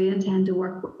 But I do intend to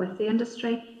work with the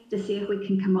industry to see if we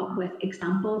can come up with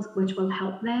examples which will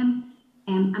help them.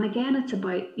 And again, it's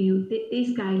about,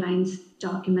 these guidelines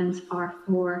documents are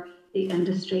for the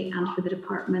industry and for the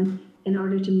department in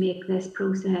order to make this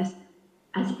process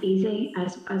as easy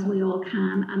as we all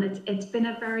can. And it's been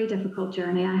a very difficult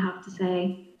journey, I have to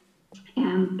say.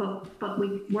 But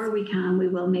where we can, we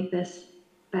will make this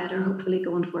better, hopefully,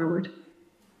 going forward.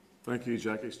 Thank you,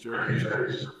 Jackie. Stuart.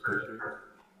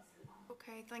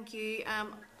 Okay, thank you.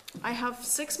 I have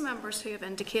 6 members who have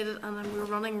indicated, and we're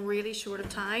running really short of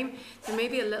time. There may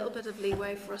be a little bit of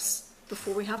leeway for us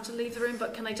before we have to leave the room,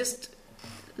 but can I just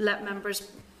let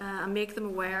members make them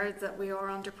aware that we are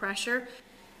under pressure?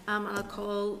 And I'll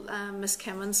call Ms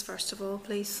Kimmins first of all,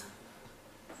 please.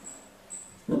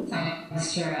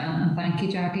 Thanks, Chair, and thank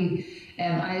you, Jackie.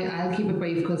 I'll keep it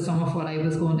brief because some of what I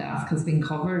was going to ask has been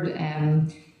covered.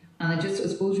 And I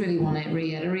suppose really want to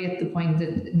reiterate the point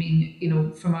that,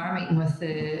 from our meeting with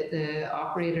the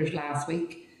operators last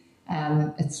week,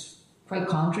 it's quite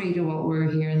contrary to what we're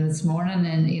hearing this morning,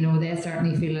 and they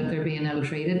certainly feel that they're being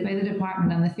ill-treated by the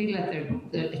department, and they feel that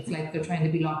it's like they're trying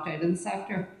to be locked out of the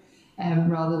sector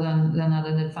rather than at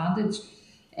an advantage.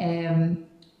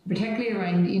 Particularly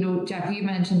around, Jackie, you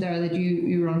mentioned there that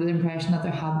you were under the impression that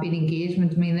there had been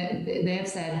engagement. I mean, they've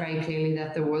said very clearly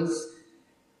that there was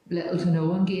little to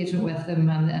no engagement with them,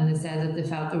 and they said that they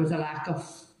felt there was a lack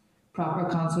of proper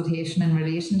consultation in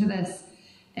relation to this.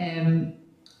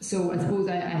 So I suppose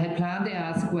I had planned to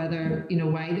ask whether,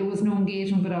 why there was no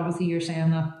engagement, but obviously you're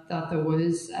saying that there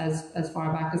was as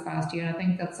far back as last year, and I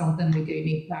think that's something we do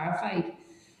need clarified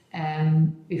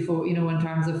before, in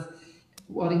terms of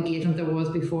what engagement there was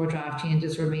before draft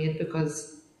changes were made,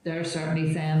 because they're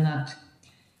certainly saying that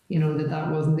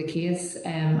that wasn't the case,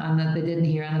 and that they didn't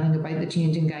hear anything about the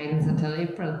change in guidance until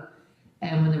April,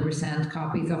 when they were sent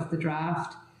copies of the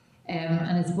draft. And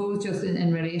I suppose just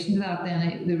in relation to that,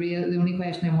 then the only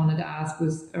question I wanted to ask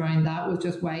was around that, was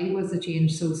just why was the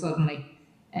change so suddenly?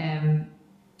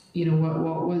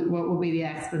 What would be the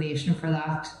explanation for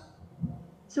that?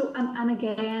 So, and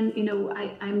again,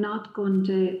 I'm not going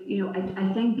to,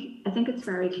 I think it's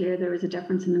very clear there is a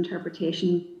difference in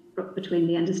interpretation between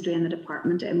the industry and the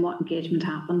department and what engagement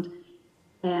happened.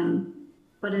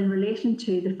 But in relation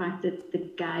to the fact that the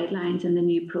guidelines and the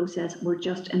new process were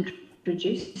just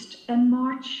introduced in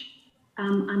March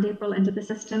and April into the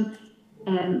system,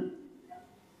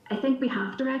 I think we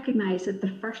have to recognise that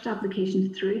the first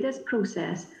application through this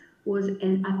process was at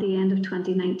the end of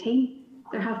 2019.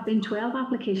 There have been 12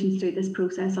 applications through this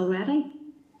process already.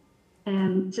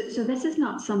 So this is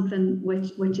not something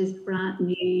which is brand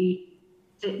new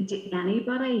to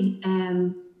anybody.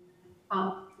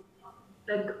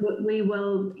 But we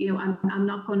will, I'm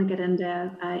not going to get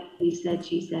into he said,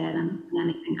 she said, and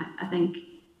anything. I think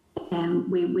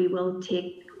we will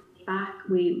take back.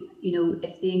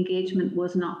 If the engagement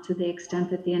was not to the extent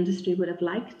that the industry would have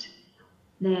liked,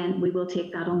 then we will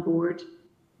take that on board.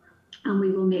 and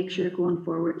we will make sure going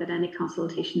forward that any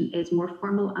consultation is more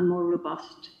formal and more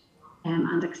robust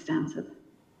and extensive.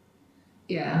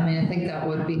 Yeah, I mean, I think that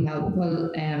would be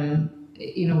helpful,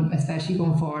 you know, especially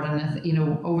going forward. And, you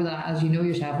know, as you know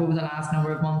yourself, over the last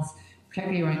number of months,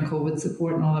 particularly around COVID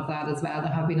support and all of that as well,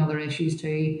 there have been other issues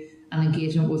too. And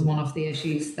engagement was one of the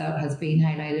issues that has been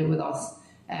highlighted with us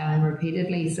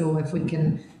repeatedly. So if we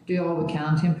can do all we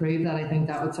can to improve that, I think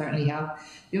that would certainly help.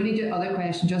 The only other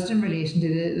question, just in relation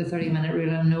to the 30-minute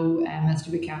rule, I know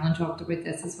Mr. Buchanan talked about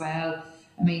this as well.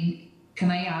 I mean, can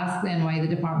I ask then why the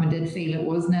department did feel it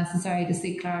was necessary to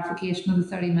seek clarification of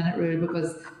the 30-minute rule?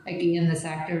 Because again, the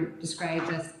sector described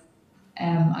this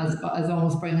as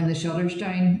almost bringing the shutters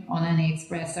down on any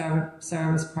express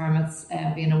service permits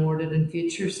being awarded in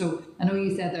future. So I know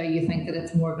you said there you think that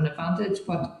it's more of an advantage,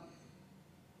 but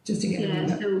just to get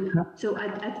and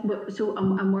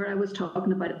where I was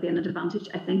talking about it being an advantage,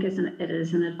 I think it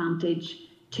is an advantage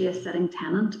to a sitting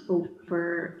tenant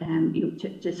over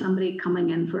to somebody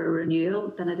coming in for a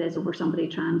renewal than it is over somebody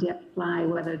trying to apply,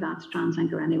 whether that's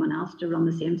Translink or anyone else, to run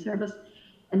the same service.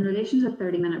 In relation to the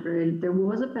 30-minute rule, there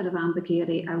was a bit of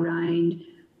ambiguity around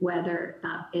whether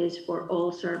that is for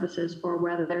all services or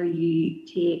whether you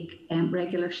take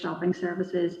regular stopping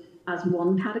services as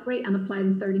one category and apply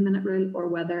the 30-minute rule, or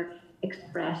whether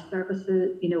express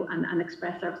services, and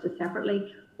express services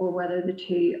separately, or whether the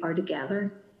two are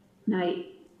together. Now,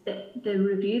 the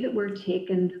review that we're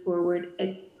taking forward,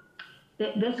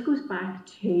 this goes back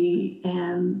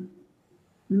to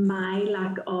my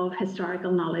lack of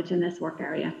historical knowledge in this work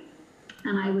area.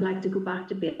 And I would like to go back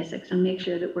to basics and make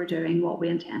sure that we're doing what we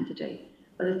intend to do.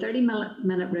 But the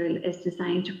 30-minute rule is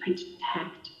designed to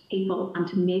protect people and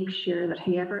to make sure that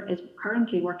whoever is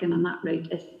currently working on that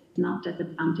route is not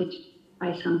disadvantaged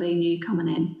by somebody new coming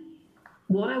in.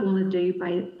 What I want to do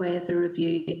by way of the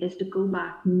review is to go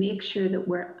back, make sure that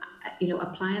we're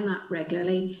applying that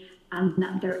regularly, and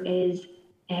that there is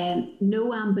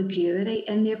no ambiguity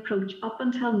in the approach. Up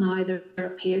until now, there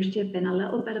appears to have been a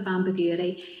little bit of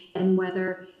ambiguity in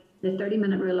whether the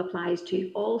 30-minute rule applies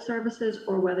to all services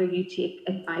or whether you take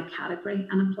it by category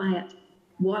and apply it.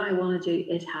 What I want to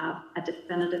do is have a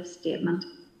definitive statement.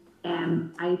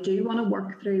 I do want to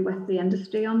work through with the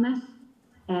industry on this.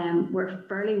 We're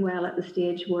fairly well at the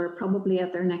stage where probably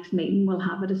at their next meeting we'll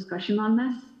have a discussion on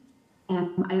this.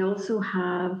 I also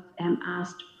have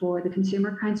asked for the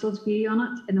Consumer Council's view on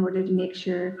it in order to make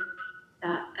sure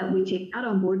that we take that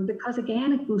on board, because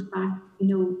again it goes back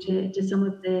to some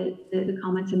of the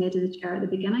comments I made to the chair at the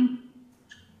beginning.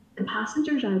 The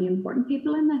passengers are the important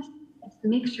people in this. It's to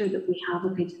make sure that we have a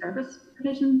good service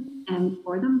provision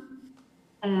for them.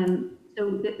 So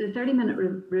the 30-minute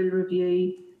rule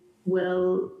review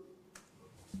will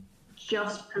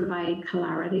just provide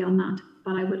clarity on that.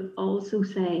 But I would also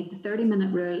say the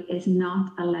 30-minute rule is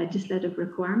not a legislative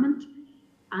requirement,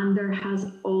 and there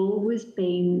has always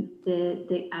been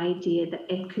the idea that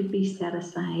it could be set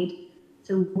aside.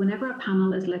 So whenever a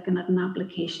panel is looking at an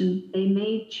application, they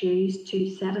may choose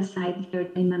to set aside the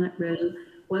 30-minute rule,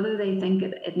 whether they think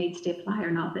it needs to apply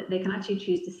or not. They can actually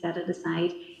choose to set it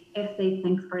aside if they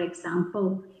think, for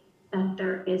example, that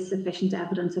there is sufficient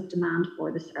evidence of demand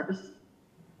for the service.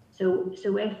 So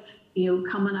if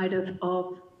coming out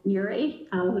of Newry,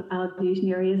 I'll use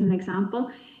Newry as an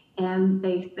example,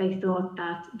 they thought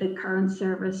that the current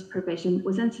service provision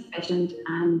was insufficient,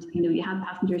 and you had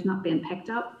passengers not being picked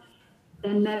up,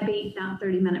 then maybe that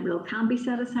 30-minute rule can be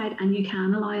set aside, and you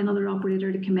can allow another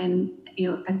operator to come in,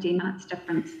 15 minutes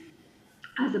difference,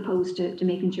 as opposed to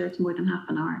making sure it's more than half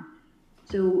an hour.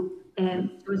 So I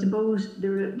suppose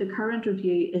the current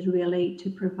review is really to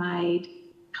provide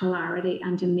clarity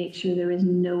and to make sure there is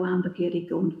no ambiguity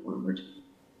going forward.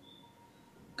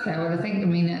 Okay, well, I think,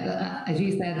 as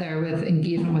you said there, with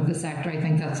engagement with the sector, I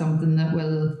think that's something that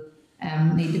will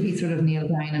need to be sort of nailed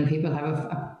down and people have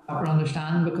a proper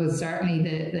understanding, because certainly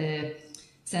the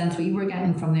sense we were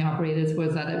getting from the operators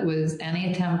was that it was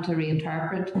any attempt to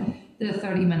reinterpret the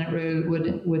 30-minute rule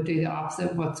would do the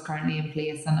opposite of what's currently in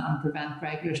place and prevent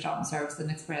regular stop and service and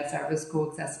express service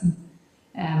coexisting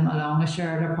along a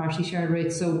shared or partially shared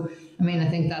route. So, I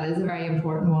think that is a very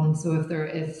important one. So if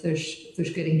there's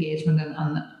good engagement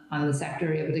and the sector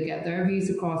are able to get their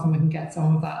views across and we can get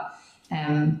some of that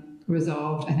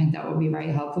resolved, I think that would be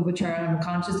very helpful. But Chair, I'm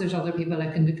conscious there's other people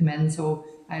looking to come in, so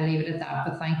I'll leave it at that.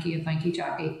 But thank you,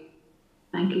 Jackie.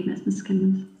 Thank you, Ms.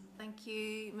 Kimmins. Thank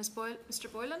you,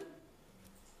 Mr. Boylan.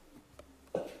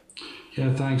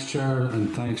 Yeah, thanks, Chair,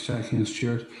 and thanks, Jackie and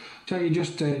Stuart. Jackie,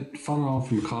 just following on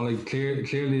from a colleague,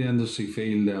 clearly the industry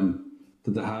feel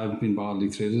that they have been badly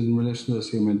treated in relation to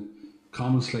this.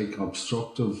 Comments like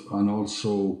obstructive and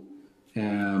also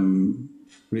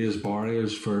raise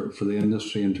barriers for the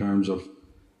industry in terms of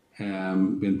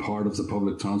being part of the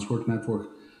public transport network.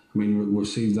 I mean, we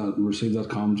received that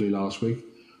commentary last week.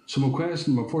 So my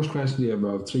first question to you,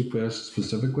 about 3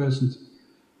 specific questions.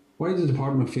 Why did the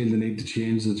department feel the need to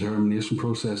change the determination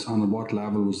process, and at what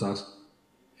level was that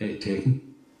taken?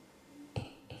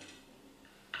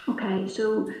 Okay,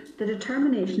 so the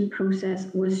determination process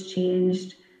was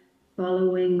changed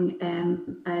following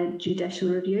a judicial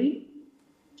review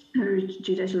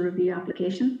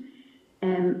application.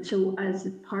 So as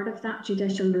part of that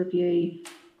judicial review,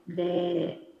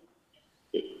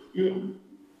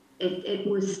 it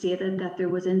was stated that there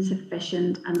was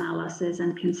insufficient analysis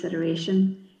and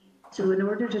consideration. So in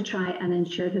order to try and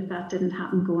ensure that that didn't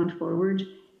happen going forward,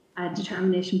 a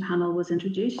determination panel was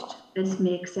introduced. This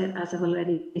makes it, as I've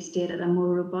already stated, a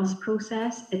more robust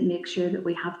process. It makes sure that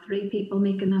we have 3 people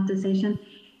making that decision.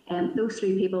 Those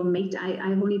 3 people meet.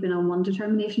 I've only been on 1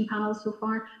 determination panel so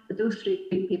far, but those 3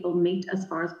 people meet as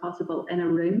far as possible in a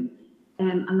room,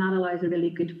 and that allows a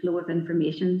really good flow of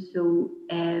information. So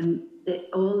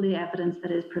all the evidence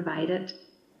that is provided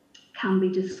can be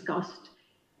discussed.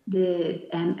 The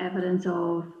evidence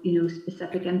of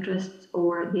specific interests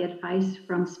or the advice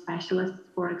from specialists,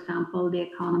 for example, the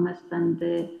economists and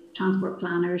the transport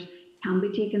planners, can be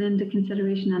taken into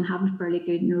consideration and have a fairly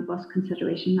good and robust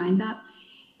consideration around that.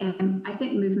 I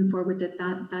think moving forward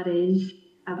that is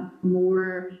a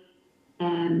more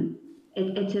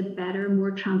it's a better,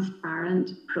 more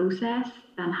transparent process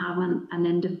than having an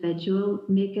individual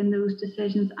making those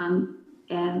decisions.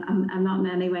 And I'm not in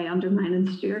any way undermining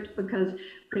Stuart, because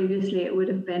previously it would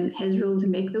have been his role to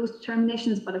make those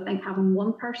determinations, but I think having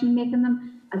 1 person making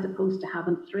them as opposed to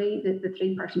having 3, the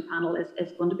 3-person panel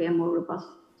is going to be a more robust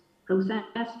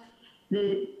process.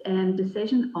 The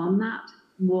decision on that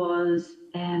was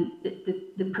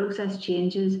the process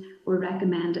changes were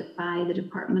recommended by the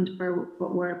department for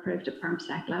what were approved at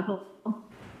PermSec level.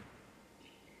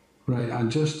 Right,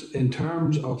 and just in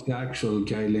terms of the actual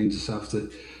guidelines itself,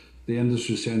 the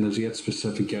industry is saying there's 8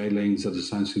 specific guidelines that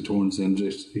essentially turns the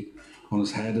industry on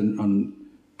its head and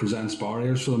presents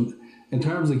barriers for them. In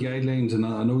terms of the guidelines, and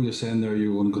I know you're saying there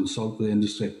you're going to consult with the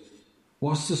industry,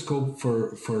 what's the scope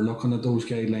for looking at those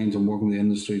guidelines and working with the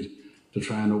industry to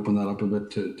try and open that up a bit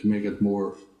to make it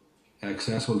more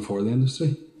accessible for the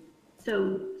industry?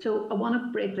 So I want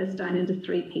to break this down into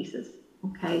 3 pieces.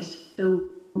 Okay, so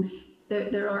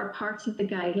there are parts of the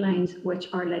guidelines which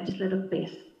are legislative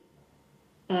based.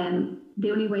 The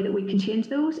only way that we can change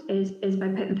those is by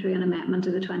putting through an amendment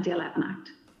to the 2011 Act.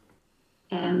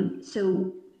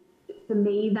 So for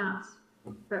me, that's,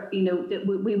 that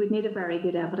we would need a very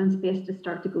good evidence base to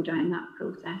start to go down that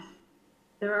process.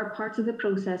 There are parts of the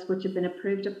process which have been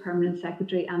approved at Permanent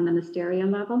Secretary and Ministerial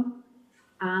level.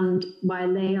 And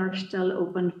while they are still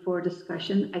open for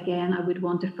discussion, again, I would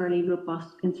want a fairly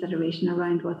robust consideration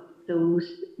around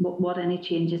what any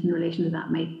changes in relation to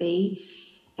that might be.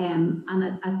 And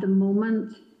at the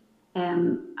moment,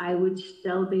 I would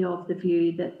still be of the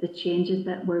view that the changes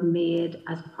that were made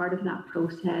as part of that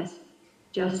process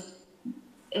just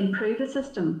improve the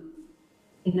system.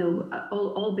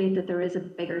 Albeit that there is a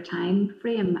bigger time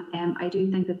frame, I do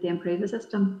think that they improve the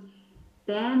system.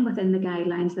 Then within the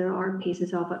guidelines, there are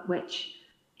pieces of it which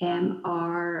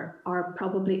are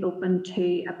probably open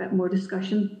to a bit more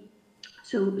discussion.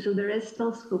 So there is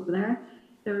still scope there.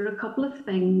 There are a couple of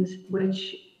things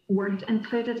which weren't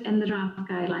included in the draft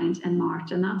guidelines in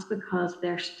March, and that's because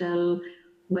they're still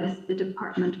with the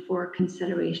department for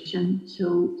consideration.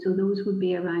 So those would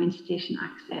be around station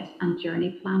access and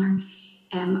journey planner.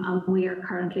 And we are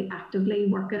currently actively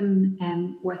working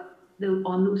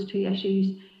on those 2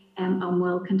 issues, and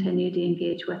we'll continue to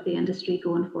engage with the industry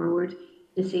going forward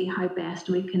to see how best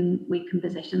we can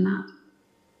position that.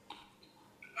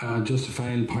 Just a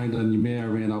final point, and you may or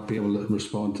may not be able to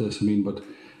respond to this, but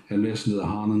in relation to the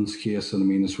Hannon's case, and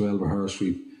it's well rehearsed,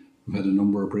 we've had a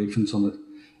number of briefings on it.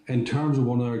 In terms of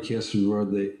one of our cases where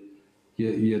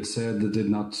you had said they did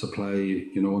not supply,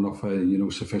 enough,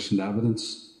 sufficient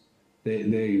evidence,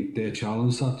 they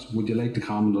challenged that. Would you like to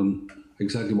comment on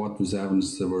exactly what was the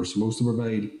evidence they were supposed to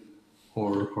provide,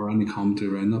 or any commentary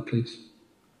around that, please?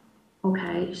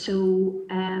 Okay, so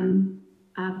I'm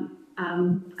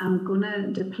going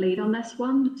to deplete on this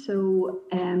one. So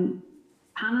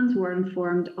Hannons were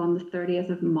informed on the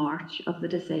 30th of March of the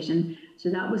decision.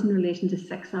 So that was in relation to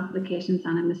 6 applications,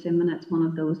 and I'm assuming it's one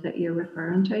of those that you're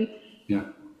referring to. Yeah.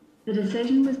 The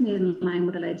decision was made in line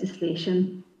with the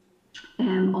legislation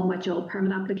on which all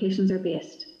permit applications are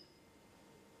based.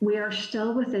 we are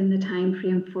still within the time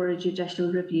frame for a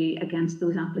judicial review against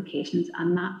those applications,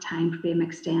 and that time frame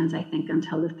extends, I think,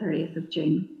 until the 30th of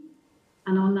June.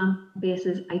 And on that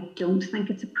basis, I don't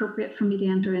think it's appropriate for me to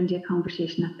enter into a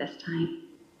conversation at this time.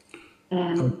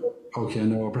 Okay,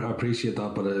 no, I appreciate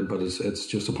that, but it's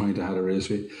just a point I had to raise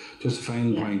with you. Just a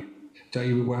final point.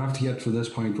 Jackie, we have to get to this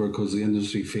point where, because the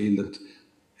industry feel that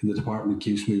the department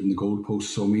keeps moving the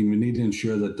goalposts. So, I mean, we need to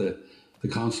ensure that the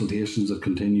consultations that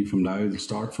continue from now, will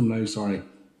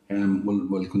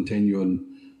continue, and,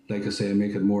 like I say,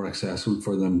 make it more accessible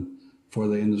for them, for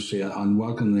the industry, and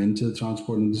welcome them into the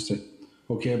transport industry.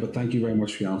 Okay, but thank you very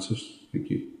much for your answers. Thank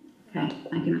you. Okay,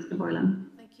 thank you, Mr. Boylan.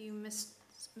 Thank you, Miss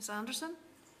Anderson.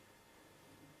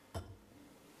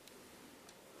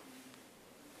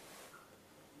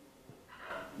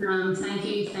 Thank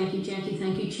you, Jackie.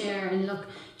 Thank you, Chair. And look,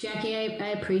 Jackie, I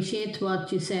appreciate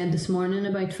what you said this morning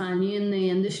about valuing the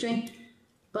industry,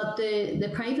 but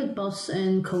the private bus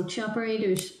and coach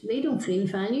operators, they don't feel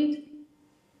valued.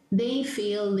 They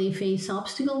feel they face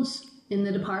obstacles in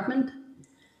the department,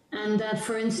 and that,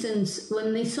 for instance,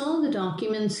 when they saw the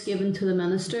documents given to the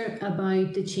Minister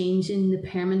about the change in the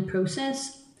payment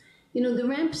process, you know, the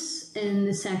reps in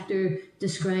the sector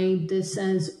described this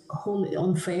as wholly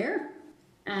unfair.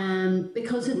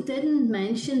 Because it didn't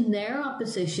mention their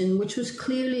opposition, which was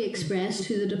clearly expressed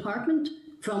to the department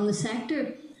from the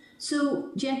sector.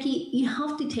 So, Jackie, you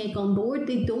have to take on board,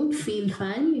 they don't feel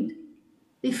valued.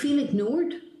 They feel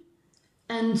ignored.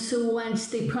 And so,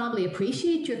 whilst they probably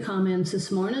appreciate your comments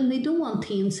this morning, they don't want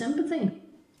tea and sympathy.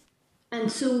 And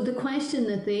so the question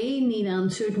that they need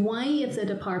answered, why, if the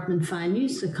department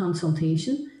values the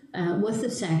consultation with the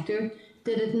sector,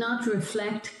 did it not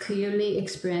reflect clearly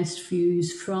expressed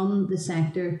views from the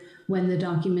sector when the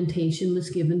documentation was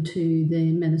given to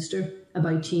the Minister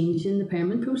about change in the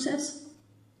payment process?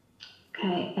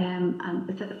 Okay, and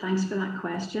thanks for that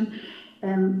question.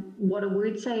 What I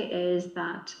would say is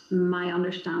that my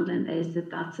understanding is that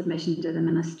that submission to the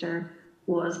Minister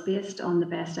was based on the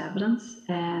best evidence.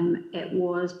 It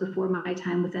was before my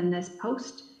time within this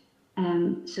post.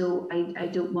 So I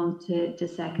don't want to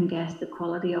second guess the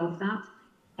quality of that,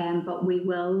 but we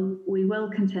will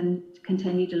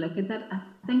continue to look at that. I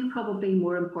think probably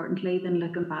more importantly than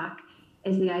looking back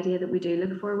is the idea that we do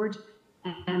look forward.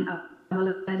 I've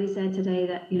already said today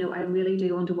that, you know, I really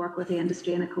do want to work with the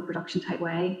industry in a co-production type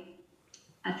way.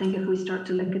 I think if we start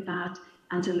to look at that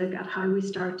and to look at how we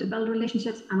start to build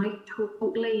relationships, and I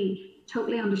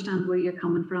totally understand where you're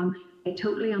coming from. I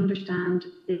totally understand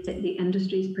the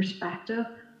industry's perspective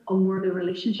on where the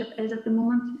relationship is at the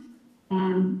moment.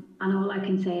 And all I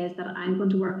can say is that I'm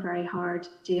going to work very hard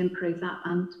to improve that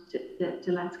and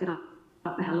to let's get up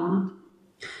the hill on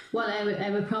it. Well,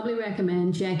 I would probably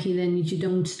recommend, Jackie, then that you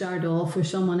don't start off where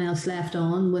someone else left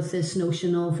on with this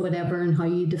notion of whatever and how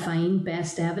you define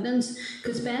best evidence,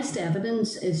 because best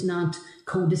evidence is not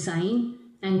co-design,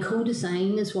 and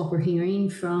co-design is what we're hearing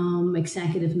from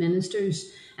executive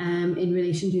ministers in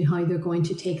relation to how they're going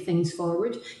to take things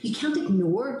forward. You can't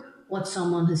ignore what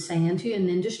someone is saying to you and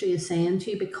the industry is saying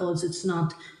to you because it's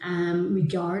not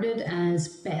regarded as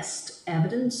best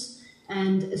evidence.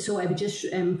 And so I would just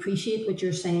appreciate what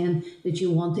you're saying, that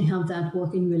you want to have that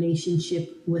working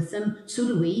relationship with them. So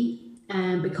do we,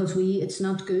 because it's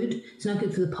not good. It's not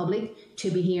good for the public to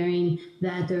be hearing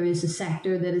that there is a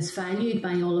sector that is valued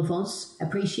by all of us,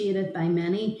 appreciated by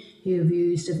many who have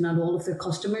used, if not all, of their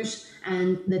customers,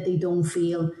 and that they don't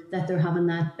feel that they're having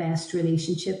that best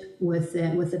relationship with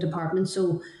the department.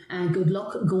 So good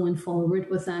luck going forward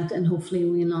with that, and hopefully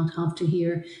we'll not have to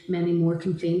hear many more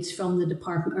complaints from the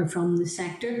department or from the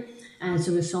sector as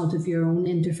a result of your own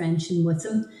intervention with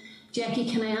them. Jackie,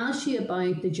 can I ask you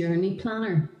about the journey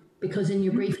planner? Because in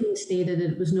your briefing stated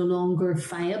it was no longer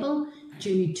viable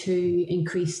due to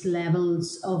increased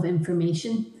levels of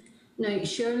information. Now,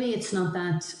 surely it's not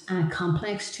that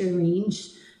complex to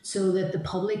arrange so that the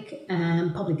public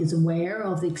is aware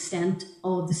of the extent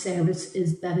of the service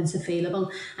that is available.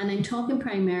 And I'm talking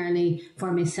primarily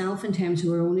for myself in terms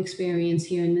of our own experience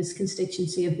here in this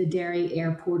constituency of the Derry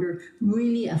Airporter,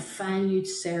 really a valued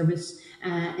service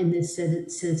in this city,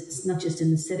 not just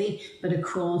in the city, but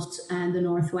across the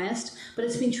Northwest. But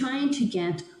it's been trying to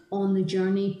get on the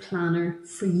journey planner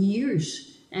for years.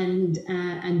 And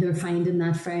they're finding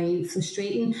that very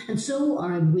frustrating, and so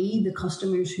are we, the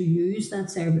customers who use that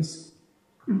service.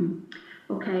 Mm-hmm.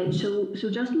 Okay, so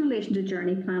just in relation to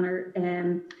Journey Planner,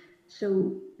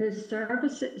 so the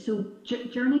service,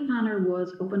 Journey Planner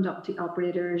was opened up to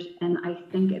operators in, I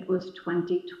think it was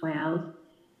 2012,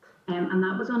 and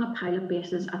that was on a pilot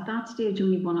basis. At that stage,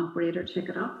 only one operator took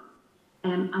it up,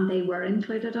 and they were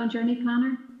included on Journey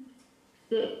Planner.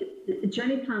 the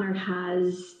journey planner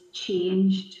has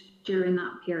changed during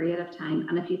that period of time.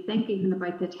 And if you think even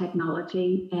about the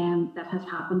technology that has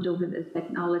happened over the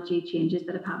technology changes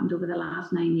that have happened over the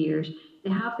last 9 years, they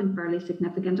have been fairly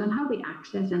significant, and how we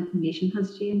access information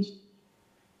has changed.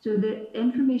 So the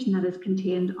information that is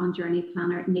contained on Journey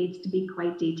Planner needs to be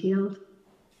quite detailed.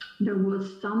 There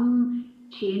was some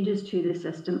changes to the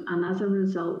system, and as a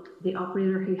result, the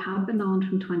operator who had been on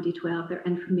from 2012, their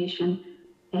information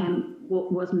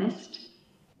was missed.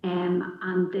 And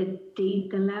the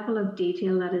level of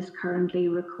detail that is currently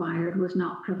required was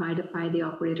not provided by the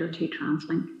operator to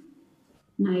TransLink.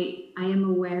 Now, I am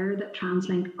aware that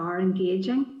TransLink are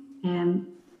engaging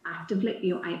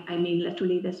actively. I mean,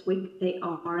 literally this week, they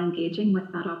are engaging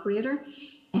with that operator,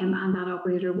 and that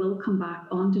operator will come back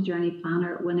onto Journey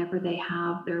Planner whenever they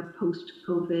have their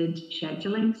post-COVID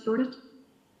scheduling sorted.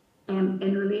 In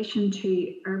relation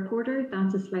to Airporter,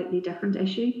 that's a slightly different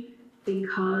issue,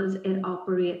 because it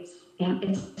operates,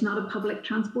 it's not a public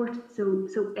transport,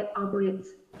 so it operates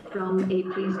from a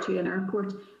place to an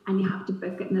airport, and you have to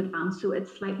book it in advance, so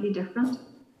it's slightly different.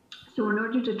 So in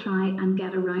order to try and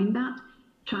get around that,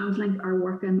 TransLink are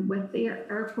working with the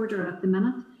Airporter at the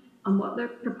minute, and what they're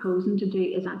proposing to do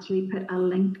is actually put a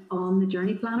link on the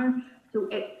Journey Planner. So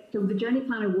the Journey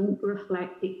Planner won't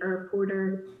reflect the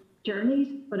Airporter journeys,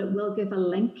 but it will give a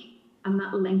link, and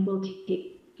that link will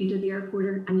take you to the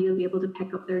Airporter, and you'll be able to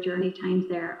pick up their journey times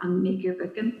there and make your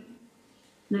booking.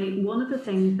 Now, one of the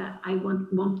things that I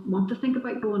want to think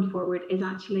about going forward is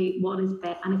actually what is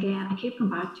best, and again, I keep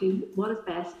coming back to what is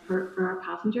best for our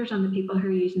passengers and the people who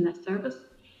are using this service.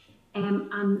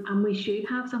 And we should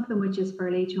have something which is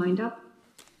fairly joined up.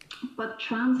 But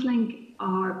TransLink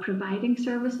are providing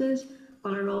services,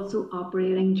 but are also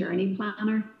operating Journey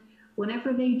Planner.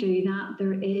 Whenever they do that,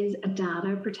 there is a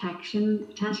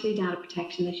potentially data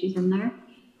protection issues in there.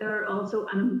 There are also,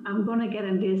 and I'm going to get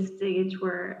into this stage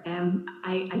where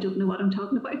I don't know what I'm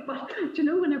talking about, but do you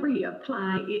know, whenever you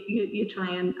apply, you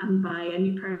try and buy a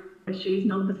new pair of shoes,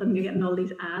 and all of a sudden you're getting all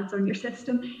these ads on your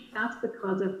system. That's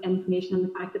because of information and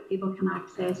the fact that people can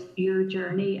access your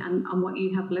journey and what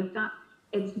you have looked at.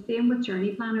 It's the same with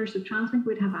Journey Planner. So TransLink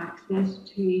would have access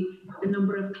to the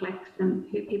number of clicks and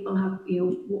who people have,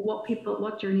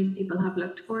 what journeys people have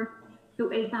looked for. So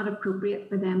is that appropriate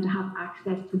for them to have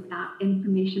access to that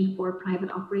information for private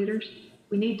operators?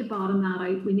 We need to bottom that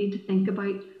out. We need to think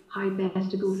about how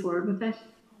best to go forward with this.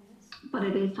 But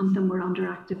it is something we're under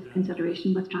active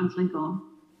consideration with TransLink on.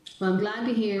 Well, I'm glad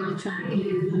to hear that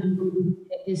TransLink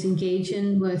is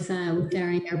engaging with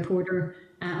Derry Airporter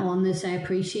on this. I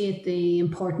appreciate the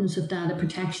importance of data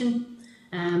protection,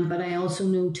 but I also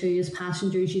know too, as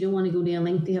passengers, you don't want to go to a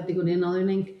link, they have to go to another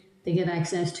link to get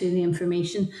access to the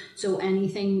information. So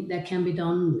anything that can be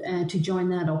done to join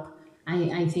that up,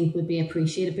 I think would be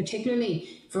appreciated,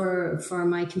 particularly for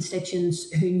my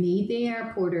constituents who need the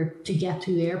Airporter to get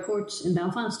to the airports in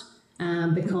Belfast,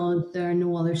 because there are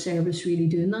no other service really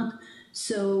doing that.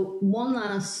 So one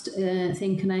last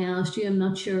thing, can I ask you, I'm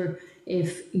not sure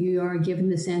if you are giving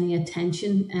this any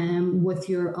attention with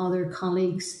your other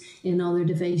colleagues in other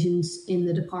divisions in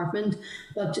the department,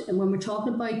 but when we're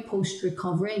talking about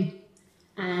post-recovery,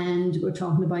 and we're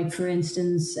talking about, for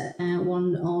instance,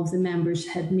 one of the members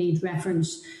had made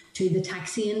reference to the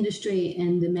taxi industry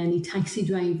and the many taxi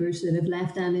drivers that have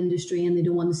left that industry, and they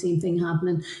don't want the same thing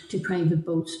happening to private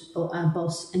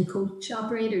bus and coach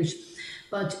operators.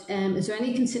 But is there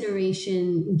any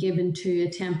consideration given to a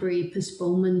temporary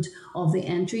postponement of the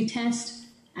entry test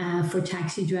for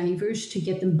taxi drivers to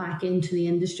get them back into the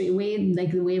industry,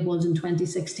 like the way it was in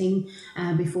 2016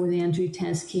 before the entry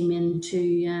test came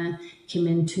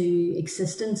into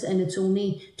existence? And it's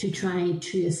only to try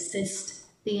to assist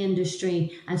the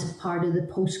industry as part of the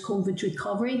post-COVID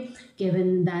recovery,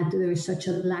 given that there is such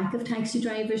a lack of taxi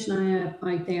drivers now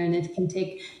out there, and it can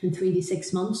take 3 to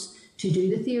 6 months to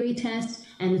do the theory test,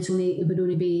 and it would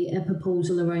only be a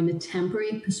proposal around a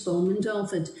temporary postponement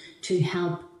of it to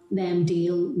help them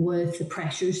deal with the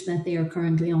pressures that they are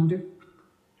currently under.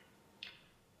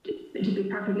 To be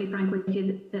perfectly frank with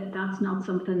you, that's not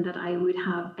something that I would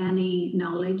have any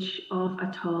knowledge of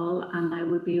at all, and I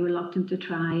would be reluctant to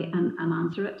try and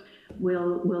answer it.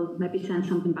 We'll maybe send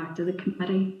something back to the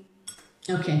committee.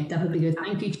 Okay, that would be good.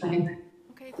 Thank you, Chair.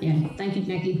 Okay, thank you,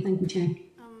 Jackie. Thank you, Chair.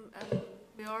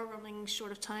 We are running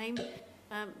short of time.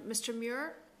 Mr.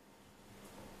 Muir?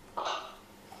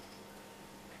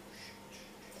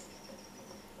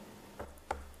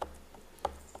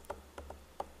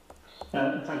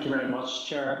 Thank you very much,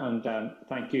 Chair, and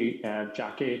thank you,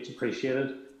 Jackie. It's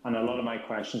appreciated. and a lot of my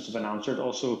questions have been answered.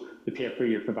 Also, the paper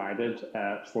you provided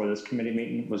for this committee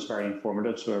meeting was very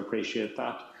informative, so I appreciate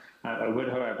that. I would,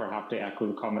 however, have to echo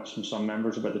the comments from some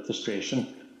members about the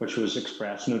frustration which was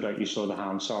expressed. No doubt you saw the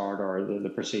Hansard or the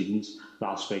proceedings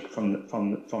last week from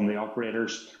the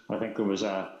operators. I think there was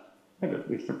I think it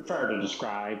would be fair to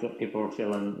describe that people were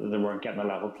feeling that they weren't getting a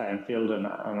level playing field and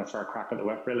a fair crack at the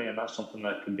whip, really, and that's something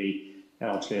that can be, it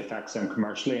obviously affects them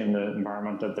commercially in the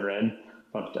environment that they're in,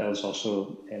 but it's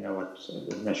also, it's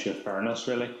an issue of fairness,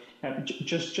 really.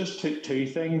 Just two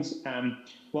things.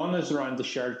 One is around the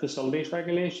shared facilities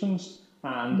regulations,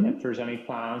 and if there's any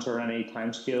plans or any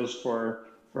timescales for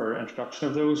introduction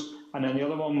of those. And then the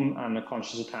other one, and I'm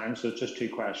conscious of time, so it's just two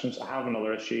questions. I have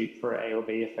another issue for AOB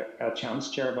if I get a chance,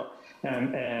 Chair, but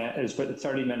is about the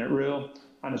 30-minute rule,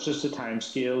 and it's just the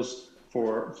timescales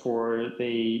for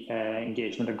the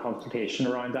engagement and consultation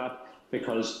around that,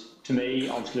 because to me,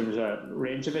 obviously, there was a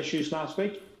range of issues last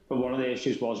week, but one of the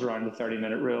issues was around the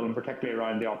 30-minute rule, and particularly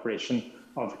around the operation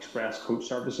of express coach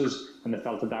services, and they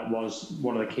felt that that was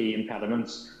one of the key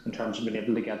impediments in terms of being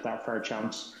able to get that fair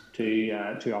chance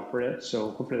to operate.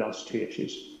 So hopefully that's two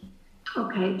issues.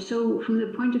 Okay, so from the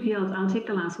point of view, I'll take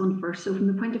the last one first. So from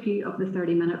the point of view of the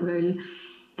 30-minute rule,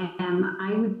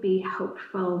 I would be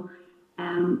hopeful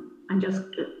and just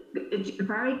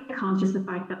very conscious of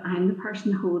the fact that I'm the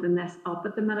person holding this up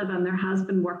at the minute, and there has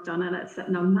been work done and it's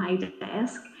sitting on my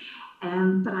desk.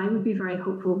 But I would be very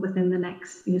hopeful within the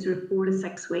next sort of 4 to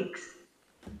 6 weeks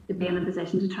to be in a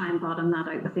position to try and bottom that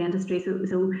out with the industry.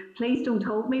 So please don't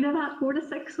hold me to that 4 to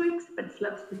 6 weeks if it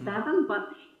slips to 7, but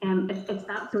it's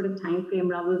that sort of time frame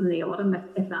rather than the autumn,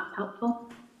 if that's helpful.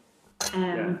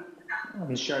 And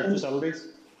shared facilities?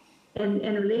 In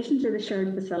relation to the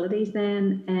shared facilities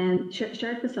then,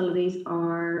 shared facilities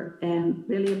are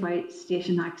really about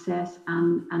station access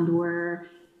and where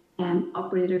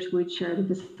operators would share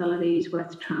the facilities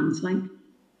with TransLink.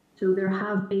 So there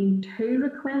have been 2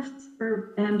 requests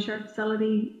for shared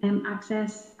facility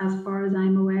access as far as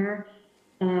I'm aware.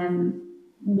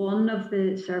 One of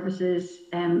the services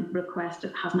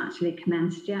requested hasn't actually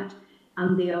commenced yet,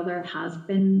 and the other has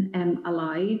been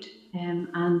allowed, and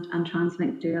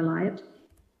TransLink do allow it.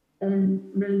 In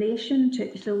relation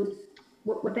to, so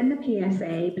within the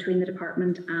PSA between the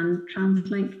department and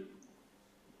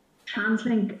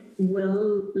TransLink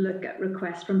will look at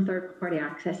requests from third-party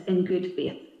access in good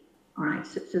faith. All right,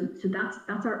 so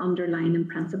that's our underlying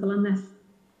principle in this.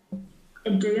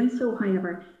 In doing so,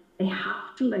 however, they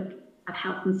have to look at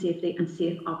health and safety and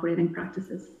safe operating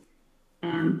practices.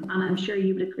 And I'm sure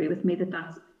you would agree with me that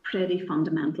that's pretty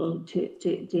fundamental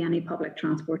to any public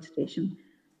transport station.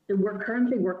 So we're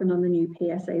currently working on the new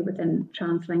PSA within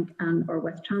TransLink or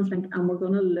with TransLink, and we're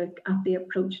going to look at the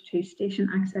approach to station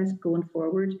access going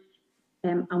forward,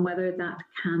 and whether that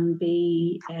can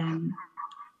be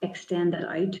extended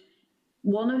out.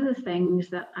 One of the things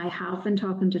that I have been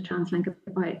talking to TransLink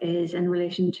about is in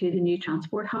relation to the new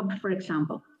transport hub, for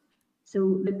example.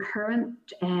 So the current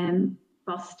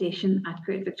bus station at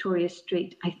Great Victoria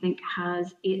Street, I think,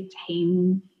 has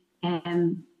 18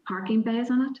 parking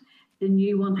bays on it. The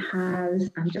new one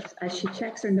has, just as she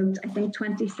checks her notes, I think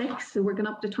 26. So we're going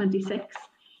up to 26.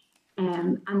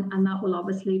 And that will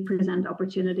obviously present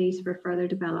opportunities for further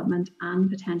development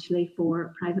and potentially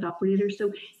for private operators.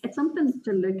 So it's something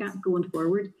to look at going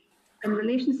forward. In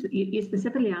relation to, you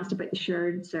specifically asked about the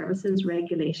shared services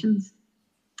regulations.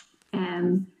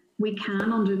 We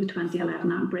can, under the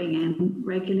 2011 Act, bring in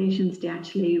regulations to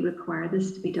actually require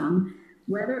this to be done,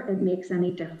 whether it makes any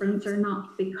difference or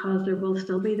not, because there will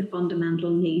still be the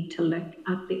fundamental need to look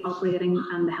at the operating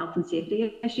and the health and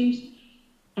safety issues.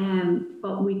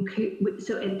 But we could,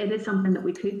 so it is something that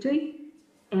we could do.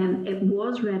 It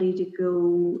was ready to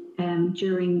go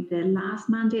during the last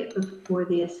mandate before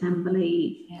the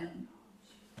Assembly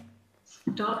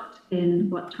stopped in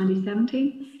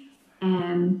 2017.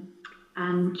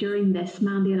 And during this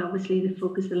mandate, obviously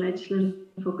the legislative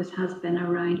focus has been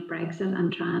around Brexit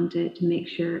and trying to make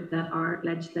sure that our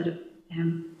legislative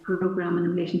programme in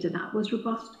relation to that was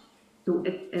robust. So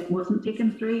it wasn't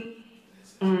taken through.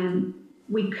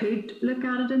 We could look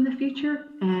at it in the future.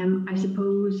 I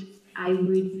suppose I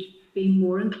would be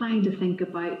more inclined to think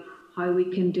about how we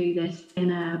can do this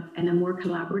in a more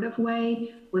collaborative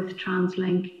way with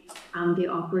TransLink and the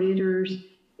operators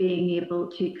being able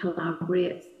to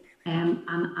collaborate and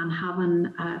having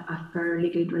a fairly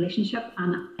good relationship.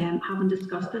 And having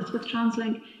discussed this with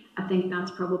TransLink, I think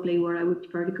that's probably where I would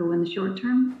prefer to go in the short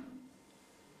term.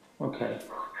 Okay,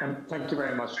 thank you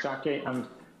very much, Jackie. And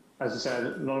as I said,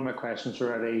 a lot of my questions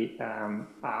were already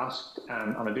asked,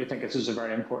 and I do think this is a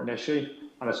very important issue,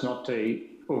 and it's not to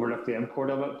overlook the import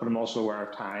of it, but I'm also aware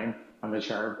of time and the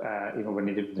chair, we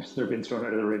needed, they're being thrown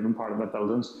out of the room part of the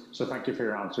buildings. So thank you for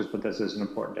your answers, but this is an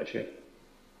important issue.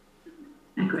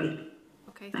 Agreed.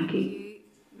 Okay, thank you.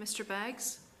 Mr.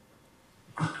 Beggs?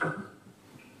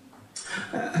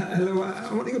 Hello,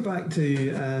 I want to go back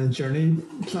to Journey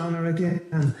Planner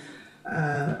again.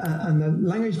 And the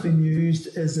language being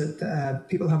used is that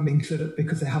people haven't been included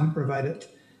because they haven't provided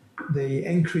the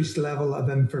increased level of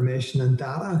information and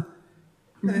data.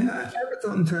 I ever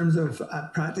thought in terms of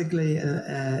practically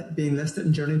being listed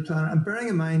in Journey Planner, and bearing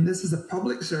in mind this is a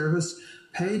public service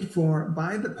paid for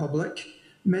by the public,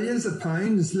 millions of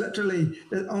pounds, literally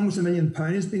almost £1 million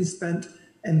has been spent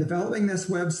in developing this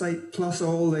website, plus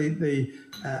all the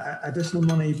additional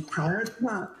money prior to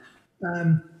that.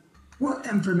 What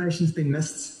information has been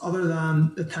missed other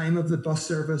than the time of the bus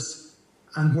service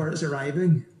and where it's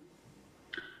arriving?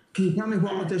 Can you tell me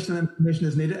what additional information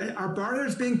is needed? Are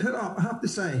barriers being put up, I have to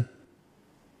say?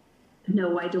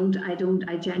 No, I don't. I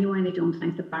genuinely don't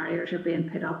think the barriers are being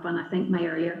put up. And I think my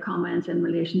earlier comments in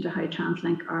relation to how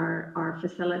TransLink are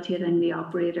facilitating the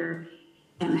operator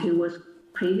who was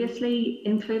previously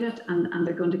included, and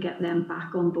they're going to get them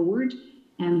back on board.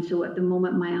 So at the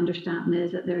moment, my understanding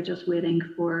is that they're just waiting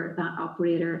for that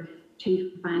operator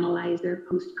to finalise their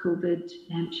post-COVID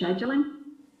scheduling.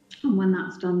 And when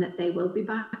that's done, that they will be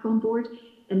back on board.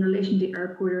 In relation to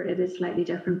Airporter, it is slightly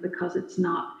different because it's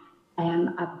not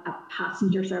a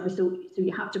passenger service. So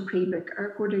you have to pre-book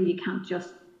Airporter. You can't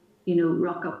just,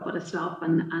 rock up at a stop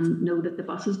and know that the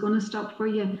bus is going to stop for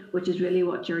you, which is really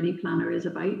what Journey Planner is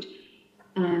about.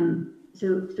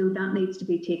 So that needs to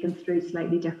be taken through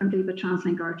slightly differently, but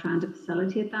TransLink are trying to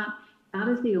facilitate that. That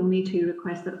is the only two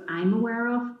requests that I'm aware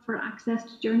of for access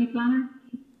to Journey Planner.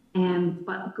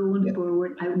 But going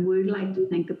forward, I would like to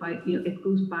think about, it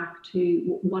goes back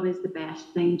to what is the best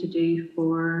thing to do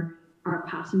for our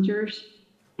passengers,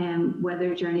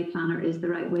 whether Journey Planner is the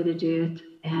right way to do it.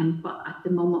 But at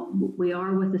the moment, we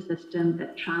are with a system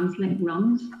that TransLink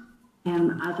runs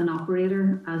as an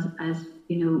operator,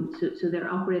 so they're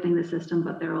operating the system,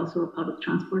 but they're also a public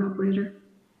transport operator.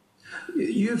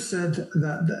 You've said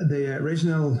that the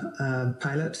original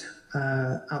pilot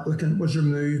applicant was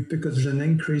removed because there's an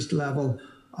increased level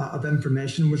of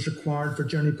information was required for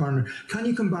Journey Planner. Can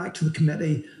you come back to the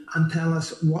committee and tell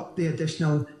us what the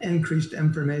additional increased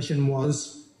information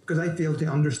was? Because I failed to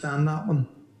understand that one.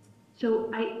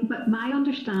 But my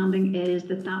understanding is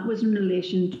that was in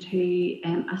relation to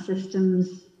a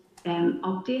systems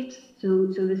update. So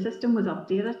the system was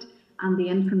updated and the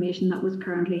information that was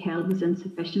currently held was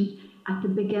insufficient. At the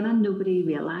beginning, nobody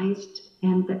realised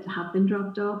that it had been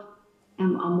dropped off.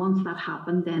 And once that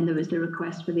happened, then there was the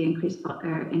request for the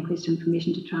increased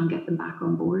information to try and get them back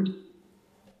on board.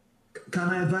 Can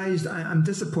I advise, I'm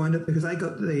disappointed because I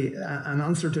got an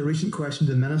answer to a recent question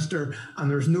to the Minister and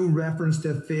there's no reference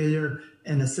to a failure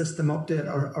in a system update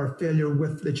or failure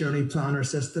with the Journey Planner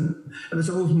system. It was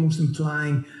almost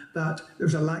implying that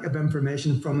there's a lack of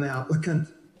information from the applicant.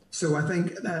 So I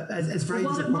think it's very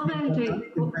disappointing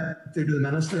to the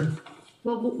Minister.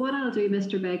 Well, what I'll do,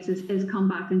 Mr. Beggs, is come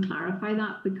back and clarify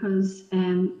that because,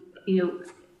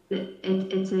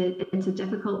 it's a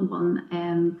difficult one.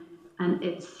 And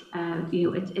it's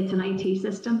it's an IT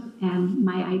system, and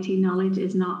my IT knowledge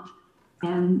is not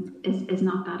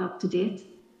that up to date.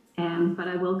 But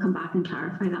I will come back and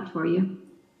clarify that for you.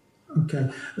 Okay.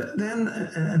 Then,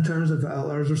 in terms of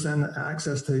others are saying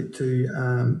access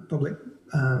to public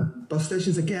bus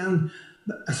stations, again,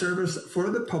 a service for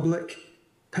the public,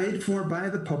 paid for by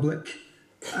the public.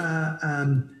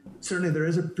 Certainly, there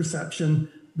is a perception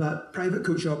that private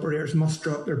coach operators must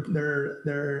drop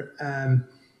their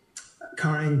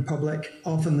carrying public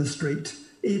off in the street,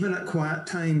 even at quiet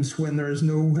times when there is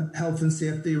no health and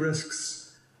safety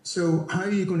risks. So how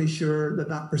are you going to ensure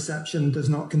that perception does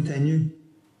not continue?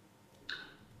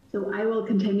 So I will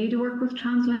continue to work with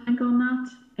TransLink on that.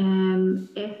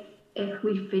 If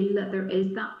we feel that there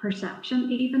is that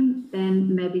perception even,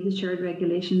 then maybe the shared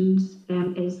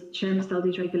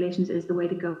facilities regulations is the way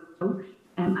to go.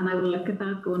 And I will look at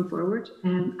that going forward.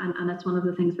 And it's one of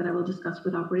the things that I will discuss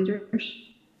with operators.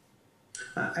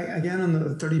 Again, on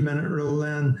the 30-minute rule,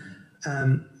 then,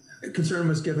 concern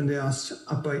was given to us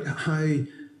about how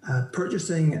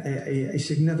purchasing a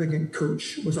significant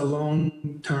coach was a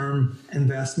long-term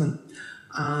investment,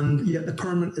 and yet the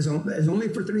permit is only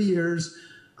for 3 years,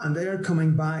 and they are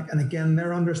coming back, and again,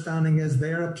 their understanding is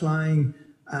they're applying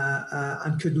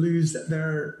and could lose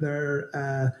their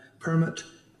permit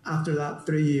after that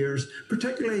 3 years,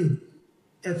 particularly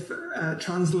if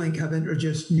TransLink have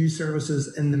introduced new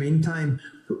services in the meantime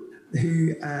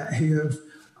who have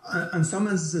In some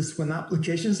instances, when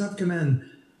applications have come in,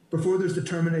 before those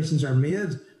determinations are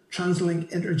made,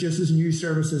 TransLink introduces new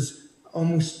services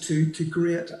almost to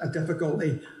create a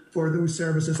difficulty for those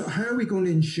services. So how are we going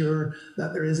to ensure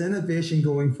that there is innovation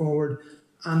going forward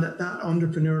and that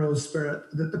entrepreneurial spirit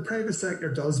that the private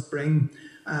sector does bring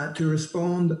to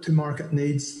respond to market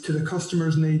needs, to the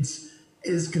customers' needs,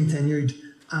 is continued,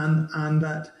 and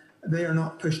that they are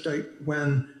not pushed out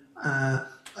when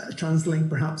TransLink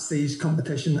perhaps sees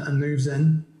competition and moves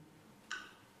in?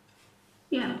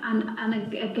 Yeah, and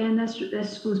again,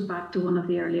 this goes back to one of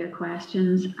the earlier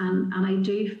questions, and I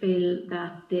do feel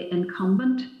that the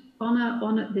incumbent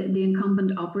the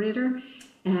incumbent operator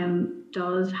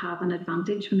does have an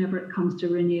advantage whenever it comes to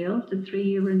renewal. The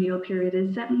 3-year renewal period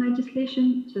is set in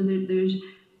legislation, so there's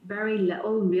very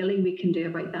little really we can do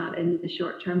about that in the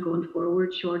short term going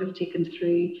forward, short of taking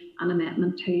through an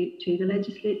amendment to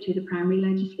the primary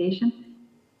legislation.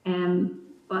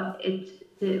 But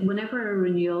whenever a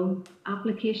renewal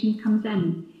application comes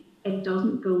in, it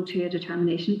doesn't go to a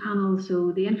determination panel,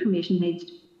 so the information needs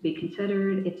to be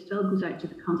considered. It still goes out to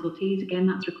the consultees. Again,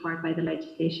 that's required by the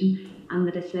legislation, and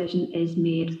the decision is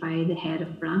made by the head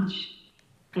of branch.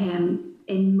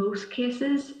 In most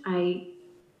cases, and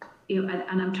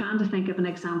I'm trying to think of an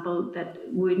example that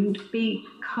wouldn't be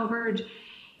covered,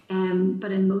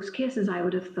 but in most cases I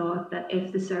would have thought that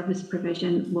if the service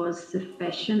provision was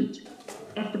sufficient,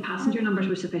 if the passenger numbers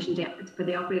were sufficient for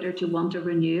the operator to want a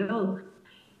renewal,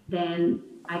 then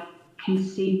I can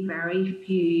see very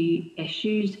few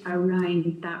issues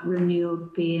around that renewal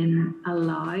being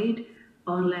allowed,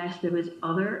 unless there was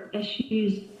other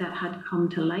issues that had come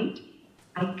to light.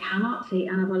 I cannot see,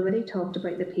 and I've already talked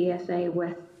about the PSA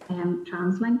with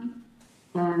TransLink.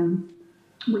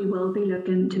 We will be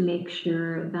looking to make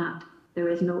sure that there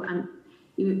is no, and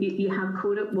you have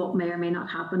quoted what may or may not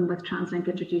happen with TransLink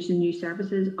introducing new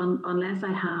services. Unless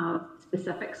I have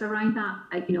specifics around that,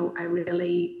 I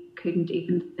really couldn't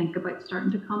even think about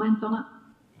starting to comment on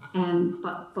it.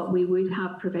 But we would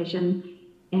have provision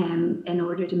in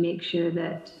order to make sure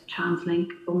that TransLink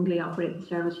only operates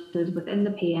services within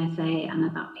the PSA,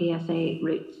 and that PSA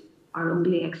routes are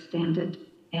only extended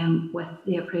with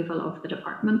the approval of the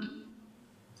department.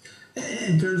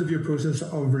 In terms of your process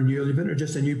of renewal, you've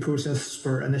introduced a new process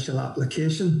for initial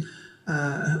application.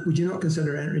 Would you not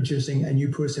consider introducing a new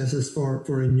processes for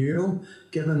renewal,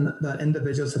 given that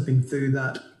individuals have been through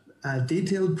that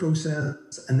detailed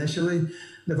process initially?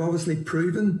 They've obviously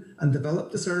proven and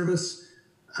developed the service.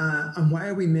 And why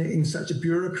are we making such a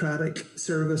bureaucratic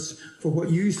service for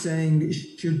what you're saying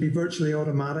should be virtually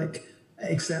automatic,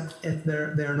 except if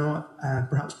they're not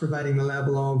perhaps providing the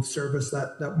level of service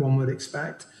that one would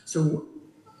expect? So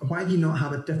why do you not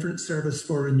have a different service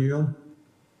for renewal?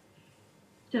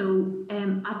 So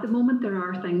at the moment there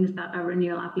are things that a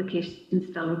renewal application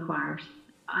still requires,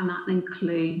 and that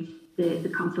includes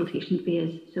the consultation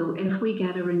phase. So if we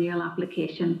get a renewal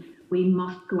application, we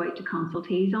must go out to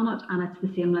consultees on it, and it's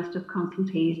the same list of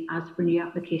consultees as for new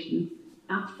applications.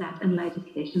 That's set in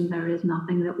legislation. There is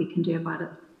nothing that we can do about it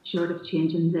short of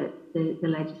changing the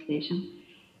legislation.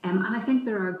 And I think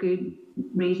there are good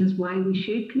reasons why we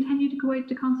should continue to go out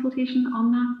to consultation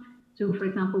on that. So, for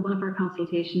example, one of our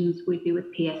consultations would be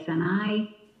with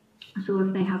PSNI. So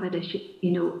if they have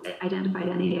identified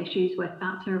any issues with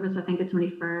that service, I think it's only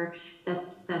fair that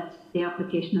the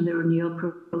application and the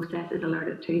renewal process is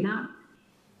alerted to that.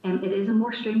 It is a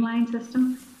more streamlined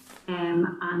system,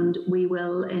 and we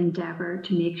will endeavour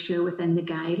to make sure within the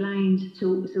guidelines.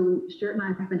 So Stuart and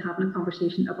I have been having a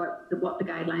conversation about what the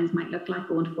guidelines might look like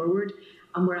going forward,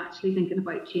 and we're actually thinking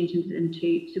about changing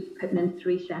it putting in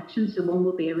 3 sections. So one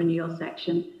will be a renewal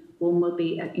section, one will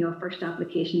be a first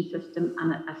application system,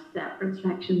 and a separate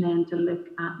section then to look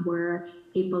at where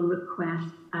people request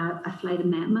a slight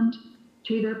amendment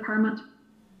to their permit.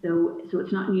 So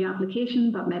it's not a new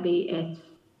application, but maybe it's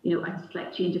a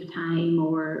slight change of time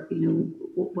or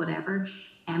whatever,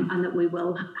 and that we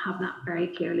will have that very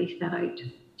clearly set out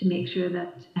to make sure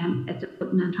that it's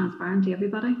open and transparent to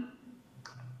everybody.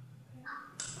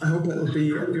 I hope it will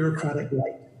be a bureaucratic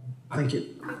light. Thank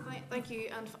you. Okay, thank you.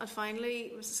 And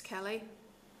finally, Mrs. Kelly.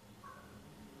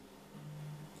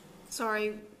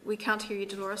 Sorry, we can't hear you,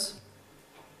 Dolores.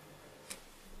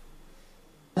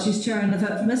 Chair, and if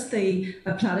I've missed the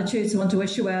platitudes, I want to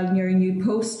wish you well in your new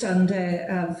post, and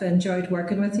I've enjoyed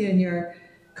working with you in your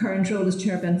current role as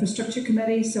Chair of Infrastructure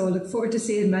Committee, so I look forward to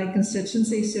seeing my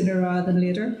constituency sooner rather than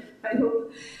later, I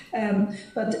hope.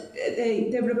 But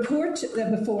the report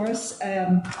before us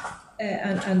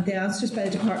and the answers by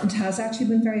the department has actually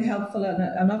been very helpful, and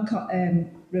I'll not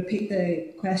repeat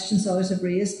the questions others have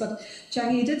raised. But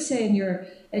Jackie, you did say in your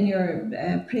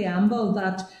preamble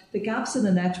that the gaps in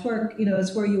the network,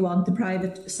 is where you want the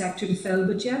private sector to fill,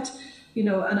 but yet, and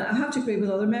I have to agree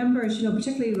with other members,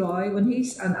 particularly Roy, when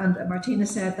and Martina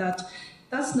said that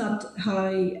that's not how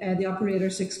the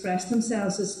operators express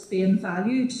themselves as being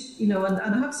valued, and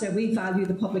I have to say we value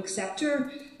the public sector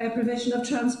provision of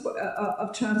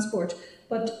transport,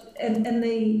 but in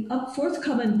the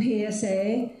forthcoming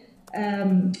PSA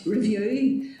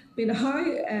review,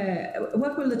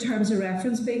 what will the terms of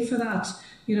reference be for that?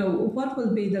 What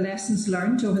will be the lessons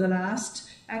learned over the last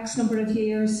X number of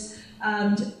years,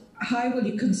 and how will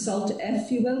you consult,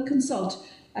 if you will consult,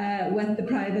 with the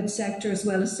private sector as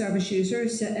well as service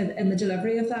users in the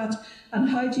delivery of that? And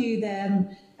how do you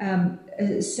then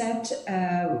set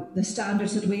the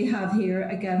standards that we have here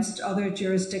against other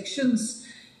jurisdictions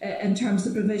in terms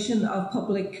of the provision of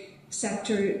public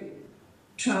sector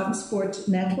transport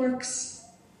networks?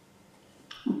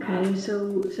 Okay,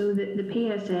 so the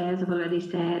PSA, as I've already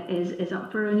said, is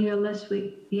up for renewal this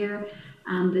year,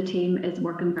 and the team is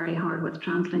working very hard with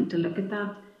TransLink to look at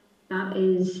that. That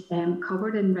is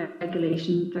covered in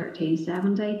Regulation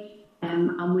 1370,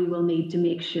 and we will need to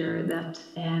make sure that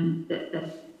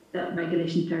that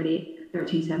Regulation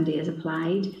 1370 is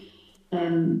applied.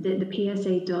 The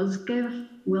PSA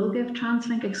will give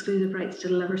TransLink exclusive rights to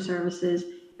deliver services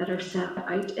that are set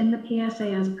out in the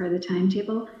PSA as per the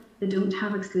timetable. They don't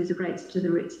have exclusive rights to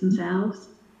the routes themselves.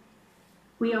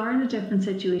 We are in a different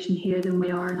situation here than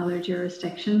we are in other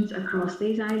jurisdictions across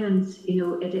these islands.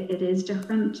 It is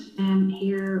different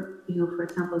here, for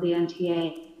example, the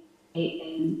NTA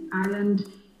in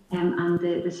Ireland and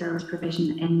the service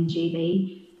provision in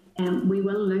GB. We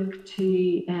will look to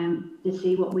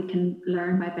see what we can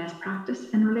learn by best practice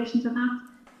in relation to that.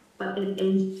 But it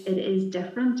is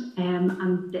different,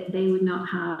 and they would not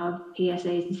have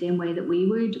PSAs the same way that we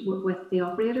would with the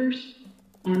operators.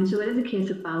 So it is a case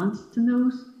of balancing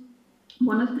those.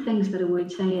 One of the things that I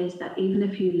would say is that even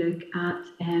if you look at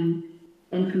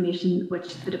information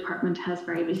which the department has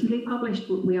very recently published,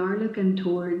 we are looking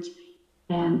towards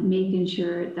making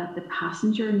sure that the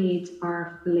passenger needs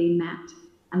are fully met,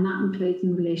 and that includes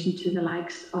in relation to the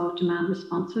likes of demand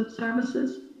responsive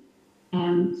services.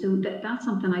 So that's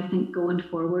something I think going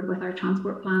forward with our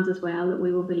transport plans as well that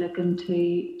we will be looking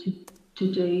to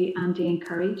do and to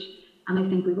encourage. And I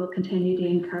think we will continue to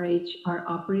encourage our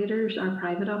operators, our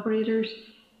private operators,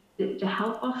 to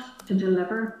help us to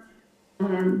deliver,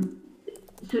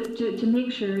 to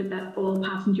make sure that all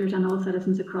passengers and all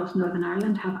citizens across Northern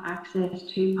Ireland have access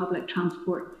to public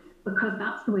transport, because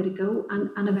that's the way to go.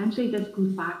 And eventually this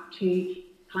goes back to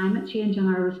climate change and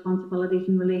our responsibilities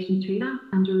in relation to that,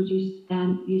 and to reduce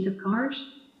use of cars.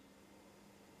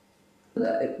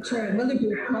 Chair, will there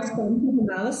be a cost-benefit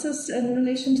analysis in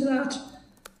relation to that?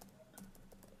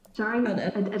 Sorry?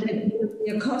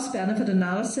 A cost-benefit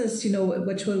analysis,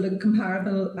 which will look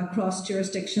comparable across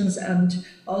jurisdictions, and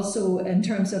also in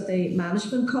terms of the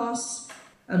management costs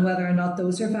and whether or not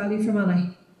those are value for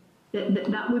money.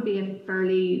 That would be a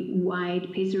fairly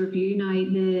wide piece of review. Now,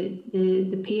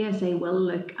 the PSA will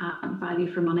look at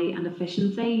value for money and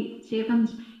efficiency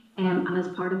savings, and as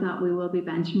part of that, we will be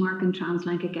benchmarking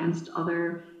TransLink against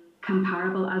other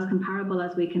comparable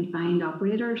as we can find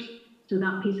operators. So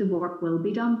that piece of work will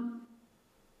be done.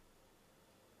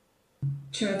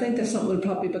 Sure, I think that's something we'll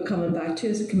probably be coming back to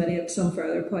as a committee at some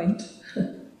further point.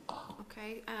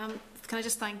 Okay, can I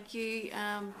just thank you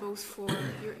both for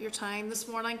your time this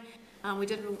morning. We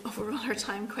did overrun our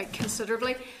time quite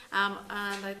considerably, and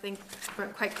I think we're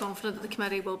quite confident that the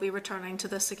committee will be returning to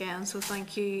this again. So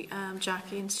thank you,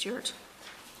 Jackie and Stuart.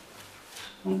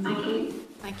 Thank you.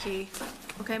 Thank you.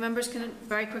 Okay, members, can I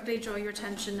very quickly draw your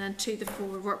attention then to the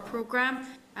forward work programme,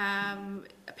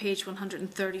 page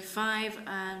 135,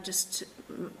 and just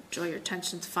draw your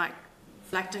attention to the fact,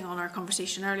 reflecting on our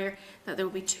conversation earlier, that there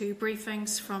will be 2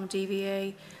 briefings from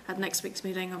DVA at next week's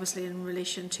meeting, obviously in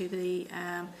relation to the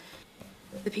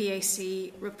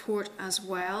PAC report as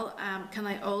well. Can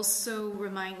I also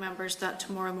remind members that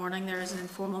tomorrow morning there is an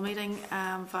informal meeting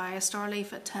via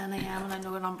Starleaf at 10 a.m, and I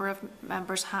know a number of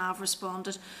members have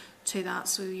responded to that,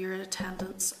 so your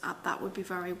attendance at that would be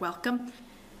very welcome.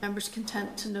 Members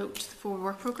content to note the forward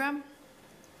work programme?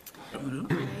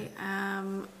 Okay,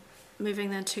 moving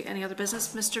then to any other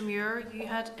business. Mr. Muir, you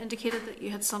had indicated that you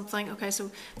had something. Okay,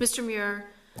 so Mr. Muir,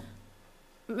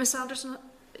 Miss Anderson,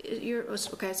 you're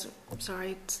okay. So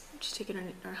sorry, just taking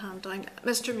her hand down.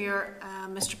 Mr. Muir,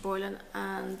 Mr. Boylan,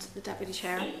 and the Deputy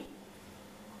Chair.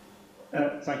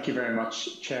 Thank you very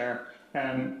much, Chair.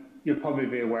 You'll probably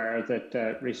be aware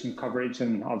that recent coverage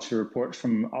and obviously reports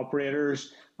from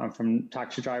operators and from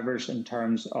taxi drivers in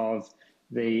terms of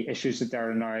the issues that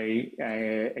they're now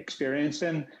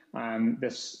experiencing.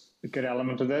 This good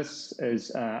element of this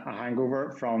is a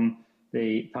hangover from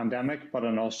the pandemic, but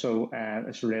also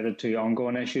it's related to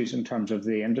ongoing issues in terms of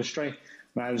the industry.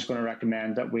 And I was going to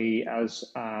recommend that we, as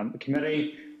a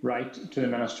committee, write to the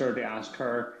Minister to ask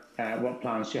her what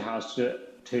plans she has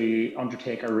to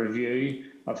undertake a review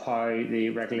of how the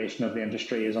regulation of the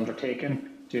industry is undertaken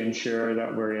to ensure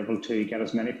that we're able to get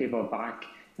as many people back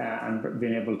and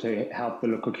being able to help the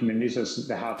local communities as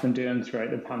they have been doing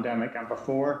throughout the pandemic and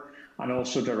before, and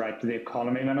also to write to the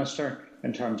Economy Minister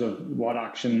in terms of what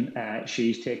action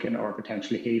she's taken or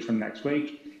potentially he from next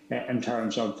week in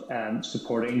terms of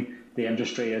supporting the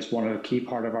industry as one of the key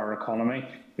part of our economy,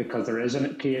 because there is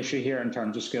a key issue here in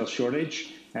terms of skills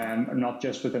shortage, not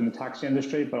just within the taxi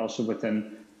industry, but also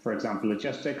within, for example,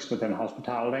 logistics, within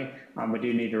hospitality. And we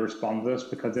do need to respond to this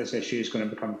because this issue is going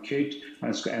to become acute and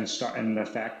it's starting to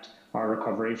affect our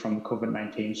recovery from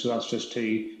COVID-19. So that's just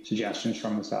 2 suggestions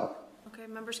from myself. Okay,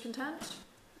 members content?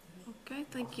 Okay,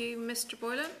 thank you. Mr.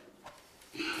 Boylan?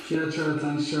 Yeah, Chair,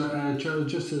 thanks, Chair. Chair,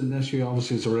 just an issue,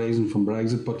 obviously it's arising from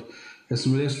Brexit, but it's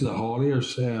in relation to the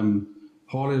hauliers.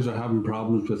 Hauliers are having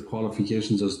problems with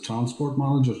qualifications as transport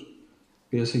managers.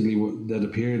 Basically, they had a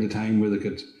period of time where they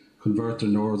could convert their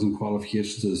northern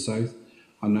qualifications to the south,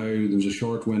 and now there's a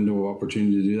short window of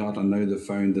opportunity to do that, and now they've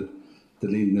found that they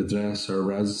need an address or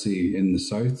residency in the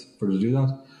south for to do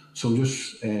that. So I'm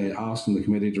just asking the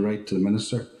committee to write to the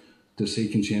Minister to see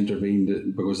can she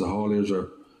intervene, because the hauliers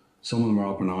some of them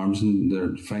are up in arms and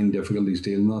they're finding difficulties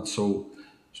dealing with that. So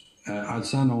I'd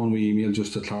send on an email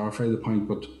just to clarify the point,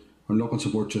 but I'm looking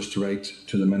support just to write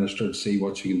to the Minister to see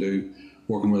what she can do,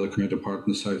 working with her counterpart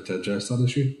in the south to address that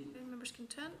issue. Okay, members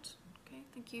content? Okay,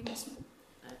 thank you, Ms.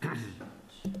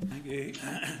 Thank you.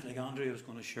 Like Andrea was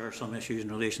going to share some issues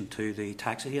in relation to the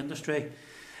taxi industry,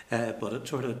 but it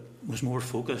sort of was more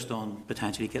focused on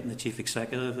potentially getting the Chief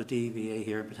Executive of the DVA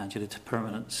here, potentially the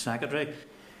Permanent Secretary,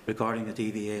 regarding the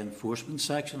DVA enforcement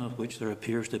section, of which there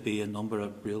appears to be a number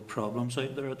of real problems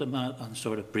out there at the moment and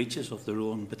sort of breaches of their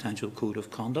own potential code of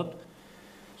conduct.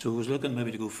 So I was looking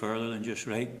maybe to go further than just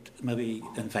maybe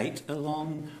invite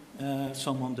along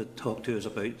someone to talk to us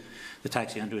about the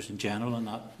taxi industry in general and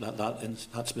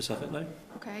that specifically.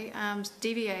 Okay,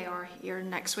 DVA are here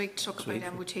next week to talk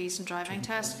about MOTs and driving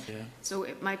tests. Yeah. So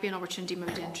it might be an opportunity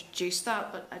maybe to introduce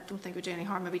that, but I don't think it would do any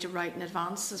harm maybe to write in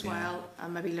advance as well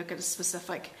and maybe look at a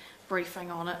specific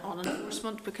briefing on it, on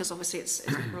enforcement, because obviously it's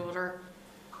broader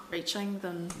reaching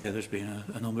than... Yeah, there's been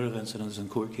a number of incidents in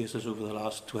court cases over the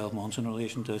last 12 months in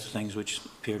relation to things which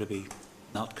appear to be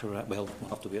not correct. Well, we'll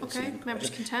have to wait and see. Okay, members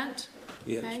content?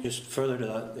 Yeah, okay. Just further to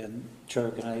that then,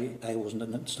 Chair, I wasn't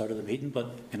at the start of the meeting,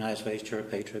 but can I as Vice Chair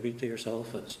pay tribute to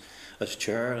yourself as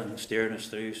Chair and steering us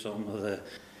through some of the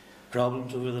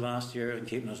problems over the last year and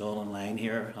keeping us all in line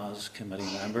here as committee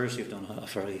members. You've done a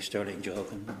fairly sterling job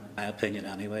in my opinion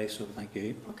anyway, so thank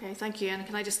you. Okay, thank you, and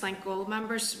can I just thank all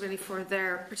members really for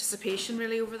their participation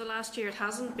really over the last year. It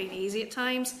hasn't been easy at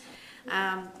times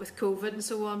with COVID and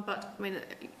so on, but I mean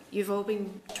you've all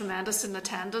been tremendous in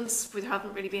attendance. There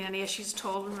haven't really been any issues at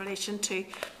all in relation to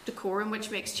decorum,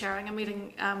 which makes chairing a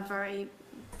meeting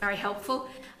very helpful,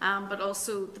 but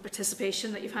also the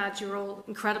participation that you've had. You're all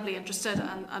incredibly interested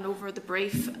and over the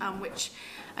brief, which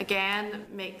again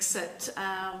makes it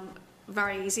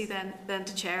very easy then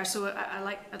to chair. So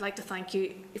I'd like to thank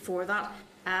you for that.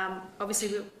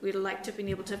 Obviously we'd like to have been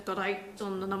able to have got out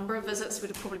on a number of visits. We'd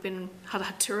have probably had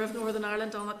a tour of Northern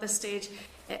Ireland on at this stage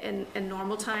in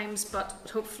normal times, but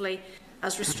hopefully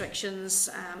as restrictions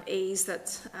ease,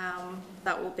 that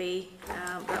will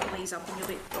ease up and you'll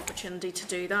get the opportunity to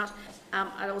do that.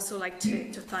 I'd also like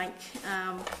to thank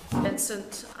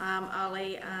Vincent,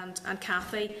 Ali and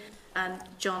Kathy and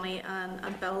Johnny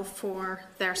and Bill for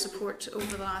their support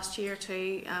over the last year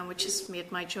too, which has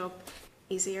made my job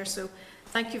easier. So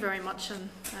thank you very much, and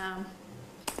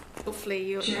hopefully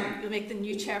you'll make the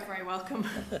new chair very welcome.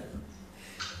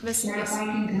 Chair, if I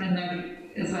can come in there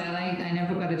as well, I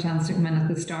never got a chance to come in at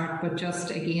the start, but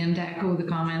just again to echo the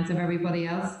comments of everybody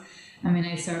else, I mean,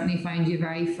 I certainly find you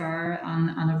very fair and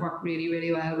have worked really,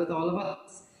 really well with all of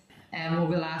us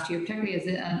over the last year, particularly as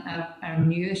a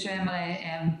newish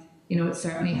MLA. It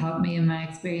certainly helped me in my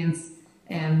experience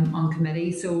on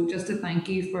committee. So just to thank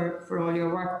you for all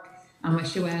your work and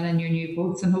wish you well in your new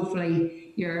posts, and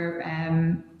hopefully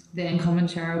the incoming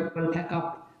chair will pick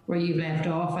up where you've left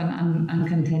off and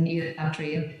continue that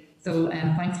trail. So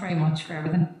thanks very much for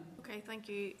everything. Okay, thank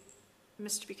you,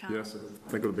 Mr. Buchanan. Yes, I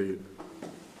think it'll be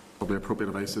probably appropriate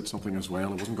if I said something as well.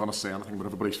 I wasn't going to say anything, but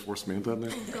everybody's forced me into it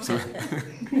now. So,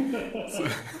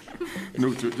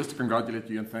 no, just to congratulate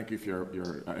you and thank you for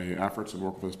your efforts and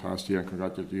work for this past year, and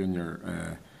congratulate you on your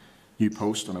new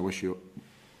post, and I wish you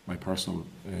my personal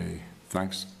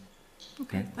thanks.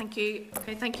 Okay, thank you.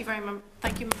 Okay, thank you very much.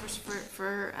 Thank you, members,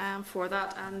 for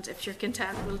that. And if you're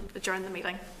content, we'll adjourn the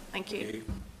meeting. Thank you.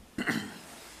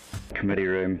 Committee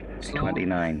Room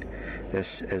 29. This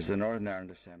is the Northern Ireland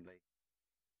Assembly.